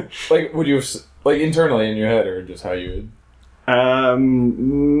 Like, would you have, like, internally in your head, or just how you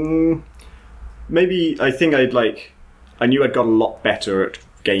would? Maybe I think I knew I'd got a lot better at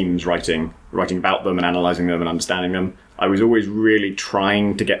games writing about them and analysing them and understanding them. I was always really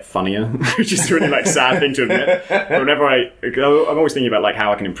trying to get funnier, which is a really like sad thing to admit. But whenever I'm always thinking about like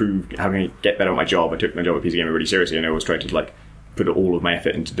how I can improve, how can I get better at my job. I took my job at PC Gamer really seriously, and I always tried to like put all of my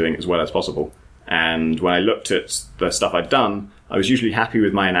effort into doing it as well as possible. And when I looked at the stuff I'd done, I was usually happy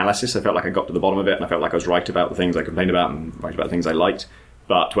with my analysis. I felt like I got to the bottom of it, and I felt like I was right about the things I complained about and right about the things I liked.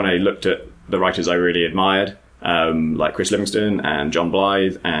 But when I looked at the writers I really admired, like Chris Livingston and John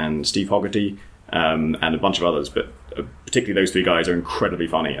Blythe and Steve Hoggerty, and a bunch of others, but particularly those three guys are incredibly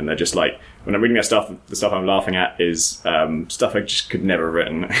funny, and they're just like, when I'm reading their stuff, the stuff I'm laughing at is stuff I just could never have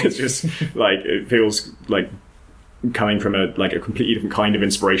written. It's just like, it feels like coming from a completely different kind of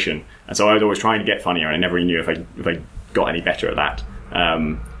inspiration, and so I was always trying to get funnier, and I never really knew if I got any better at that.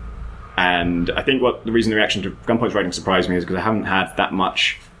 And I think the reason the reaction to Gunpoint's writing surprised me is because I haven't had that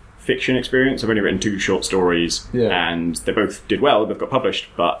much fiction experience. I've only written 2 short stories, and they both did well, they both got published,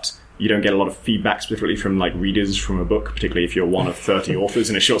 but you don't get a lot of feedback specifically from like readers from a book, particularly if you're one of 30 authors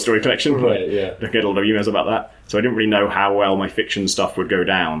in a short story collection. Right, yeah. I get a lot of emails about that. So I didn't really know how well my fiction stuff would go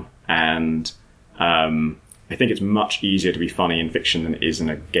down. And I think it's much easier to be funny in fiction than it is in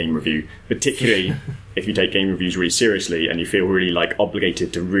a game review, particularly if you take game reviews really seriously and you feel really like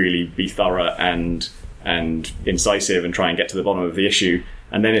obligated to really be thorough and incisive and try and get to the bottom of the issue.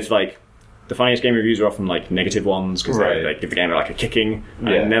 And then if like the funniest game reviews are often like negative ones because they give the game like a kicking. And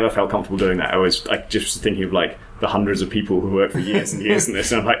I never felt comfortable doing that. I was like just thinking of like the hundreds of people who work for years and years in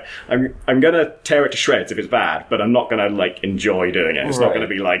this, and I'm like, I'm gonna tear it to shreds if it's bad, but I'm not gonna like enjoy doing it. It's not gonna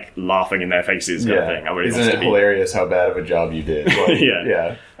be like laughing in their faces kind of thing. I really Isn't it hilarious how bad of a job you did? Like,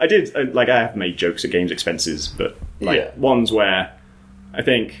 yeah. I did I have made jokes at games' expenses, but like ones where I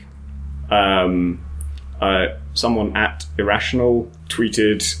think someone at Irrational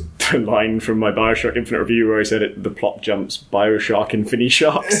tweeted the line from my Bioshock Infinite review where I said the plot jumps Bioshock Infinity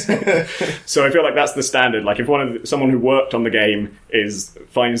Sharks. So I feel like that's the standard. Like if someone who worked on the game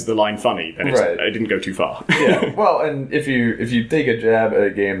finds the line funny, then I didn't go too far. Yeah. Well, and if you take a jab at a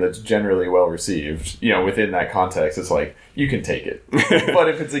game that's generally well received, within that context, it's like you can take it. But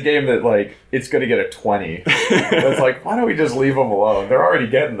if it's a game that like it's going to get a 20, it's like, why don't we just leave them alone? They're already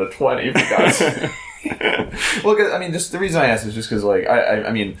getting the 20, for God's sake. Well, I mean, just the reason I asked is just because, like, I've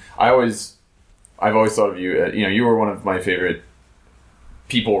always thought of you. You were one of my favorite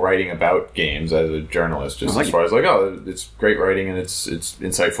people writing about games as a journalist. Just as far as like, it's great writing and it's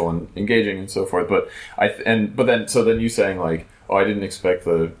insightful and engaging and so forth. But then you saying like, I didn't expect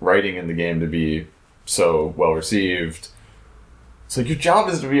the writing in the game to be so well received. It's like your job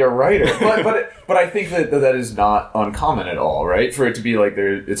is to be a writer, but I think that is not uncommon at all, right? For it to be like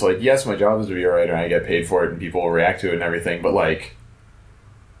it's like, yes, my job is to be a writer, and I get paid for it, and people will react to it and everything. But like,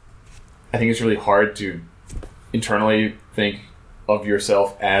 I think it's really hard to internally think of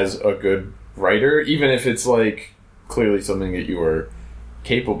yourself as a good writer, even if it's like clearly something that you are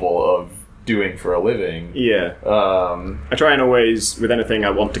capable of doing for a living. Yeah. I try and always, with anything I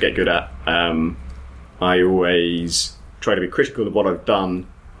want to get good at, I always try to be critical of what I've done,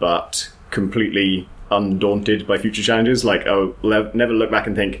 but completely undaunted by future challenges. Like, I'll never look back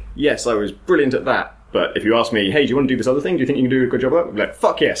and think, yes, I was brilliant at that. But if you ask me, hey, do you want to do this other thing? Do you think you can do a good job of that? I'm like,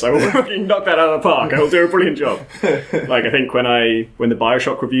 fuck yes, I will fucking knock that out of the park. I will do a brilliant job. Like, I think when the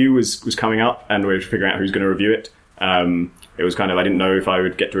Bioshock review was coming up and we were figuring out who's going to review it, it was kind of, I didn't know if I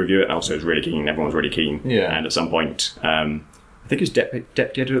would get to review it. And also, I was really keen. Everyone was really keen. Yeah. And at some point, I think his deputy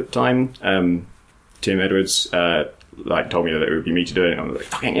editor at the time, Tim Edwards, told me that it would be me to do it, and I was like,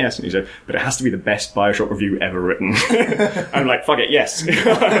 fucking yes. And he said, but it has to be the best Bioshock review ever written. I'm like, fuck it, yes.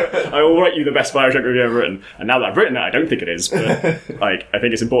 I will write you the best Bioshock review ever written. And now that I've written it, I don't think it is. But like, I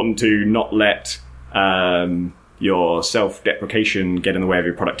think it's important to not let your self-deprecation get in the way of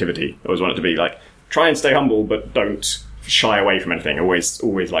your productivity. I always want it to be like, try and stay humble, but don't shy away from anything. Always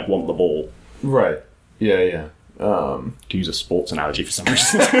like want the ball. Right. Yeah. To use a sports analogy for some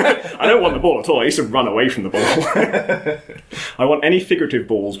reason. I don't want the ball at all. I used to run away from the ball. I want any figurative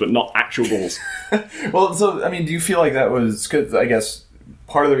balls, but not actual balls. Well, so, I mean, do you feel like that was... Cause I guess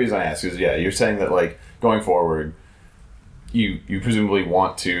part of the reason I ask is, you're saying that, like, going forward, you presumably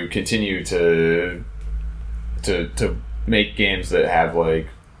want to continue to make games that have, like,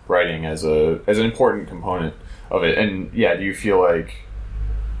 writing as an important component of it. And, do you feel like...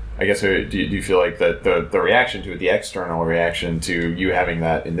 I guess, do you feel like that the reaction to it, the external reaction to you having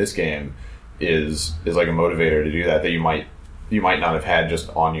that in this game is like a motivator to do that you might not have had just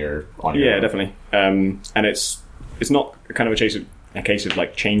on your own? Definitely. And it's not kind of a case of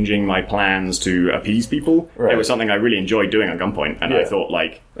like changing my plans to appease people. Right. It was something I really enjoyed doing on Gunpoint, and I thought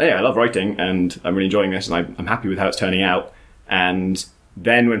like, hey, I love writing and I'm really enjoying this, and I'm happy with how it's turning out. And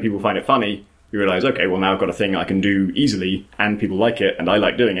then when people find it funny, you realise, okay, well, now I've got a thing I can do easily, and people like it, and I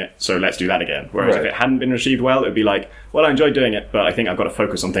like doing it, so let's do that again. Whereas if it hadn't been received well, it would be like, well, I enjoyed doing it, but I think I've got to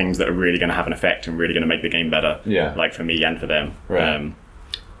focus on things that are really going to have an effect and really going to make the game better, like for me and for them. Right.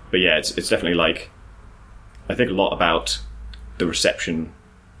 But yeah, it's definitely like, I think a lot about the reception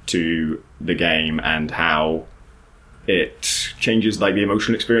to the game and how it changes like the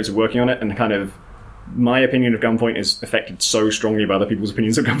emotional experience of working on it, and kind of my opinion of Gunpoint is affected so strongly by other people's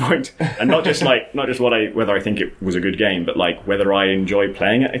opinions of Gunpoint, and not just whether I think it was a good game, but like whether I enjoy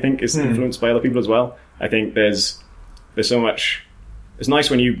playing it. I think is influenced by other people as well. I think there's so much. It's nice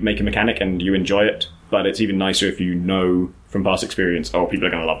when you make a mechanic and you enjoy it, but it's even nicer if you know from past experience, oh, people are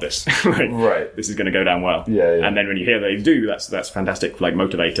going to love this. Like, right. This is going to go down well. Yeah. And then when you hear they do, that's fantastic, like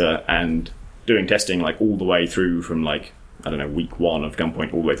motivator. And doing testing like all the way through from like, I don't know, week 1 of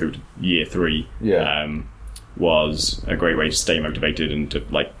Gunpoint all the way through to year 3 was a great way to stay motivated and to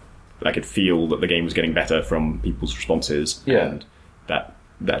like I could feel that the game was getting better from people's responses. Yeah. And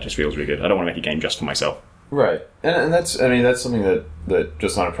that just feels really good. I don't want to make a game just for myself. Right. And that's something that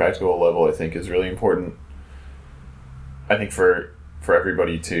just on a practical level I think is really important. I think for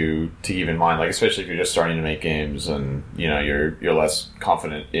everybody to keep in mind, like especially if you're just starting to make games and you know you're less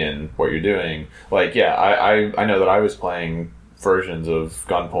confident in what you're doing. Like I know that I was playing versions of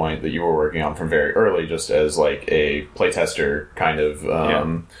Gunpoint that you were working on from very early, just as like a playtester kind of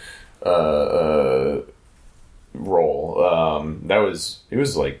role. It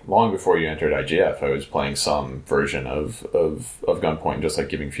was like long before you entered IGF. I was playing some version of Gunpoint, just like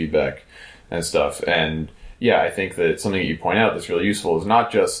giving feedback and stuff. And yeah, I think that something that you point out that's really useful is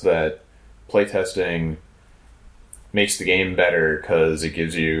not just that playtesting makes the game better because it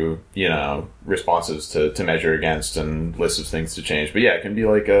gives you, you know, responses to measure against and lists of things to change. But yeah, it can be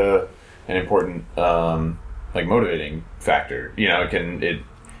like an important like motivating factor. You know,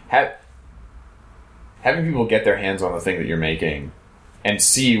 having people get their hands on the thing that you're making and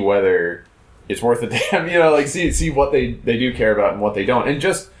see whether it's worth it to them, you know, like see what they do care about and what they don't. And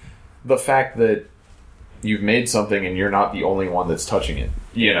just the fact that you've made something and you're not the only one that's touching it,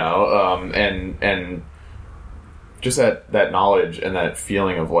 you know, and just that knowledge and that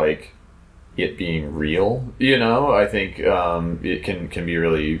feeling of like it being real, you know, I think it can be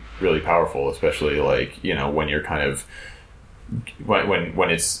really, really powerful, especially like, you know, when you're kind of when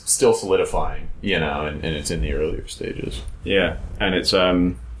it's still solidifying, you know, and it's in the earlier stages. Yeah, and it's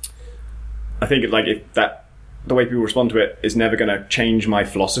I think like if that the way people respond to it is never going to change my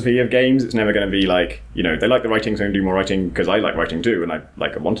philosophy of games. It's never going to be like, you know, they like the writing, so I'm going to do more writing because I like writing too, and I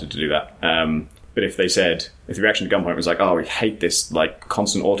wanted to do that. But if the reaction to Gunpoint was like, oh, we hate this like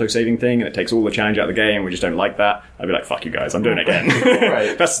constant auto-saving thing and it takes all the challenge out of the game, we just don't like that, I'd be like, fuck you guys, I'm doing it again.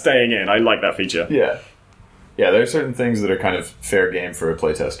 Right. That's staying in. I like that feature. Yeah. Yeah, there are certain things that are kind of fair game for a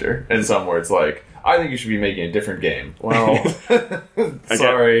playtester, and some where it's like, I think you should be making a different game. Well,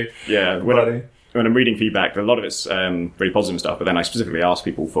 sorry, buddy. When I'm reading feedback, a lot of it's really positive stuff, but then I specifically ask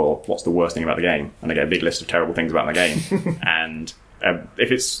people for what's the worst thing about the game, and I get a big list of terrible things about my game. And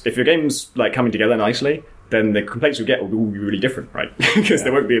if your game's like coming together nicely, then the complaints we get will all be really different, right? Because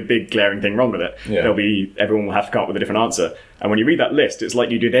there won't be a big glaring thing wrong with it. Yeah. Everyone will have to come up with a different answer. And when you read that list, it's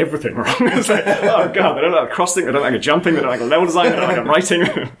like you did everything wrong. It's like, oh god, they don't like crossing, they don't like a jumping, they don't like a level design, they don't like a writing.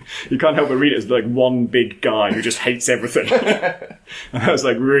 You can't help but read it as like one big guy who just hates everything. And that's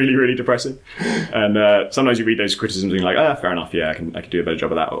like really, really depressing. And sometimes you read those criticisms and you're like, fair enough, yeah, I can do a better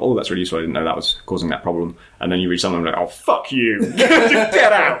job of that. Oh, that's really useful, I didn't know that was causing that problem. And then you read something like, oh, fuck you,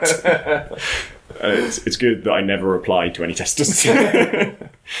 get out. It's good that I never reply to any testers.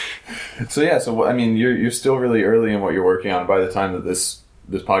 So I mean, you're still really early in what you're working on. By the time that this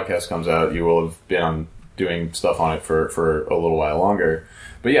podcast comes out, you will have been doing stuff on it for a little while longer.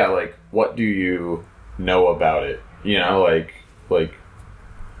 But yeah, like, what do you know about it? You know, like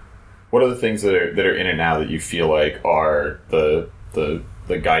what are the things that are in it now that you feel like are the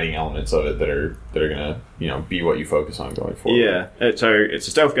guiding elements of it that are gonna, you know, be what you focus on going forward? Yeah, so it's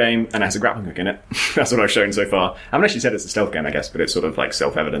a stealth game and it has a grappling hook in it. That's what I've shown so far. I haven't actually said it's a stealth game, I guess, but it's sort of like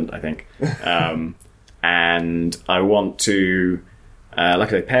self-evident, I think. And I want to, like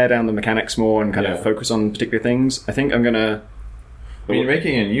I say, pare down the mechanics more and kind of focus on particular things. I think I'm gonna. I mean, you're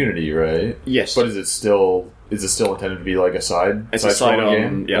making it in Unity, right? Yes. But is it still intended to be like a side? It's a side-on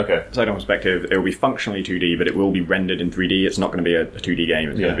game? Yeah. Okay. Side-on perspective. It will be functionally 2D, but it will be rendered in 3D. It's not going to be a 2D game.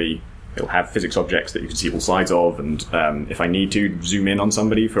 It's going to be. It'll have physics objects that you can see all sides of, and if I need to zoom in on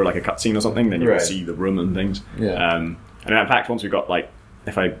somebody for like a cutscene or something, then you can see the room and things. Yeah. And in fact, once we've got like,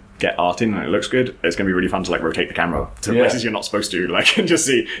 if I get art in and it looks good, it's going to be really fun to like rotate the camera to places you're not supposed to, like, and just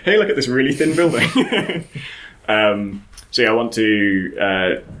see, hey, look at this really thin building. So yeah, I want to.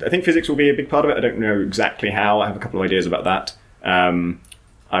 I think physics will be a big part of it. I don't know exactly how. I have a couple of ideas about that.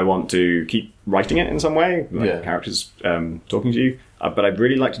 I want to keep writing it in some way, like characters talking to you. But I'd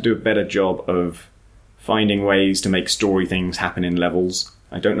really like to do a better job of finding ways to make story things happen in levels.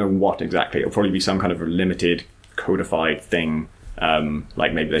 I don't know what exactly. It'll probably be some kind of a limited, codified thing.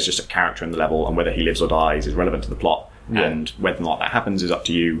 Like maybe there's just a character in the level, and whether he lives or dies is relevant to the plot. and whether or not that happens is up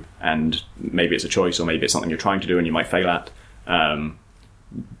to you, and maybe it's a choice or maybe it's something you're trying to do and you might fail at.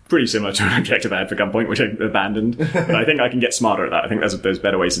 Pretty similar to an objective I had for Gunpoint, which I abandoned. But I think I can get smarter at that. I think there's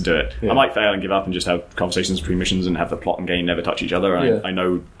better ways to do it. I might fail and give up and just have conversations between missions and have the plot and game never touch each other. I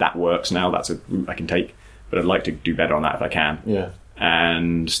know that works now. That's a route I can take. But I'd like to do better on that if I can. Yeah.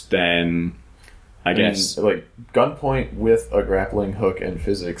 And then I guess like Gunpoint with a grappling hook and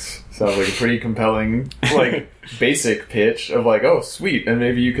physics sounds like a pretty compelling like basic pitch of like, oh sweet, and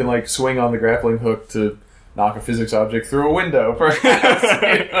maybe you can like swing on the grappling hook to knock a physics object through a window, perhaps.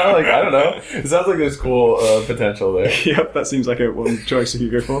 Like, I don't know. It sounds like there's cool potential there. Yep, that seems like a one choice you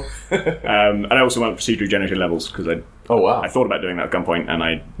could go for. And I also want procedurally generated levels because I thought about doing that at Gunpoint and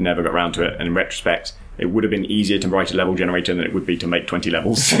I never got around to it. And in retrospect, it would have been easier to write a level generator than it would be to make 20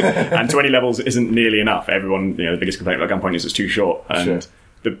 levels. And 20 levels isn't nearly enough. Everyone, the biggest complaint about Gunpoint is it's too short. And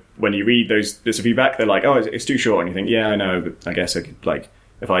when you read those bits of feedback, they're like, oh, it's too short. And you think, yeah, I know, but I guess I could like...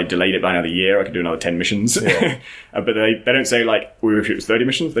 If I delayed it by another year, I could do another 10 missions. Yeah. But they don't say, like, we wish it was 30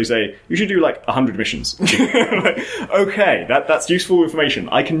 missions. They say, you should do, like, 100 missions. Like, okay, that's useful information.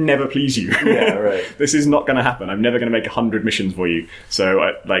 I can never please you. Yeah, right. This is not going to happen. I'm never going to make 100 missions for you.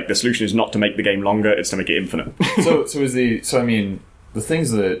 So, the solution is not to make the game longer, it's to make it infinite. So I mean, the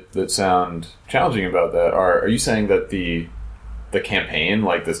things that sound challenging about that are you saying that the campaign,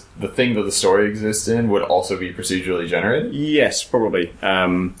 like the thing that the story exists in, would also be procedurally generated? Yes, probably. I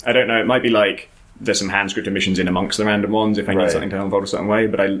don't know. It might be like there's some hand-scripted missions in amongst the random ones if I need something to unfold a certain way,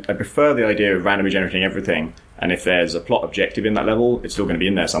 but I prefer the idea of randomly generating everything, and if there's a plot objective in that level, it's still going to be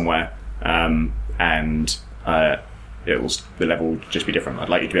in there somewhere, and the level will just be different. I'd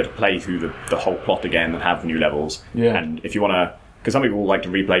like you to be able to play through the whole plot again and have new levels. Yeah. And if you want to... Because some people like to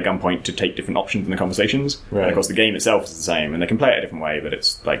replay Gunpoint to take different options in the conversations. Right. And of course the game itself is the same, and they can play it a different way, but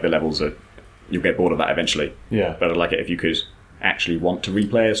it's like the levels are... You'll get bored of that eventually. Yeah. But I'd like it if you could actually want to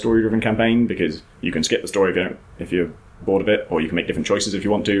replay a story-driven campaign, because you can skip the story if you're bored of it, or you can make different choices if you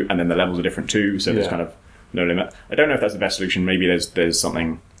want to, and then the levels are different too, so there's kind of no limit. I don't know if that's the best solution. Maybe there's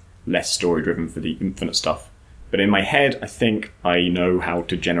something less story-driven for the infinite stuff. But in my head, I think I know how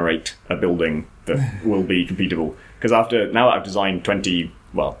to generate a building that will be completable. Because now that I've designed 20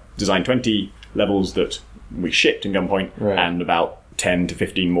 levels that we shipped in Gunpoint, and about 10 to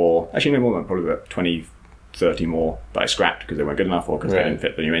 15 more, actually no more than probably about 20, 30 more that I scrapped because they weren't good enough or because they didn't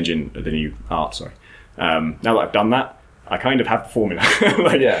fit the new engine, the new art, now that I've done that, I kind of have the formula.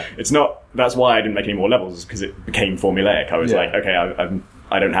 It's not, that's why I didn't make any more levels, because it became formulaic. I was like, okay,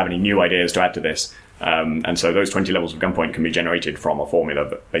 I don't have any new ideas to add to this. And so those 20 levels of Gunpoint can be generated from a formula,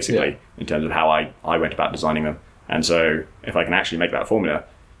 but basically, in terms of how I went about designing them. And so if I can actually make that formula,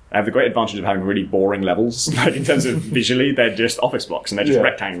 I have the great advantage of having really boring levels. Like in terms of visually, they're just office blocks and they're just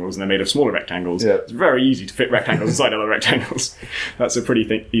rectangles and they're made of smaller rectangles. Yeah. It's very easy to fit rectangles inside other rectangles. That's a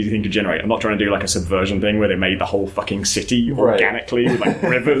pretty easy thing to generate. I'm not trying to do like a subversion thing where they made the whole fucking city organically with like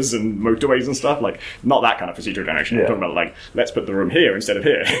rivers and motorways and stuff. Like, not that kind of procedural generation. I'm talking about like, let's put the room here instead of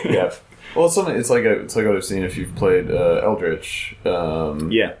here. Yeah. Well, it's like I've seen if you've played Eldritch.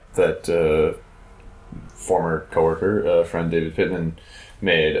 That former coworker, friend David Pittman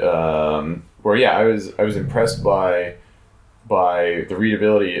made. Where I was impressed by the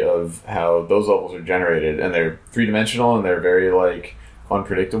readability of how those levels are generated, and they're 3-dimensional and they're very like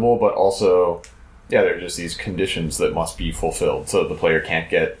unpredictable, but also they're just these conditions that must be fulfilled so the player can't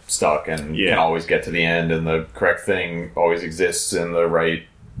get stuck and can always get to the end, and the correct thing always exists in the right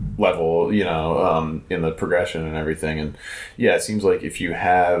level, in the progression and everything. And it seems like if you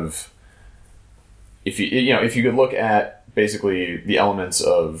could look at basically the elements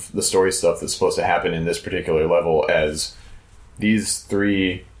of the story stuff that's supposed to happen in this particular level as these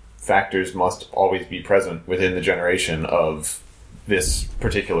 3 factors must always be present within the generation of this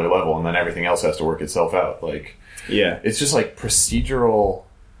particular level, and then everything else has to work itself out. Like, it's just like procedural.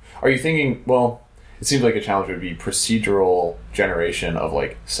 Are you thinking, well, it seems like a challenge would be procedural generation of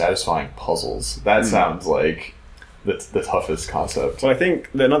like satisfying puzzles. That sounds like the toughest concept. Well, I think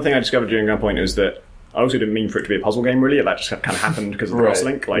another thing I discovered during Gunpoint is that I also didn't mean for it to be a puzzle game, really. That just kind of happened because of the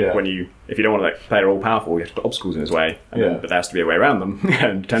cross-link. Like, if you don't want to play it all powerful, you have to put obstacles in his way, but there has to be a way around them.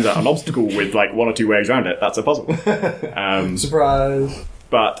 And it turns out an obstacle with like 1 or 2 ways around it, that's a puzzle. Surprise!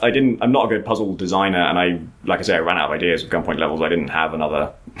 But I'm not a good puzzle designer, and I ran out of ideas with Gunpoint levels. I didn't have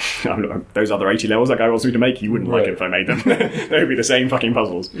those other 80 levels like I was going to make. You wouldn't like it if I made them. They would be the same fucking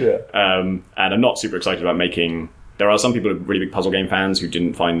puzzles. Yeah. And I'm not super excited about making... There are some people who are really big puzzle game fans who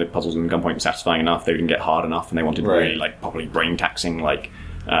didn't find the puzzles in Gunpoint satisfying enough. They didn't get hard enough, and they wanted really like properly brain taxing, like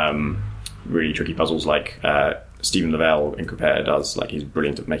really tricky puzzles like Stephen Lavelle in Prepare does. Like, he's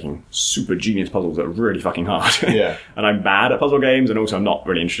brilliant at making super genius puzzles that are really fucking hard. Yeah. And I'm bad at puzzle games, and also I'm not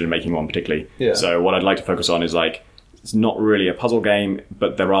really interested in making one particularly. Yeah. So what I'd like to focus on is, like, it's not really a puzzle game,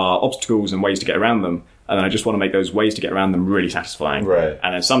 but there are obstacles and ways to get around them, and then I just want to make those ways to get around them really satisfying. Right.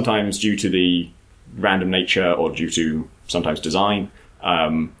 And then sometimes, due to the random nature or due to sometimes design,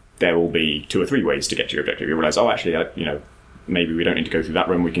 there will be 2 or 3 ways to get to your objective. You realize, maybe we don't need to go through that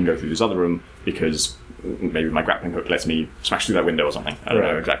room, we can go through this other room because maybe my grappling hook lets me smash through that window or something. I don't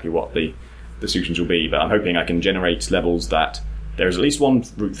know exactly what the solutions will be, but I'm hoping I can generate levels that there's at least one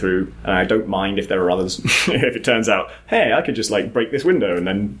route through, and I don't mind if there are others. If it turns out, hey, I could just like break this window and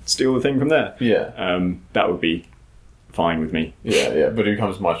then steal the thing from there. Yeah. That would be fine with me. Yeah, but it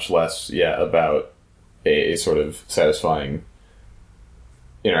becomes much less, about a sort of satisfying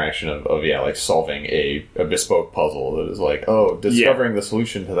interaction of like solving a bespoke puzzle that is like, discovering the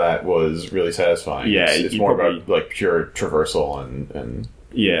solution to that was really satisfying. Yeah, it's more about like pure traversal and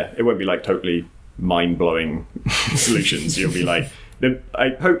yeah, it won't be like totally mind-blowing solutions. You'll be like, I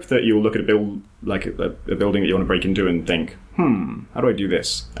hope that you'll look at a building that you want to break into and think, how do I do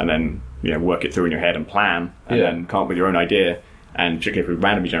this? And then work it through in your head and plan, and then come up with your own idea. And particularly if we're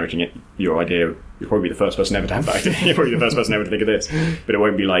randomly generating your idea, you'll probably be the first person ever to have that idea. You're probably the first person ever to think of this. But it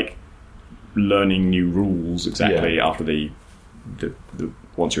won't be like learning new rules exactly after the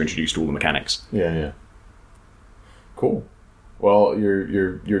once you're introduced to all the mechanics. Yeah. Cool. Well,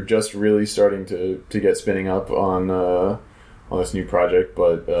 you're just really starting to get spinning up on this new project,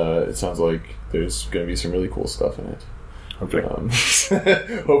 but it sounds like there's going to be some really cool stuff in it. Hopefully.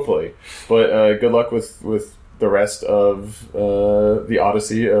 Hopefully. But good luck with the rest of the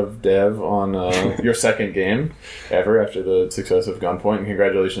odyssey of dev on your second game ever after the success of Gunpoint, and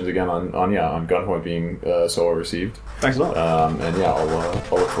congratulations again on Gunpoint being so well received. Thanks a lot. And I'll look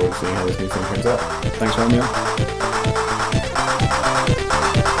forward to seeing how this new thing turns out. Thanks for having me on.